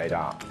要用买的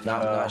啊？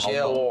哪些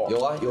哦？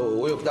有啊，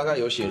我有大概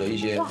有写了一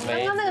些。哇，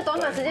刚刚那个短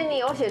短时间你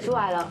有写出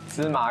来了。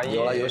芝麻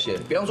叶有写。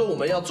比方说我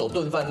们要走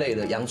炖饭类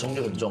的，洋葱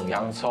就很重要。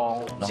洋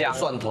葱、姜、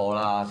蒜头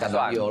啦、橄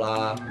榄油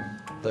啦，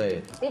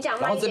对。你讲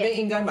慢一点。然后这边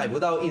应该买不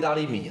到意大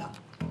利米啊。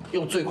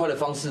用最快的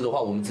方式的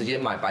话，我们直接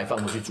买白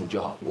饭回去煮就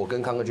好。我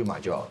跟康哥去买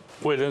就好。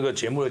为了那个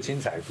节目的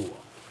精彩度，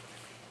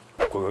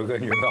鬼鬼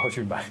跟元浩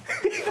去买。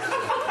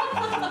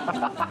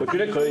我觉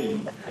得可以，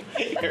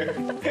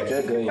我觉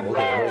得可以，我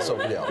可能会受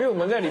不了，因为我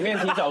们在里面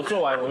提早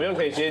做完，我们又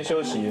可以先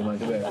休息了嘛，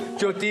对不对？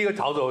就第一个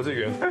逃走的是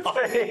员工。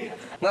对，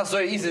那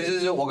所以意思就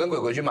是我跟鬼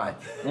鬼去买，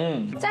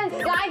再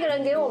拉一个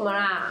人给我们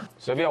啦。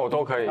随便我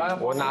都可以，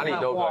我哪里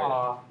都可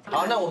以。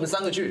好，那我们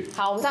3个去。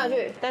好，我们3个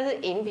去。但是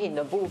饮品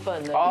的部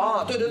分呢？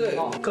啊，对对对，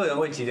客人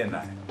会几点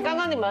来？刚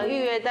刚你们预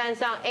约单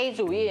上 A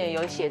组艺人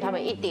有写，他们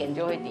1点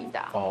就会抵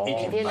达。哦，每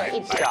天的1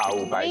点。下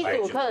午白酒。 B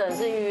组客人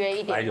是预约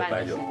1点半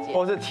的时间，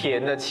或是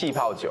甜的气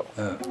泡酒。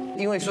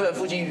因为虽然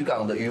附近渔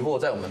港的渔货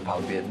在我们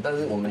旁边，但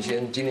是我们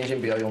今天先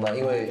不要用到，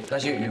因为那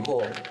些渔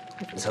货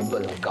成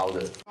本很高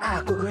的。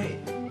啊，鬼鬼，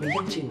明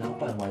天请老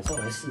板晚上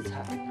来试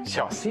菜。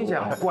小听起来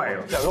好怪哦，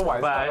想说晚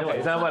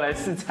上要不要来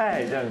试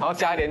菜这样，然后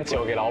加一点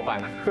酒给老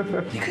板。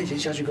你可以先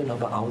下去跟老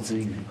板熬只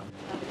鱼吗？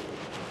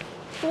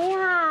你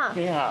好，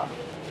你好，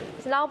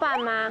是老板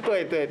吗？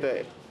对对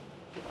对，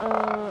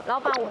老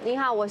板你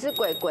好，我是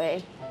鬼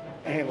鬼。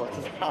哎，我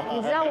知道。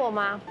你知道我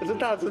吗？我知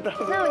道。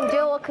那你觉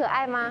得我可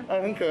爱吗？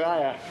很可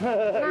爱啊，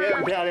也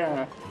很漂亮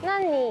啊。那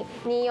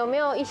你有没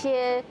有一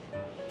些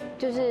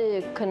就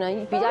是可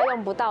能比较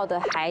用不到的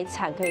海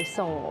产可以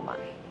送我吗？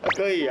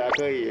可以啊，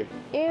可以。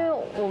因为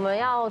我们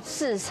要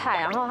试菜，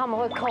然后他们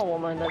会扣我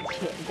们的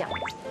钱这样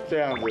子。这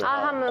样子。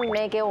啊，他们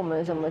没给我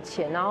们什么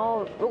钱，然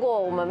后如果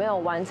我们没有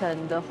完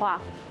成的话，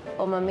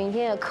我们明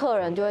天的客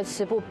人就会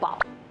吃不饱。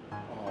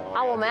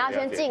啊，我们要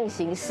先进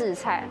行试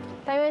菜，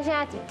但因为现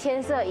在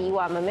天色已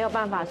晚，我们没有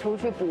办法出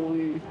去捕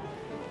鱼。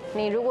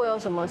你如果有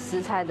什么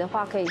食材的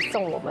话，可以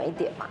送我们一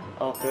点吗？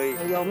哦，可以。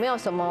有没有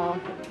什么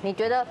你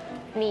觉得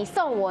你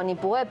送我你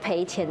不会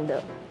赔钱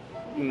的？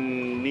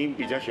你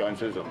比较喜欢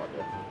吃什么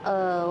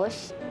的？我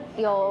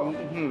有，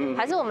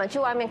还是我们去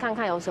外面看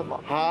看有什么？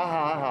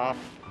好。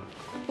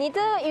你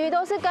这个鱼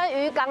都是跟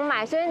渔港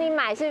买，所以你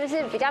买是不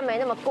是比较没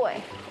那么贵？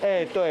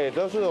哎，对，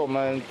都是我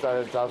们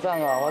早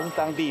上啊，或是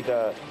当地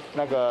的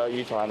那个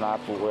渔船啊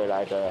捕回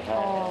来的。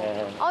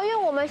因为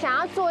我们想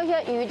要做一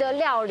些鱼的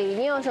料理，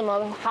你有什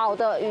么好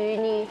的鱼？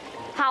你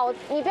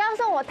不要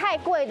送我太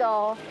贵的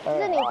哦，就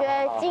是你觉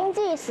得经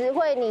济实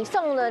惠，你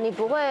送了你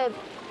不会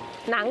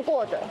难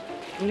过的。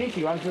你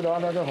喜欢吃的话，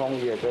那是红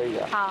鱼也可以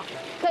啊。好，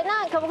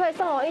那可不可以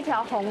送我1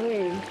条红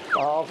鱼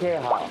？OK，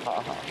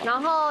 好。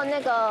然后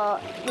那个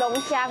龙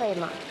虾可以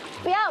吗？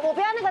我不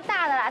要那个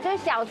大的啦，就是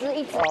小只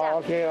1只这样。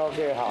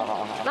OK，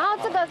 好。然后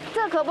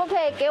这可不可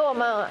以给我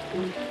们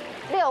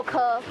6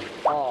颗？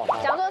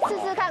想说试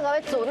试看可不可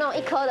以煮那种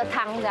1颗的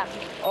汤这样。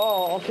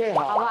OK，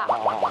 好不好？好。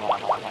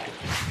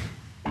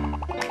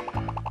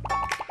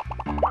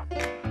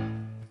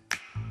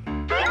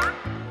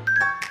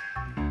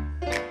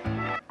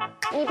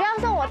你不要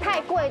送我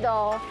太贵的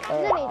哦，就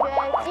是你觉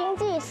得经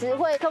济实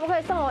惠，可不可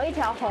以送我1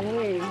条红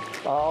鱼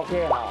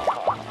？OK，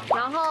 好。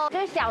然后就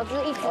是小只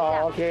1只这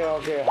样。OK，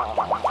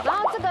 好。然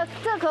后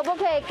这可不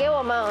可以给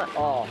我们？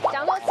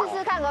想说试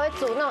试看可不可以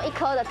煮那种1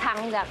颗的汤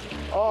这样。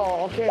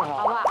OK， 好。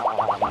好不好？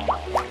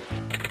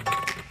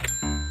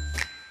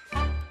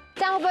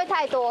这样会不会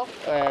太多？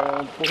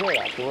不会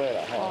了。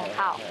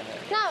好，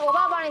那我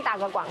帮你打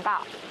个广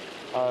告。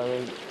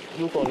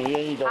如果你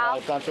愿意的话，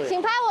干脆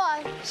请拍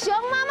我熊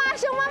妈妈，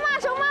赞！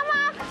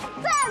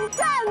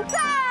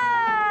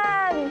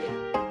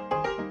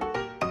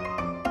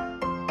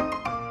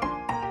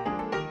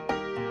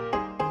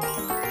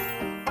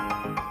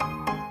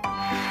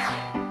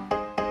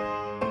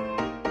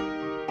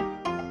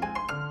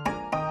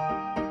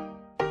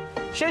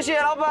谢谢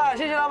老板，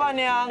谢谢老板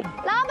娘。老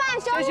板，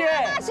熊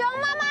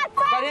妈妈，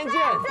改天见。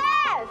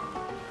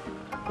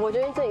我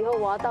决定这以后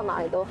我要到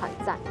哪里都喊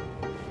赞。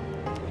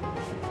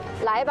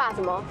来吧，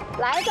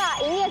来吧，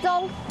营业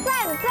中，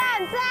赞！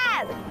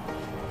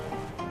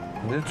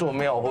你是做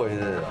庙会是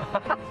不是？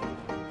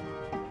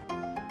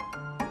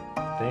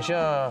等一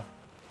下，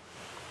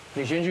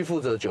你先去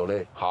负责酒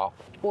类。好。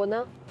我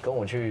呢？跟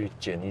我去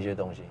捡一些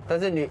东西，但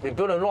是你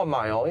不能乱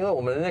买哦，因为我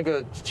们那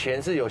个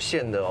钱是有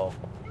限的哦。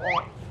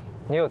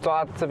你有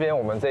抓这边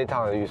我们这一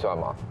趟的预算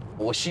吗？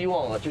我希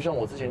望啊，就像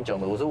我之前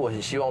讲的，我说我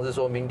很希望是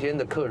说明天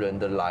的客人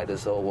的来的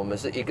时候，我们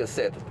是一个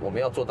set， 我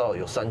们要做到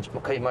有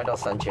可以卖到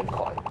3000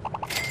块。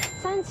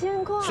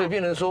3000块。所以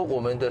变成说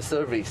我们的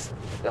service，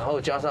 然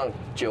后加上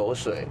酒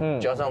水，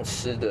加上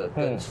吃的，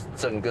跟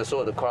整个所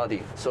有的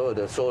quality， 所有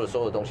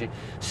的东西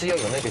是要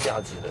有那个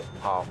价值的。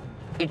好，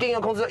一定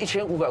要控制在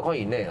1500块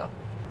以内啊。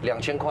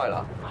2000块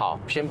啦，好，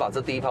先把这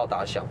第一炮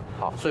打响，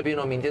好，所以变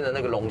成明天的那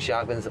个龙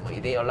虾跟什么，一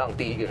定要让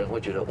第一个人会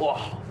觉得哇，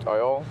哎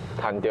呦，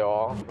弹掉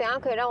哦。等下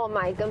可以让我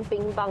买1根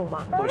冰棒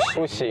吗？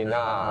不行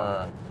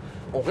啊！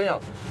我跟你讲，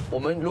我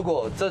们如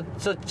果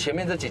这前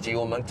面这几集，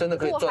我们真的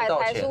可以赚到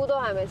钱，海苔酥都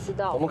还没吃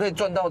到，我们可以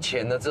赚到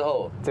钱了之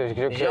后，对，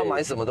你要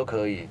买什么都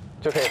可以，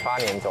就可以发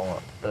年终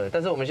了。对，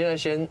但是我们现在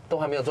先都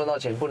还没有赚到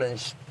钱，不能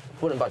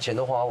把钱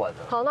都花完了。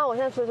好，那我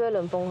现在吹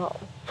冷风好了。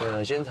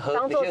对，先喝，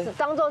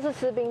当做是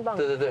吃冰棒。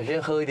对，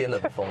先喝一点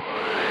冷风。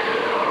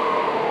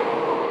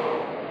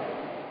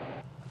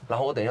然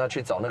后我等一下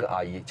去找那个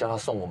阿姨，叫她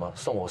送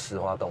我石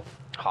花冻。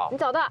好，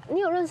你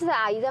有认识的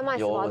阿姨在卖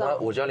石花冻？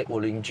有，我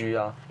邻居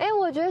啊。哎，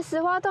我觉得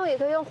石花冻也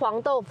可以用黄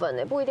豆粉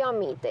哎，不一定要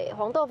米的，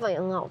黄豆粉也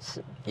很好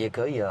吃。也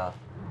可以啊。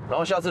然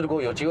后下次如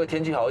果有机会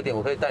天气好一点，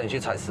我可以带你去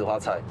采石花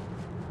菜。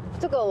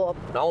这个我。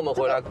然后我们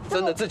回来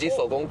真的自己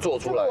手工做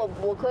出来。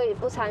我可以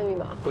不参与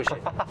吗？不行。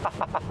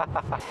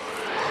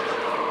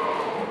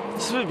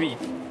是不是比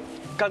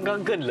刚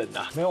刚更冷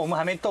啊？没有，我们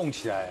还没动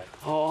起来。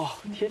哦，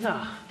天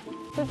哪！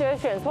是觉得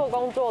选错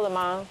工作了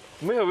吗？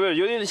没有，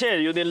现在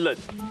有点冷。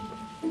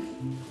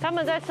他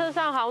们在车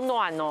上好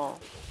暖哦。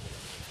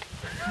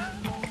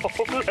好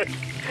冷，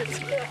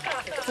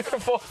这个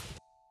风。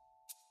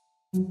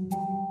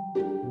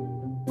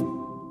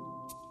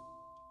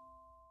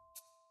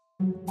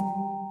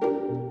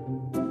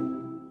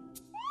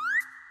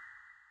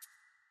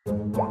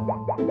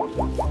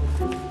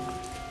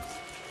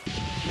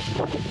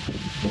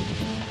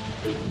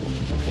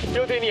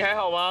佑廷，你还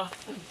好吗？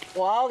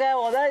我 OK，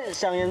 我在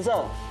想颜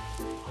色。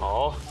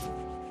好。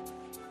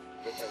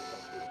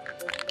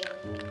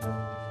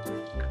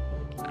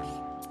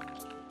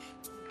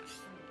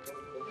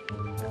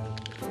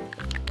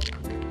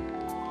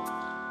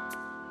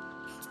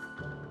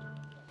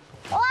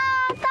哇，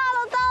到了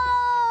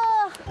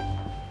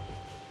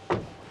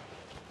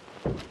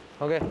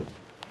！OK，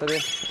 这边。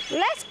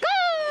Let's go！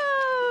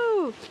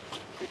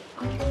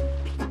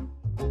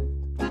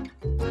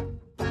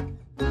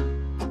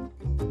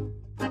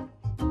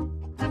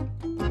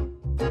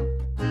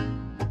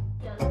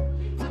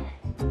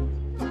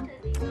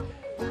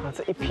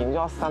 这一瓶就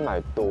要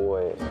300多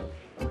哎，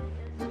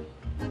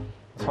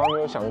从来没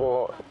有想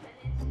过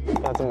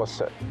要这么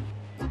省。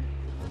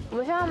我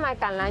们现在要买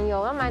橄榄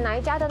油，要买哪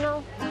一家的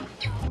呢？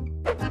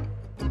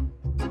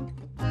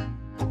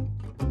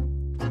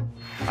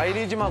阿姨，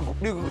你今晚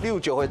你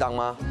有石花冻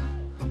吗？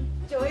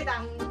石花冻。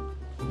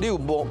你有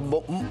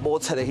无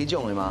切的迄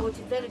种的吗？无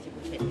切的就是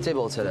无切。这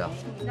无切的啊？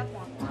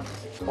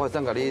我会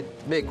当甲你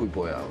买几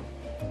杯啊？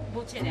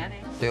无切的呢？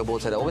对，无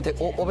切的，我要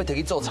摕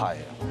去做菜。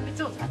要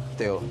做菜？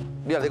对，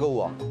你内底有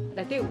啊？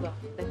内底有啊，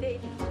内底。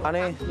安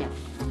尼？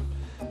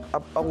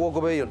我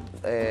搁要用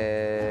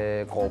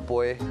5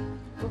杯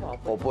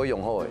，5杯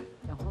用好的。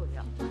用好的。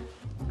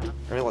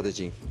安尼偌济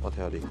钱？我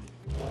听你。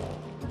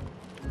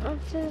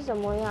这是什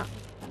么呀？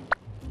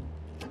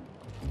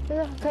这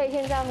是可以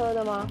现在喝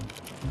的吗？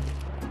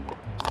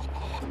这个好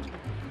好喝。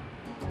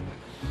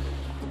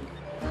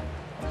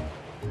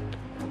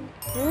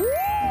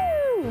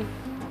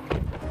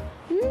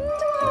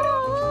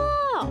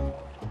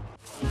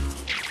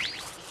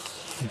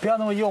你不要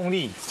那么用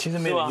力，其实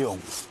没有用，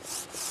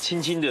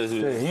轻轻的，是不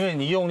是？对，因为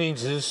你用力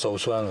只是手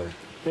酸而已。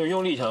没有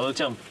用力，想说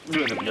这样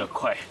热的比较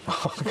快。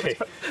OK，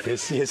 也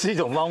是一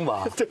种方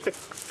法。对，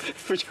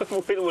比较不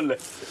会那么冷。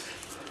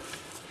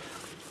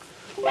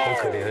好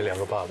可怜的2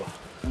个爸爸，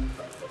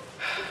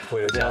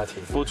为了家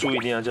庭。播出一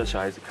定要叫小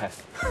孩子看。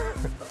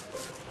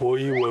我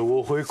以为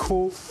我会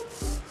哭，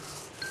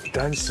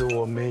但是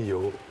我没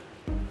有。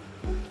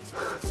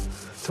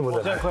这么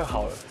冷，现在快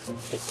好了。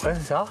哎，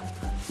啥？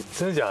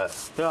真的假的？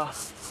对啊，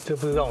这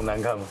不是让我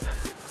难看吗？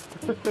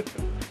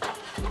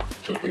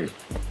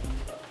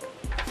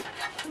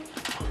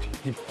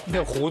你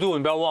那个弧度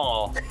你不要忘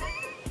哦。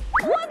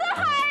我的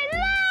海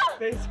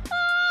浪！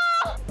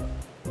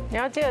你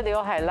要记得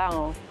留海浪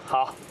哦。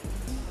好，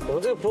我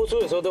们这个播出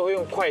的时候都会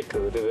用快格，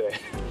对不对？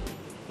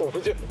我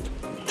们就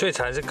最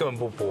惨是根本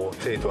不播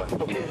这一段，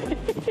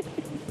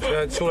现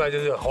在出来就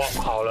是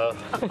好了，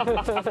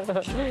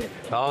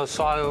然后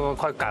刷的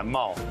快感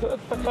冒。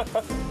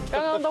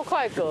刚刚都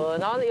快格，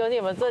然后有你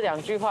们这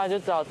2句话，就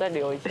只好再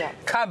留一下。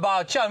看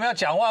吧，叫你们要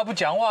讲话不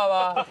讲话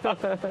吧。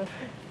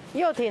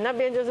右挺那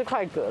边就是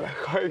快格了。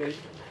快格。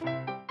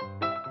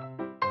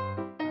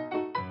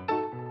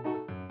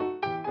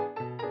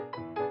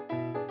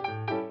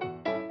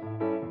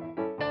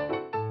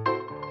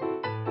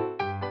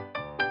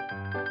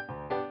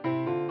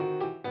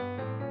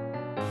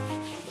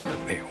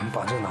哎，我们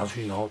把这个拿出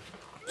去，然后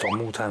找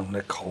木炭，我们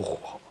来烤火，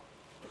好吗？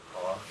好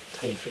啊，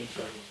可以分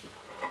享。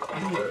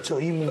这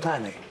有硬木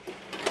炭哎。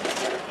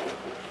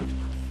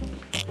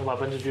我把它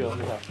搬出去了，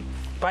木炭。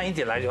搬一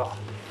点来就好。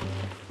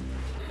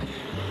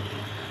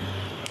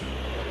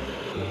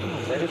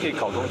那就可以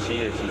烤东西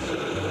耶，其实。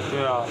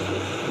对啊，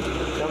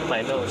要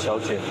买那种小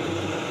卷，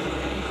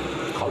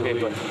烤可以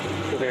炖，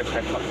就可以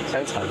拍烤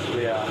香肠。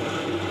对啊，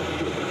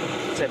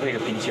再配个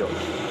啤酒，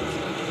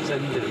真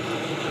的。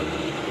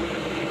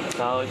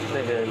然后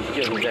那个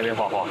柚子在那边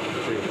画画。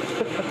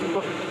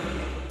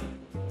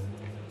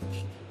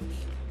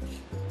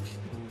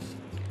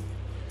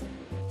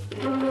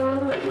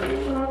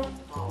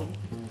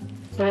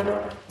对。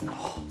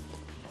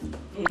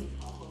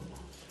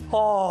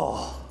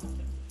哦，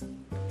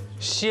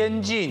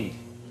先进。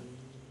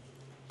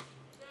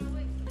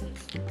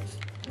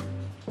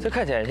这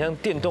看起来很像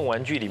电动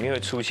玩具里面会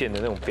出现的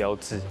那种标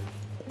志。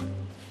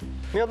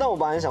没有，但我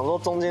本来想说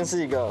中间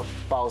是一个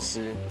宝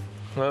石，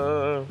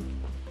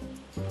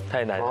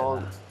太难了，然后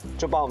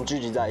就把我们聚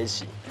集在一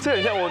起。这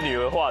很像我女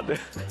儿画的。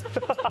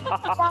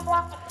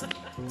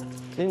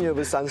你女儿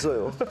不是3岁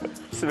哦？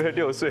是不是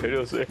6岁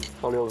？6岁，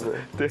哦，6岁。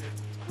对，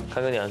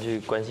康哥，你要去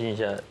关心一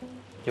下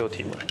佑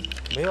廷吗？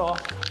没有啊。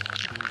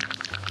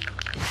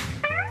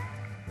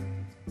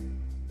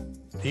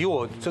以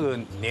我这个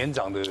年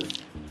长的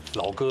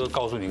老哥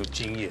告诉你个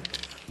经验，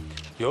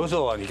有的时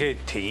候啊，你可以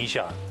停一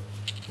下，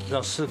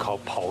让思考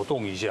跑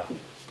动一下，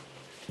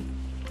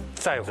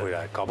再回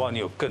来，搞不好你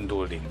有更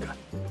多的灵感，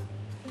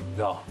你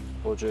知道？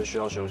我觉得需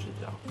要休息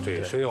一下。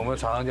对，所以我们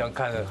常常这样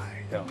看着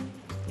海，这样，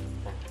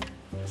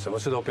什么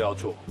事都不要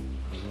做，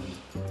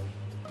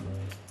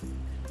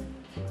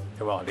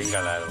有没有？灵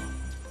感来了。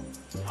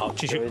好，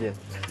继续。有一点。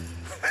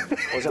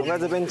我想在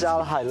这边加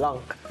了海浪，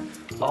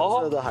蓝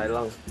色的海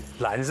浪。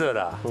蓝色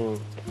的、啊，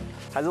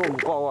还是我们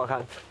挂挂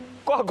看，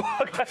挂挂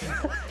看，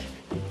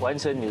完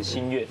成你的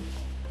心愿。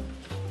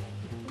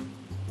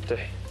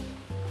对。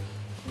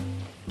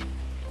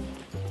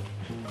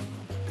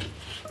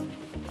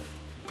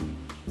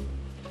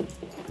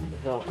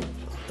好，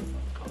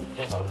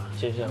太好了，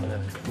接下来。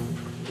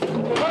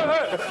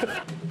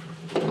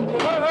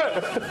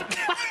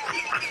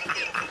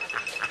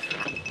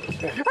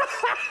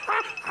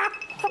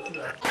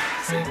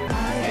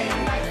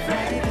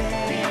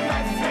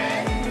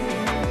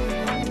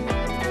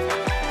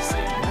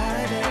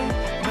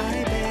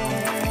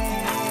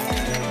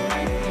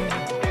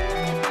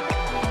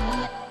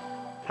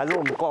还是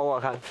我们挂挂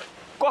看，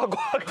挂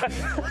挂看，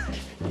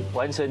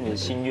完成你的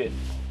心愿。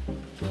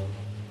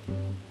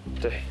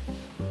对。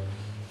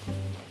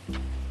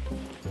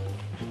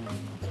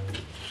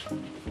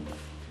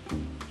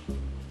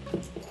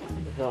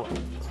好，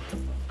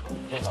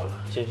太好了，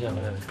接下来。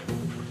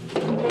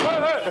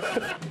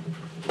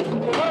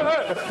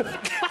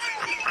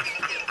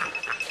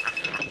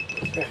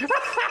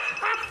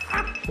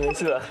没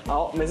事了，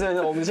好，没事没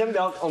事，我们先不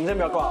要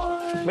挂，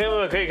没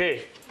有，可以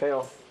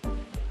哦。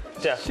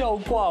这样笑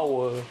挂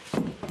我。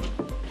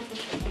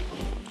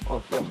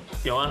哦，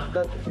有啊，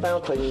但要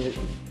推进去。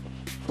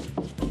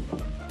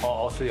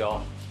哦，是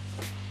有。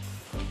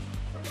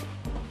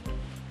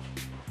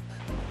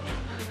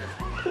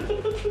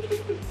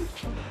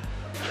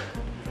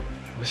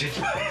我先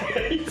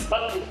来一张。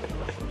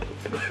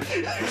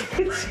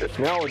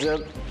没有，我觉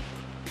得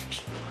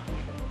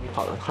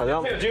好了，好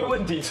像没有觉得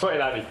问题出在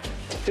哪里，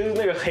就是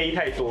那个黑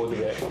太多，对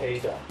不对？黑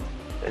的，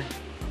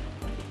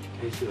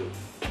黑色。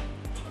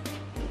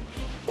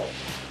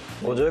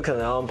我觉得可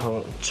能要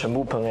全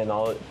部喷黑，然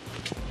后用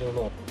那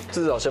种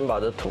至少先把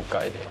这土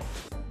盖掉。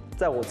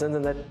在我真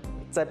正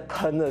在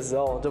喷的时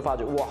候，就发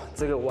觉哇，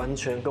这个完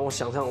全跟我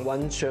想象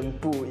完全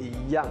不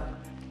一样。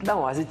但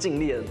我还是尽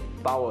力的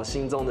把我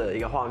心中的一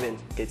个画面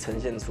给呈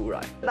现出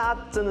来。大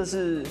家真的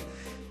是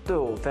对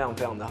我非常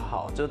非常的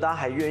好，就是大家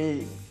还愿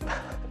意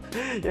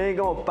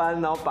跟我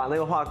搬，然后把那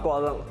个画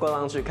挂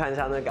上去看一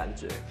下那个感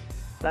觉。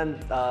但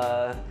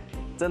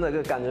真的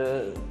个感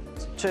觉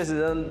确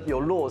实有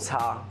落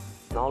差。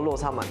然后落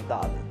差蛮大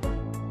的。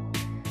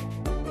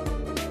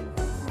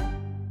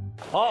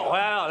好，回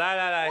来了，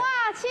来。哇，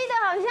漆的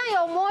好像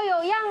有模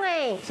有样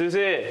哎，是不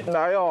是？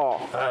来哦，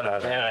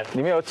来，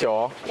里面有酒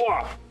哦。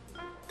哇！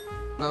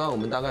那我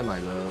们大概买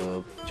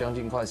了将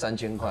近快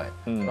3000块，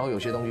然后有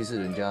些东西是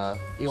人家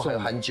因为还有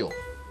含酒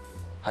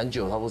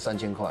差不多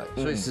3000块，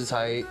所以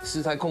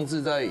食材控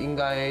制应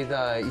该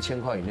在1000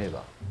块以内吧。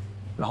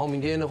然后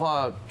明天的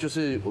话，就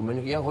是我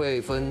们一样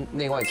会分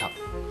内外场。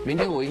明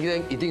天我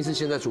一定是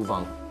先在厨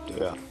房。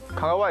对啊。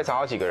康哥外场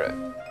要几个人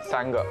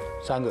？3个。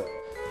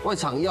外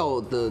场要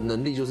的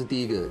能力就是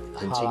第一个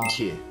很亲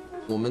切。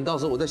我们到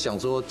时候我在想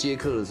说接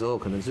客的时候，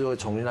可能是会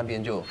从那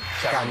边就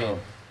下面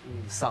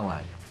上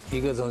来，一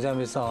个从下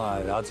面上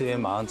来，然后这边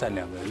马上站2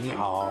个，你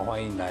好，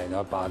欢迎来，然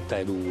后把他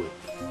带入位，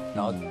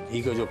然后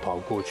一个就跑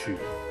过去。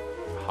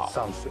好，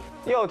上水。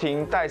佑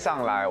廷带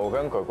上来，我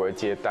跟鬼鬼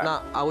接待。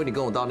那阿威，你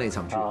跟我到内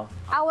场去。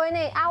阿威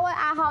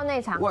2号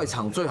内场。外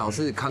场最好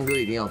是康哥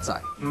一定要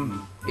在，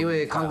因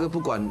为康哥不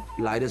管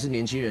来的是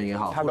年轻人也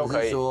好，或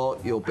者是说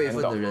有辈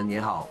分的人也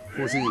好，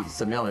或是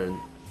什么样的人，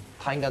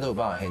他应该都有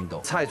办法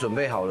handle。菜准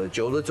备好了，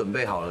酒都准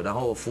备好了，然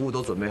后服务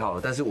都准备好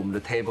了，但是我们的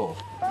table，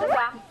 对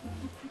吧？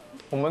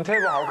我们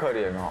table 好可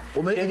怜哦。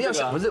我们一定要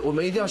想，不是，我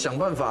们一定要想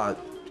办法，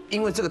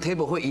因为这个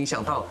table 会影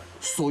响到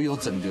所有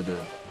整个的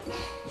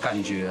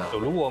感觉啊。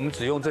如果我们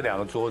只用这2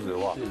个桌子的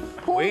话，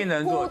唯一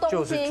能做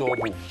就是桌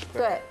布。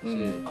对，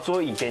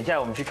桌椅。等一下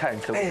我们去看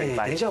可不可以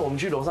搬。等一下我们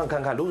去楼上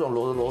看看，如果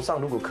楼上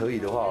如果可以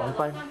的话，我们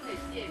搬。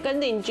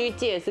跟邻居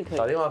借是可以。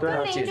打电话跟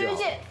他借就好。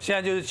现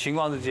在就是情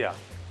况是这样，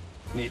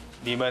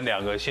你们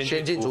2个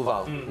先进厨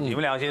房，你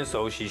们2个先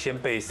熟悉，先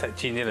备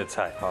今天的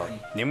菜。好，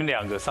你们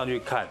2个上去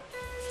看。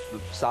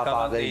沙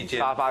发跟椅子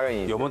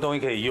有没有东西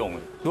可以用？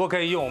如果可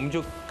以用，我们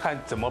就看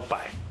怎么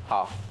摆。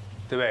好，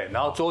对不对？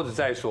然后桌子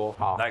再说。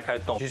好，来开始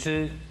动。其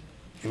实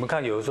你们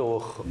看，有的时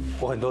候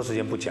我很多时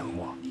间不讲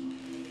话，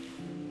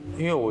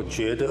因为我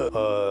觉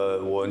得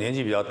我年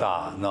纪比较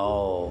大，然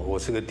后我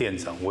是个店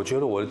长，我觉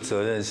得我的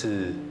责任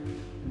是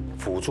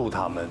辅助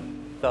他们，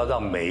要让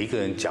每一个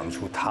人讲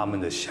出他们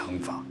的想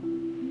法，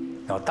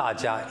然后大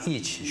家一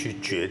起去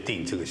决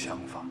定这个想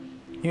法，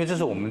因为这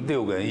是我们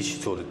6个人一起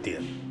做的店。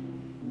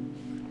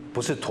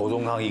不是庹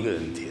宗康一个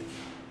人的店。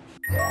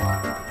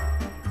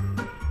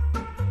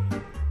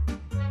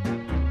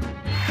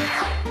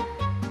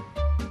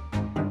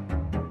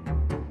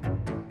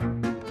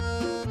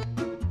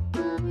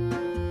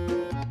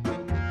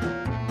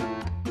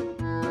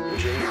我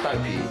先带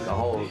皮，然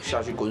后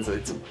下去滚水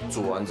煮，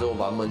煮完之后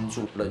把它焖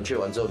住，冷却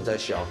完之后你再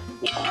削。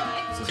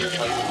直接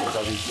开火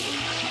下去煮。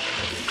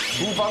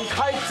厨房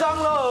开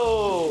张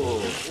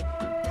喽！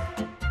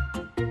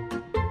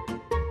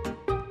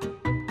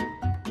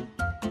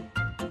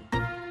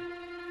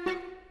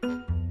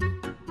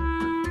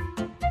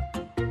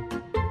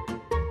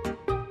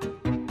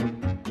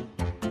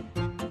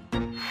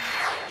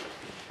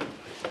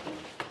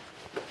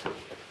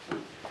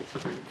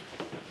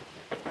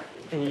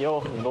有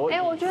很多。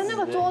我觉得那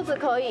个桌子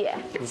可以。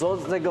你说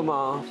这个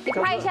吗？你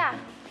拍一下。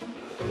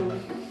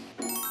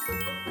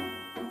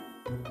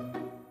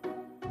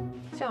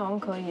这样好像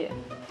可以。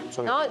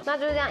然后那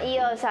就是这样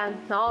1、2、3，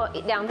然后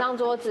2张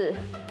桌子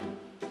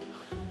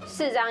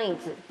，4张椅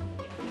子。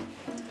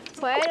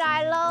回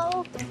来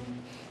喽。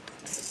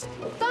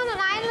真的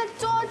来了，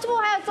桌布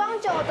还有装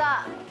酒的，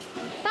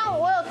但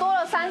我有多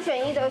了3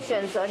选1的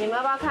选择，你们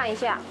要不要看一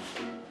下？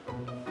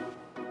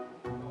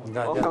你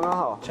看，刚刚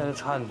好，现在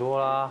差很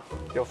多啦，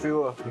有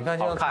feel 了。你看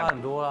现在差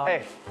很多啦。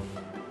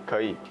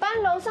可以。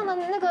搬楼上的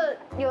那个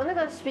有那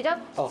个比较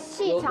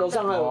细长的，楼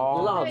上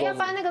还有要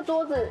搬那个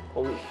桌子，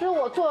是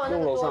我做的那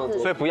个桌子，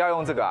所以不要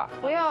用这个啊。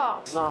不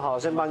要。那好，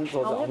先搬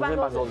桌子，我们先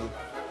搬桌子。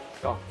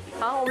好，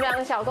我们2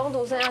个小工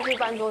读生要去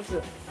搬桌子。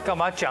干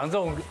嘛讲这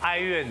种哀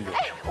怨的？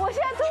我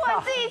现在突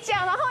然自己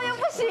讲，然后又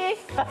不行。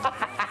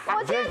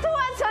我今天突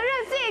然承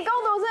认自己工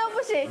读生又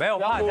不行。没有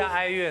怕人家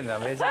哀怨的，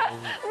没事。没有。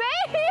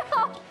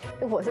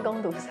我是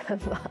工读生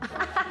吧？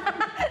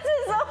这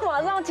时候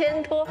马上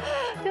牵拖，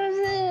就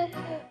是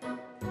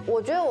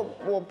我觉得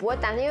我不会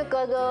担心，因为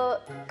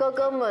哥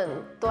哥们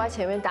都在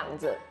前面挡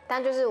着，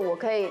但就是我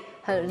可以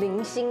很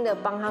零星的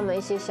帮他们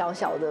一些小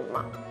小的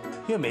忙。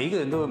因为每一个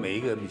人都有每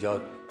一个比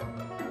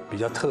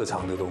较特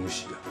长的东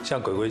西啊，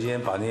像鬼鬼今天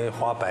把那些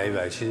花摆一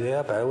摆，其实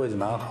他摆的位置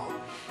蛮好。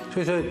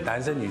所以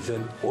男生女生，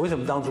我为什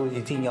么当初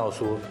一定要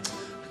说，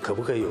可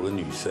不可以有个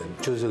女生，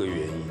就是这个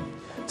原因。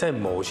在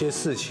某些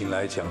事情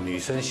来讲，女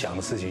生想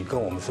的事情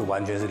跟我们是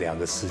完全是2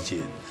个世界。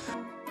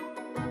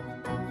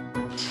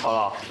好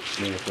了，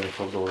那个差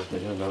不多，等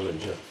一下不要冷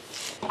却。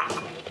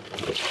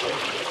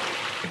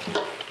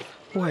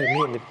外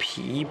面的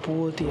皮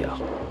剥掉，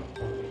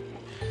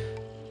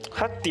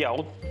它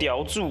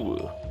雕住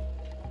了，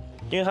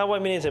因为它外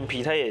面那层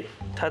皮，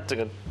它整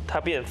个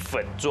变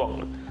粉状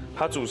了，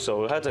它煮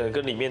熟了，它整个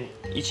跟里面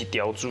一起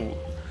雕住了。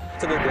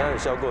这个等下你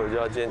削过了就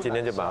要今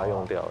天就把它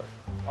用掉了。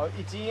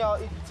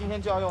今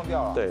天就要用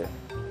掉了。对，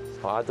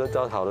好，它都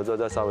雕好了之后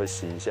再稍微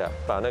洗一下，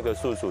把那个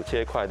素薯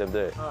切块，对不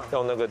对？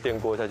用那个电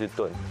锅下去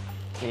炖。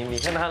你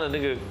看它的那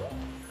个，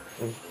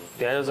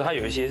等下就知道它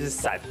有一些是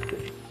散的。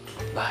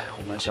来，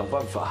我们想办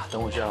法，等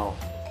我一下哦。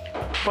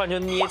不然就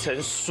捏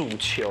成薯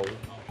球。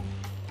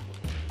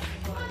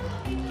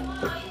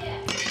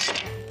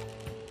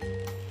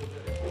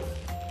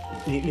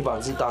你把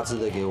这大致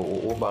的给我，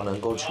我把能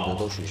够取的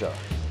都取下来。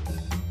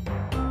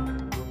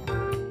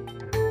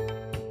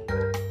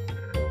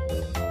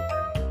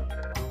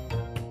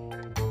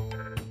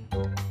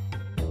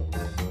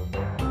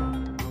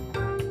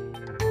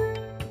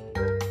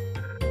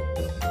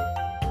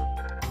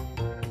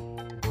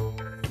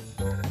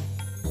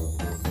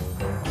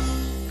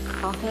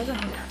好，没事。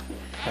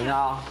等一下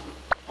啊！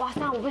哇，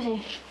那我不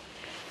行，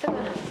这个，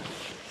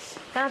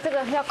然后这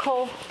个要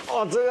抠。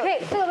哦，这个可以，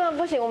这个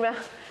不行，我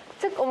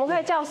们可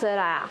以叫谁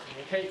来啊？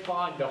你可以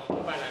抓你的伙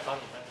伴来帮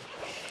你们。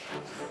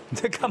你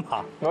在干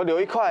嘛？然后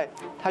留一块，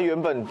它原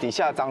本底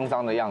下脏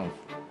脏的样子。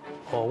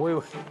哦，我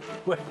以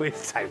为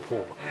踩破。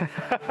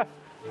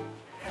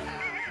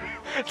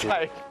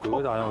踩鬼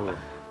鬼打电话给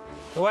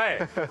我。喂，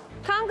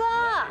康哥。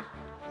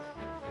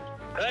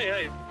可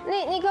以。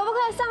你可不可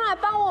以上来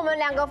帮我们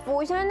2个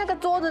扶一下？那个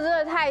桌子真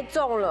的太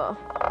重了。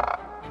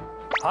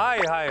嗨，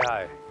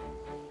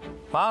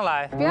马上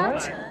来。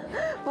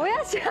不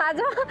要假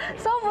装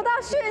收不到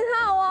讯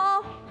号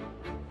哦。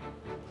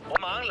我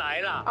马上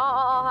来了。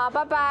哦，好，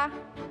拜拜。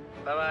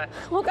拜拜。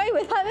我刚以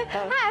为他嗨，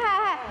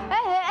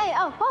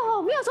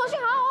没有收讯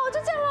号，就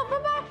这样了，拜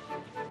拜。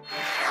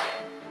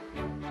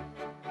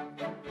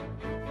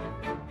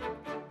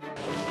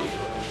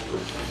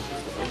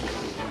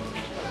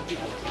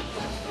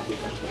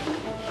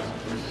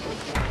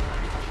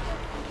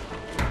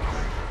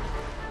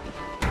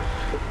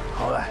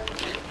好来，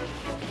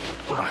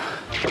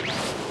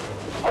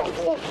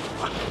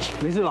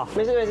没事吧？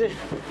没事，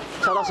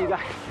敲到膝盖。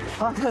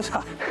啊，这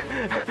啥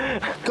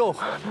 ？Go。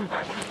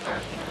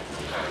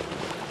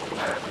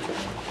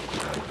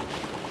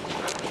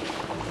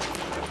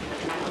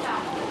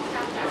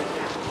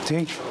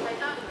停。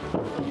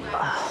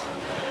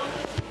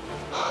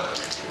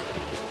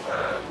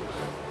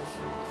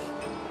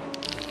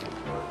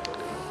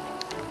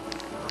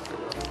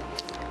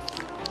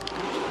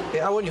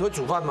阿文，你会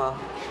煮饭吗？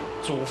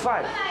煮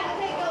饭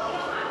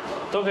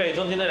都可以，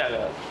中间那2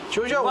个。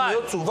请问一下，我们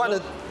有煮饭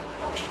的？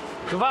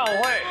煮饭我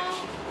会。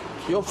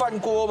有饭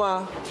锅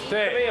吗？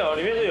对，这边有，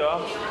里面就有啊。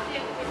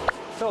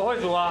这我会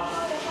煮啊。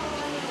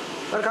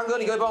那康哥，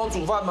你可以帮我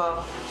煮饭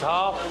吗？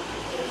好。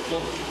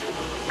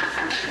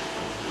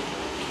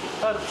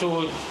那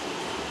煮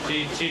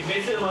几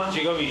杯是吗？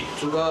几个米？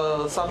煮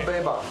个3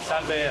杯吧。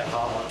3杯啊，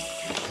好。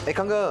哎，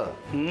康哥，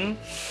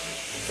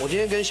我今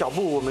天跟小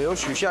布我们有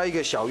许下一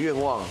个小愿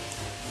望，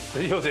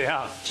又怎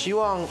样？希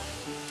望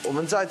我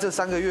们在这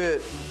3个月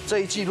这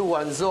一季录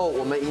完之后，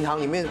我们银行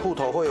里面户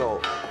头会有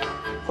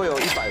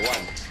100万。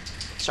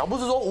小布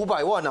是说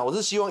500万啊，我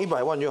是希望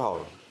100万就好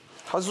了。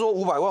他是说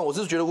500万，我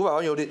是觉得500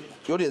万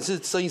有点是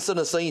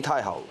生意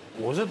太好了。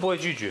我是不会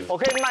拒绝。我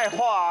可以卖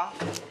画啊。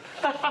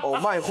哦，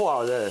卖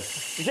画的。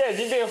你现在已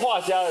经变画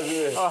家了，是不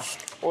是？啊，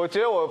我觉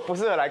得我不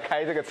适合来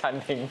开这个餐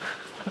厅。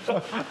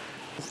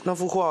那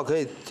幅画可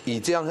以以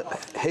这样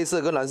黑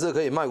色跟蓝色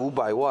可以卖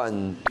500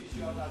万，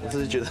我只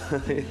是觉得。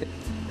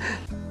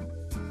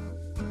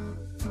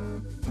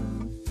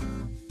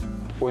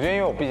我觉得，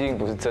因为我毕竟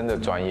不是真的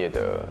专业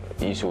的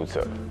艺术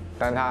者，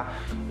但他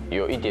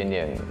有一点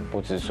点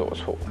不知所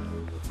措，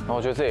然后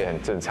我觉得这也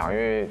很正常，因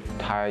为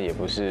他也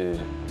不是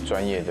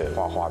专业的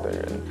画画的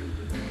人。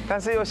但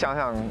是又想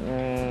想，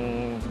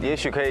也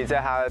许可以在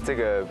他这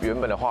个原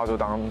本的画作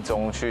当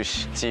中去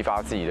激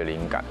发自己的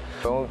灵感，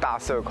用大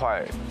色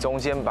块中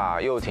间把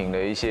佑廷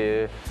的一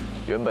些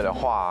原本的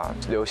画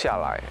留下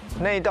来，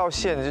那一道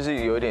线就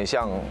是有一点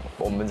像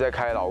我们在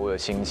开老屋的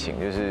心情，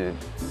就是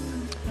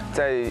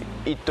在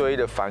一堆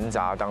的繁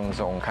杂当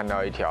中看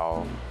到一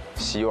条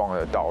希望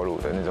的道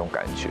路的那种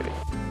感觉。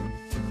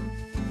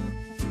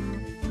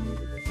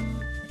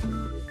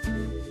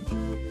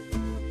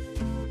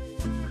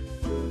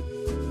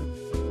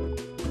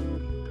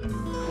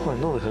哇，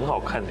弄得很好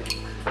看哎！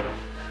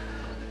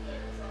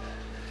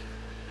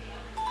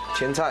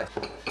前菜，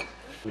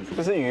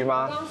这是鱼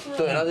吗？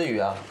对，那是鱼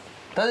啊。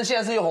但是现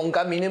在是用红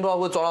干，明天不知道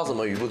会抓到什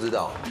么鱼，不知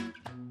道。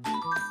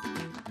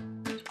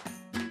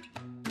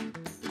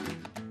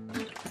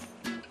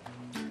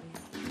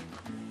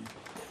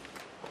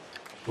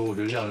我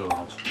觉得这样就很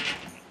好吃。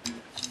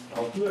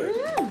好吃。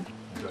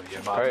对，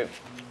盐巴。可以，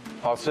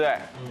好吃哎。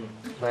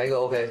哪一个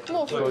OK？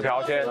薯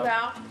条先。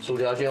薯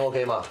条先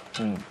OK 吗？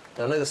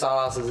那个沙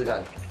拉试试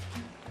看。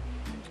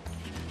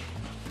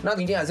那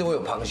明天还是会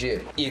有螃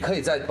蟹，也可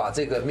以再把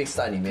这个 mix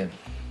在里面。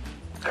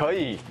可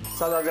以。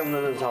沙拉酱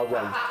真的超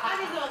赞，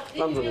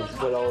那怎么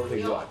味道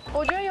会出来？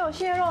我觉得有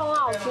蟹肉很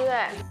好吃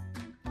哎。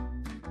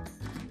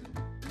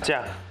这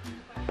样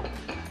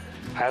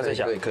还要再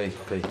想？可以，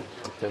对。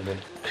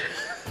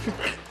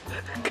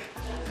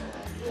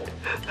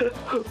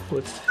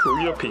我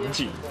遇到瓶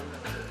颈。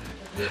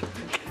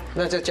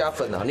那再加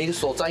粉啊，你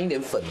手沾一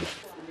点粉。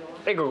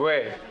哎，鬼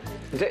鬼，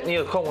你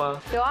有空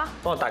吗？有啊。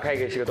帮我打开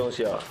一个东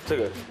西啊，这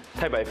个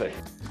太白粉，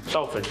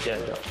倒粉进来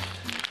就好。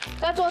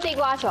在做地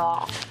瓜球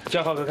哦。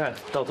叫浩哥看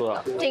倒多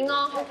少？停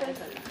哦。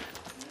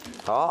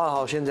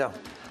好，先这样。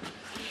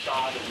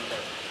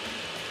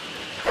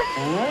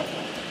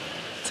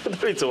这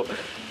对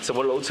怎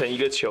么揉成一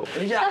个球？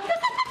等一下。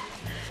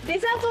你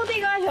是要做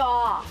地瓜球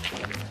哦？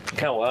你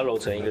看我要揉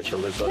成一个球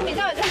的时候，你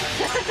到底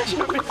在？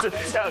就变成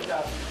这样。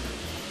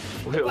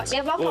你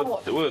要不要放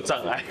我？我有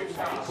障碍，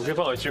我可以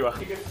放回去吗？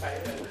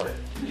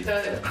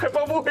还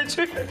放不回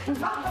去。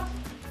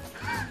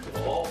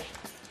哦。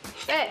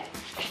哎。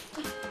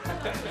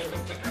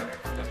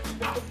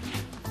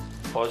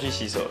我要去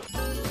洗手了。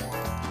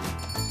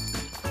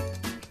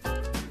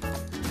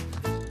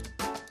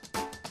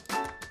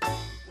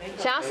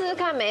想要试试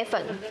看梅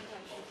粉，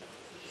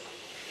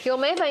有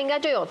梅粉应该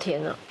就有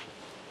甜了。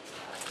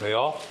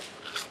有。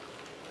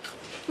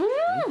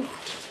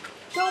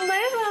有梅粉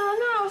很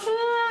好吃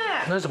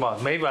哎。那是什么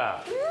梅粉？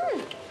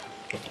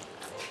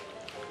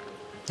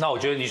那我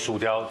觉得你薯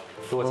条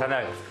如果掺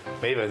在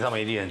梅粉上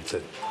面一定很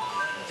正。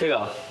这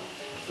个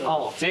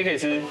哦，直接可以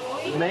吃。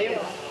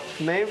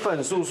梅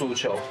粉素薯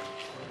球，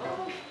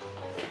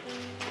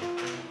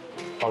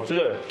好吃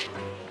的。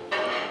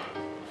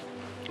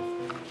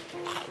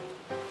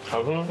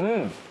好吃，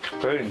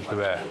可以，对不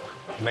对？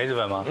梅子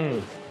粉吗？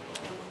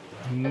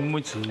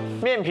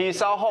面皮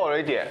稍厚了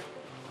一点，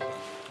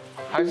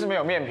还是没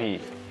有面皮？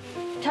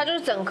它就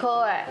是整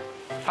颗哎。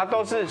它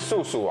都是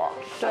素薯啊。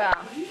对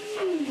啊。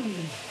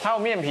它有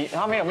面皮，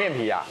它没有面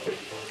皮啊。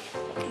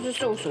就是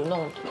素薯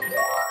弄的。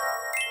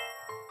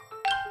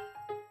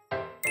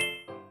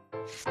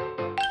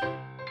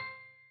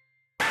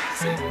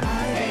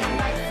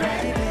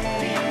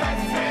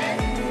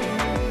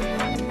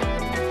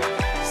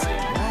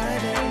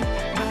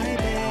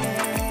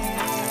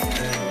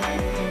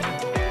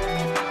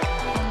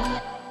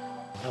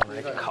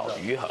烤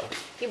鱼好了。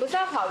你不是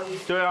要烤鱼？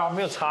对啊，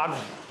没有叉子，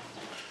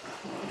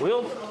我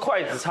用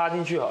筷子插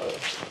进去好了。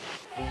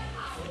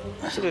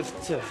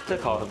这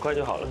烤很快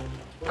就好了，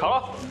烤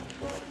了。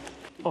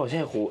哦，现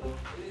在火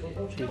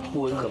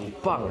温很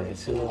棒哎，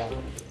是吗？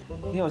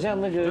你好像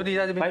那个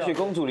《白雪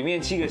公主》里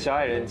面7个小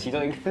矮人，其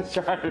中一个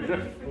小矮人，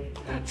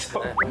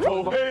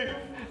偷杯。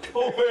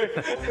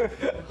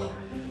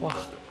哇，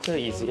这个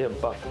椅子也很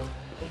棒。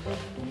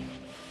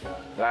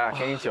来啊，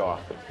给你酒啊。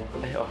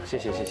哎呦，谢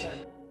谢。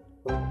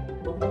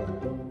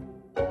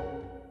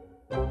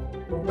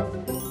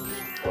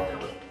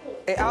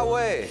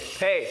威，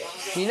嘿，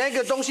你那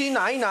个东西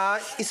拿一拿，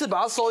一次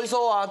把它收一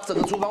收啊，整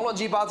个厨房乱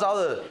七八糟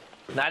的。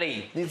哪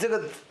里？你这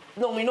个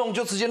弄一弄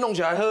就直接弄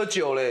起来喝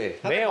酒嘞？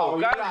没有，我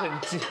刚刚很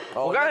紧，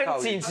我刚刚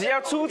很紧急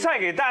要出菜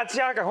给大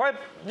家，赶快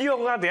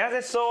用啊，等一下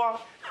再收啊。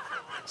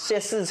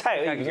先试菜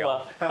而已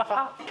嘛。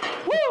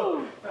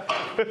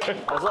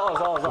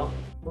我收。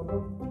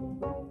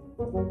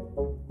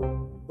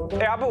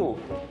哎，阿布，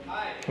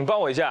你帮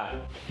我一下，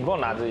你帮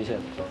我拿着一下，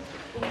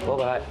我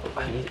把它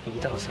移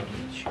到上面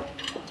去，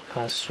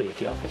怕它碎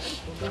掉。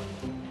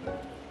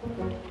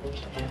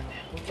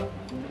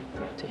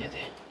等一下，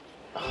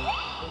啊，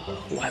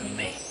完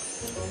美，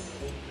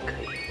可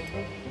以。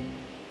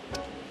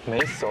没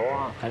熟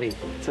啊？哪里？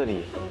这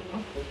里。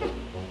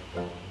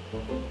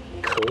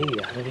可以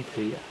啊，那边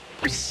可以啊。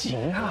不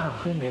行啊，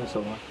那没有熟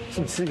啊。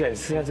你试看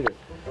这个，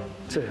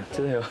这个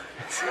真的有，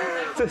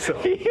这熟？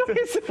为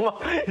什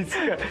么？你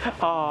这个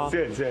啊，这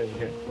个你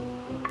看。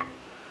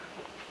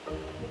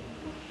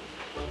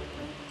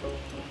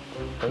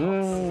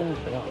很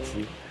好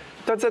吃。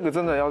但这个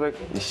真的要再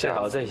一下，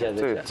好，这一下，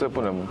这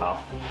不能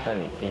好。那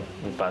你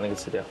把那个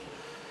吃掉，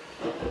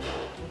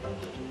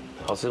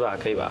好吃吧？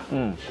可以吧？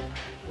嗯。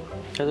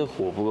但是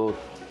火不够，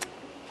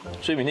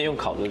所以明天用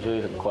烤的就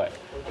会很快，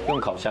用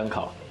烤箱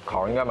烤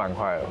应该蛮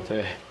快的。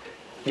对，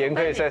盐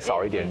可以再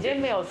少一点。你今天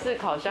没有试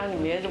烤箱，你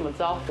明天怎么知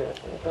道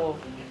火？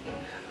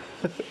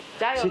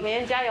加油，明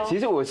天加油。其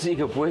实我是一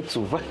个不会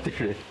煮饭的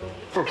人，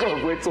我根本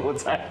不会做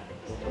菜。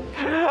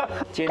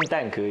煎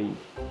蛋可以。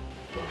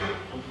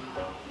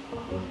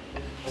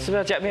是不是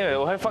要加？没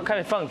有，我还看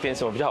你放点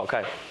什么比较好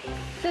看。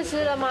是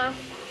吃了吗？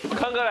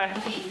康哥来，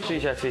吃一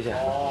下。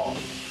哦。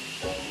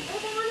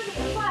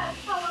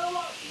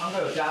康哥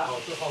有加，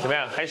怎么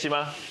样？还行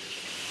吗？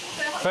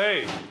可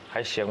以，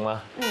还行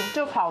吗？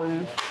就烤鱼。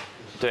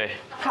对。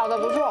烤得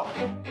不错。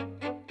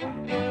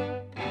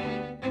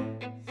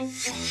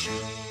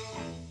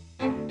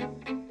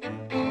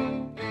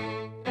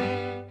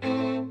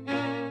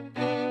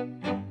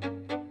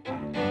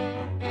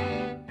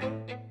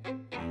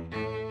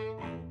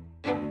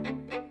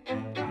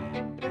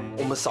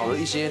我们少了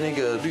一些那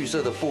个绿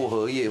色的薄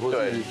荷叶，或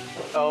者是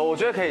我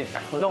觉得可以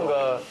弄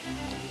个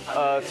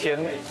甜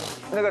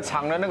那个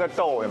长的那个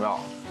豆有没有？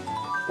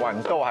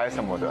豌豆还是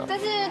什么的？这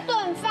是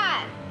炖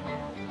饭，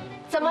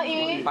什么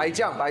鱼？白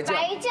酱什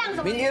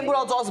么？明天不知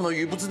道抓什么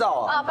鱼，不知道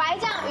啊。白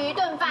酱鱼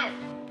炖饭。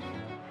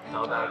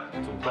然后呢，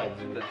煮饭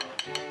是不是？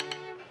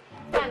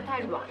饭太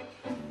软。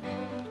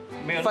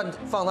没有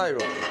放太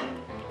软。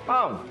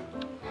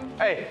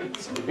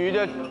鱼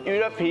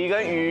的皮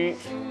跟鱼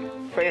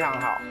非常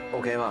好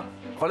 ，OK 吗？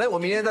反正我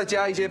明天再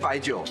加一些白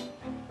酒，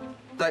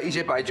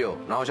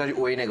然后下去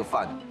煨那个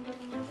饭，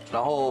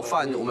然后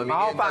饭我们明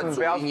天饭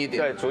煮硬一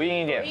点，对，煮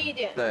硬一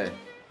点，对。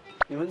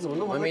你们怎么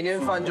那么？我们明天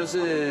饭就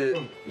是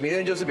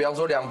比方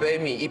说2杯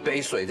米1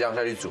杯水这样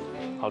下去煮。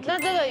好。那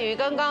这个鱼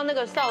跟刚刚那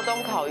个少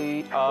东烤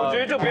鱼，我觉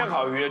得就不要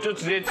烤鱼了，就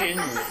直接煎鱼，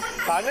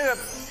把那个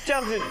这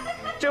样子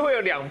就会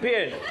有2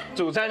片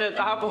主餐的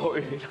double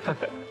鱼。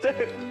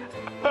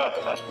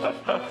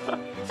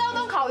少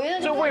东烤鱼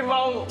那就喂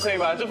猫可以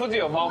吧？这附近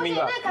有猫咪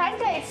吧？那还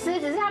是可以吃，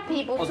只是它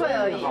皮不脆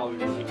而已。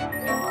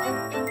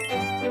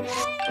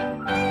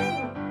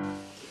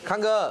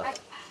康哥，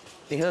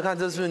你喝看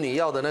这是不是你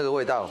要的那个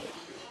味道？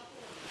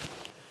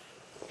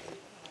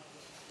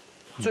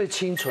最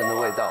清纯的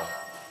味道。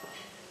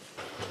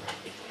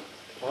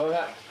我喝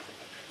看。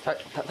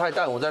太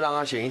淡，我再让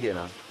它咸一点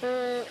啊。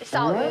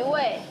少鱼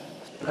味。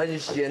很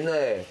咸的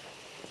哎。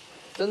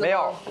真的没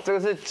有，这个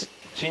是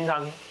清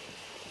汤。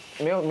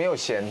没有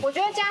咸，我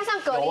觉得加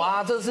上蛤蜊。有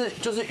啊，这是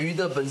就是鱼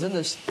的本身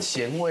的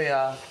咸味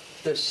啊，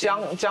的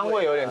姜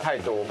味有点太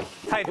多，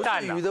太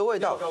淡了。鱼的味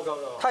道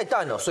太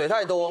淡了，水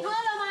太多。你喝了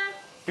吗？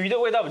鱼的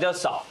味道比较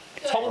少，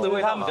葱的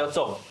味道比较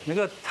重。那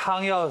个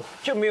汤要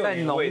就没有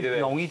鱼味，对不对？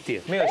浓一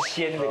点，没有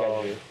鲜的感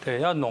觉。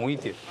对，要浓一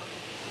点。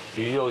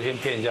鱼肉先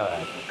片下来，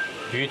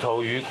鱼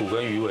头、鱼骨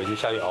跟鱼尾就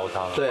下去熬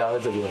汤。对啊，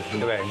这个对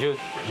不对？你就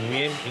里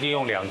面一定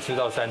用2只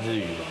到3只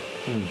鱼嘛。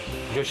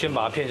你就先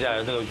把它片下来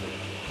那个。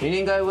明天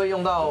应该会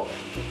用到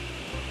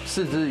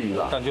4只鱼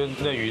吧？但就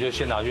那鱼就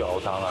先拿去熬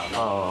汤了，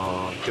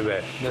对不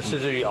对？那4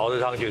只鱼熬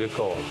的汤绝对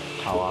够了。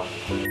好啊。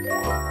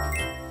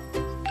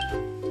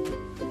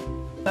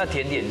那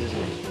甜点是什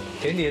么？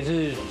甜点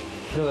是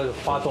那个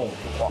花冻，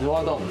石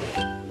花冻。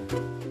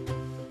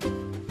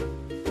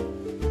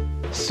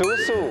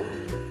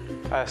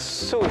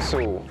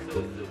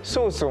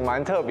素薯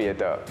蛮特别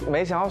的，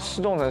没想到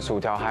弄成薯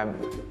条还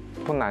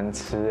不难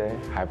吃哎，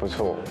还不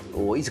错。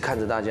我一直看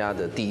着大家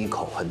的第一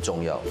口很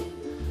重要，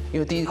因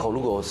为第一口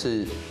如果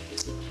是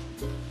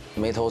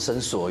眉头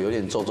深锁、有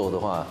点皱皱的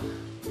话，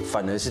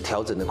反而是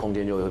调整的空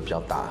间就会比较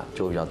大，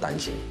就会比较担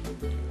心。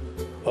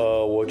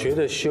我觉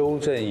得修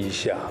正一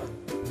下，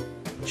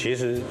其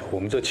实我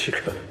们这7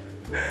个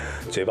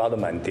嘴巴都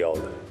蛮刁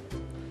的。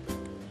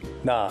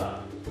那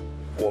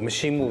我们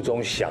心目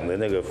中想的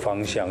那个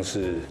方向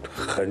是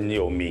很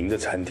有名的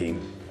餐厅，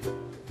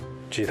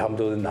其实他们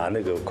都是拿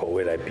那个口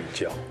味来比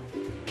较。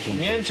明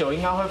天酒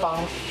应该会帮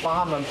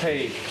他们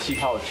配气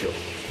泡酒，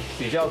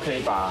比较可以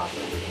把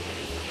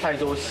太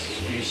多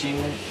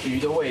鱼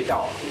的味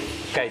道，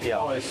盖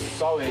掉，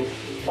稍微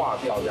化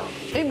掉这样。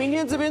哎，明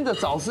天这边的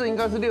早市应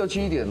该是6、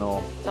7点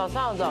哦。早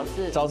上的早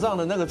市，早上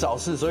的那个早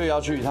市，所以要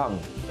去一趟。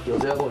有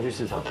谁要跟我去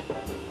市场？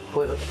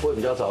会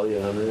比较早一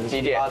点，可能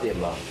几点？ 8点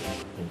吧。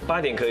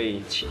 8点可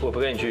以，我不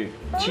跟你去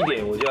，7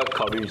点我就要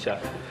考虑一下。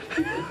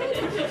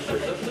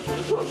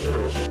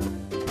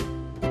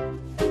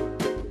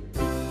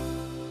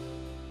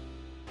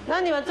那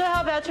你们最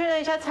后不要确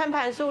认一下餐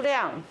盘数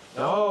量？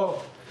然后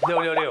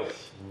666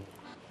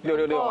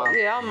吗？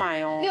也要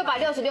买哦。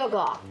666个。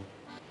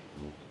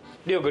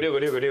 6个。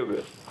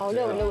哦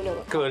，6个。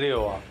各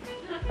6啊。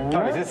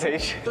到底是谁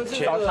选？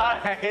找他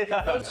来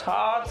的。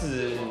叉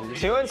子，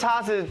请问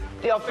叉子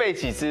要备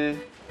几只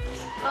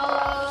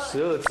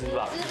？12只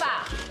吧。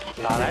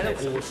哪来的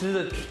5只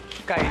的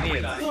概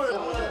念啊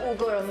？5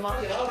个人吗？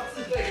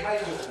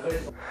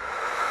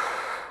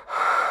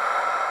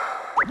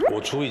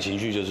我处理情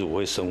绪就是我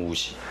会深呼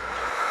吸。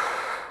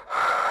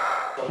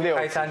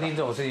开餐厅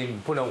这种事情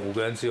不能5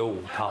个人只有5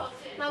套。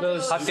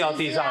他掉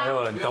地上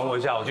有人等我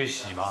一下，我去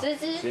洗吗？10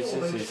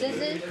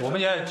只。我们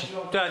现在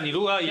对啊，你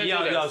如果要一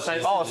样就要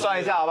10。帮我算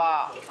一下好不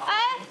好？哎，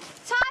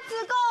叉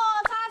子够。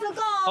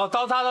哦，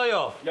刀叉都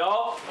有。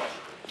有。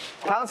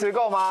汤匙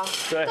够吗？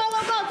对。够，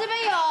这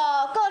边有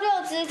各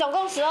6只，总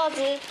共12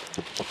只。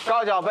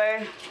高脚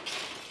杯。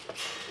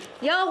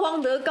姚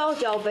黄德高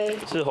脚杯。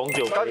是红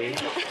酒杯。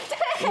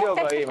6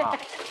个而已嘛。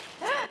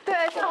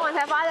对，上完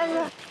才发现是。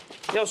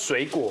 要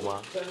水果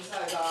吗？生菜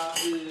它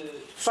是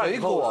水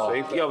果，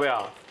要不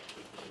要？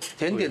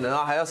甜点的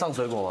啊，还要上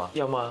水果吗？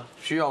要吗？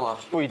需要吗？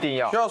不一定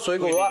要。需要水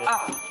果的话啊，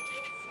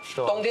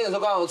冬天的时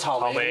候刚好有草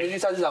莓，我们去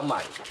菜市场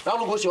买。然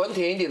后如果喜欢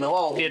甜一点的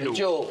话，我们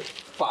就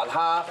把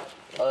它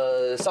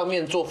上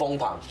面做枫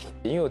糖。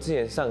因为我之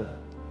前上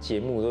节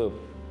目都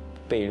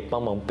有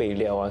帮忙备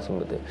料啊什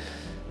么的，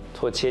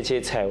或切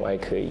菜我还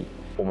可以。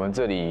我们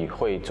这里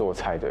会做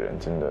菜的人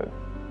真的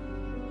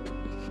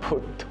不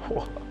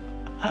多。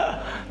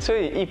所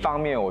以一方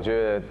面，我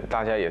觉得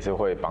大家也是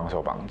会绑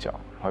手绑脚，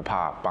会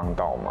怕帮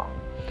倒忙。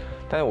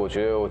但是我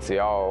觉得我只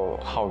要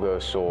浩哥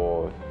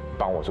说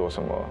帮我做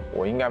什么，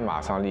我应该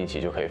马上立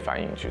即就可以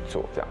反应去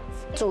做这样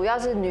子。主要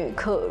是女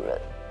客人，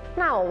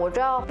那我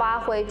就要发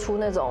挥出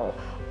那种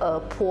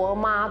婆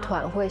妈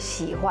团会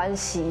喜欢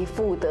媳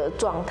妇的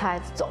状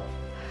态，这种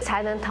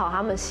才能讨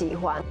他们喜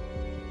欢。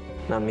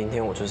那明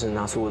天我就是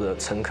拿出我的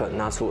诚恳，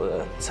拿出我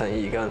的诚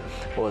意跟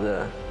我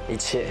的一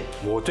切。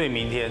我对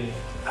明天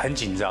很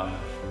紧张，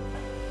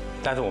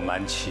但是我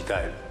蛮期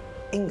待的。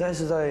应该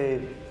是在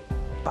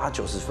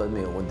80、90分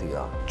没有问题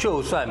啊。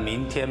就算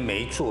明天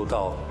没做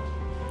到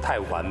太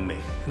完美，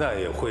那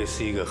也会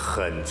是一个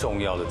很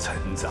重要的成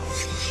长。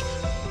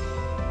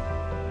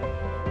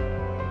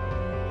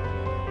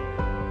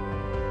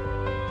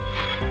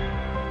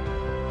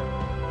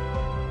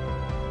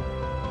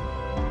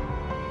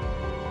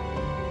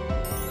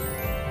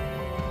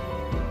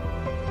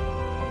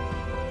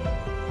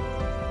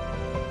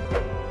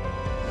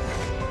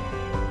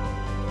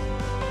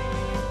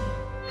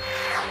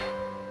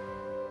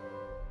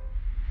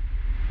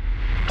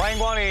欢迎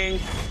光临，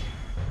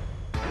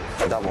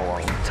大魔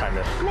王惨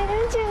了，美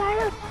人姐来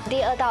了。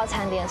第2道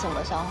餐点什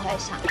么时候会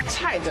上？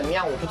菜怎么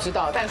样我不知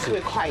道，但是会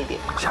快一点。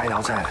下一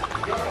道菜，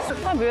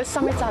那不觉得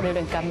上面炸的有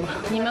点干吗？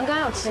你们刚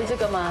刚有吃这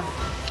个吗？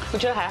我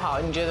觉得还好，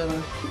你觉得呢？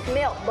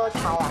没有波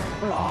涛啊。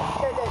对。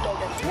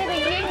那个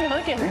烟有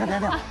一点。等一下。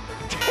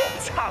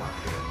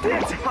店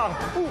长。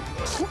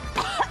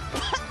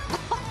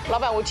老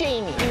板，我建议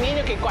你明天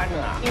就可以关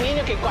了啊！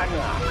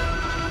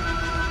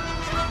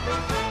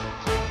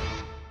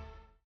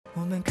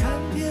我们看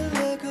遍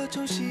了各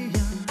种夕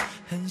阳，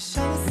很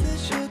相似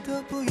却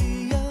都不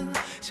一样，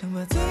想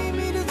把最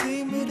美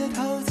的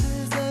陶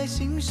瓷在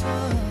心上。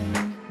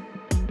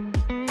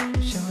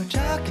想要乍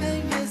看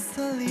夜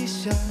色理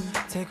想，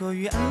在过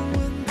于安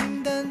稳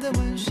平淡的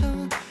晚上，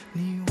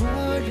你我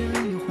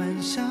仍有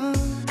幻想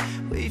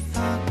会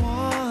发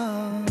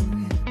光。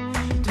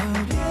特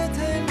别太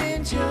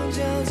勉强，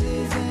交织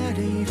在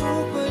的衣服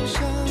换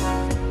上，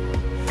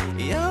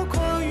要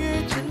跨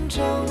越挣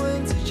扎，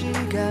问自己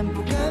敢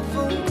不敢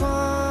疯狂。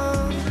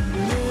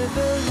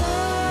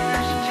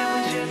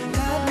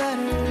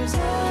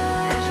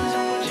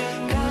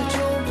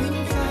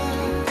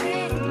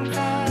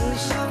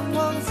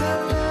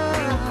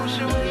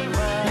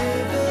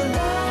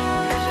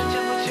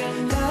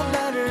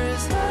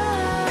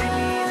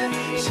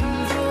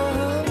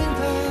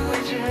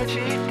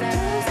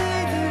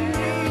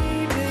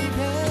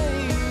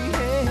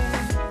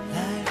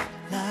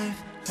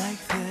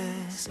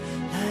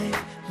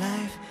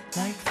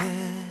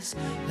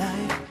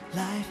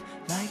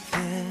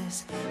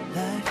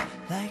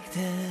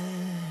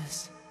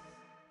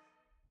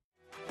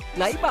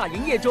来吧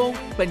营业中，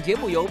本节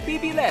目由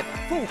BbLAB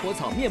复活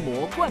草面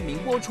膜冠名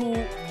播出。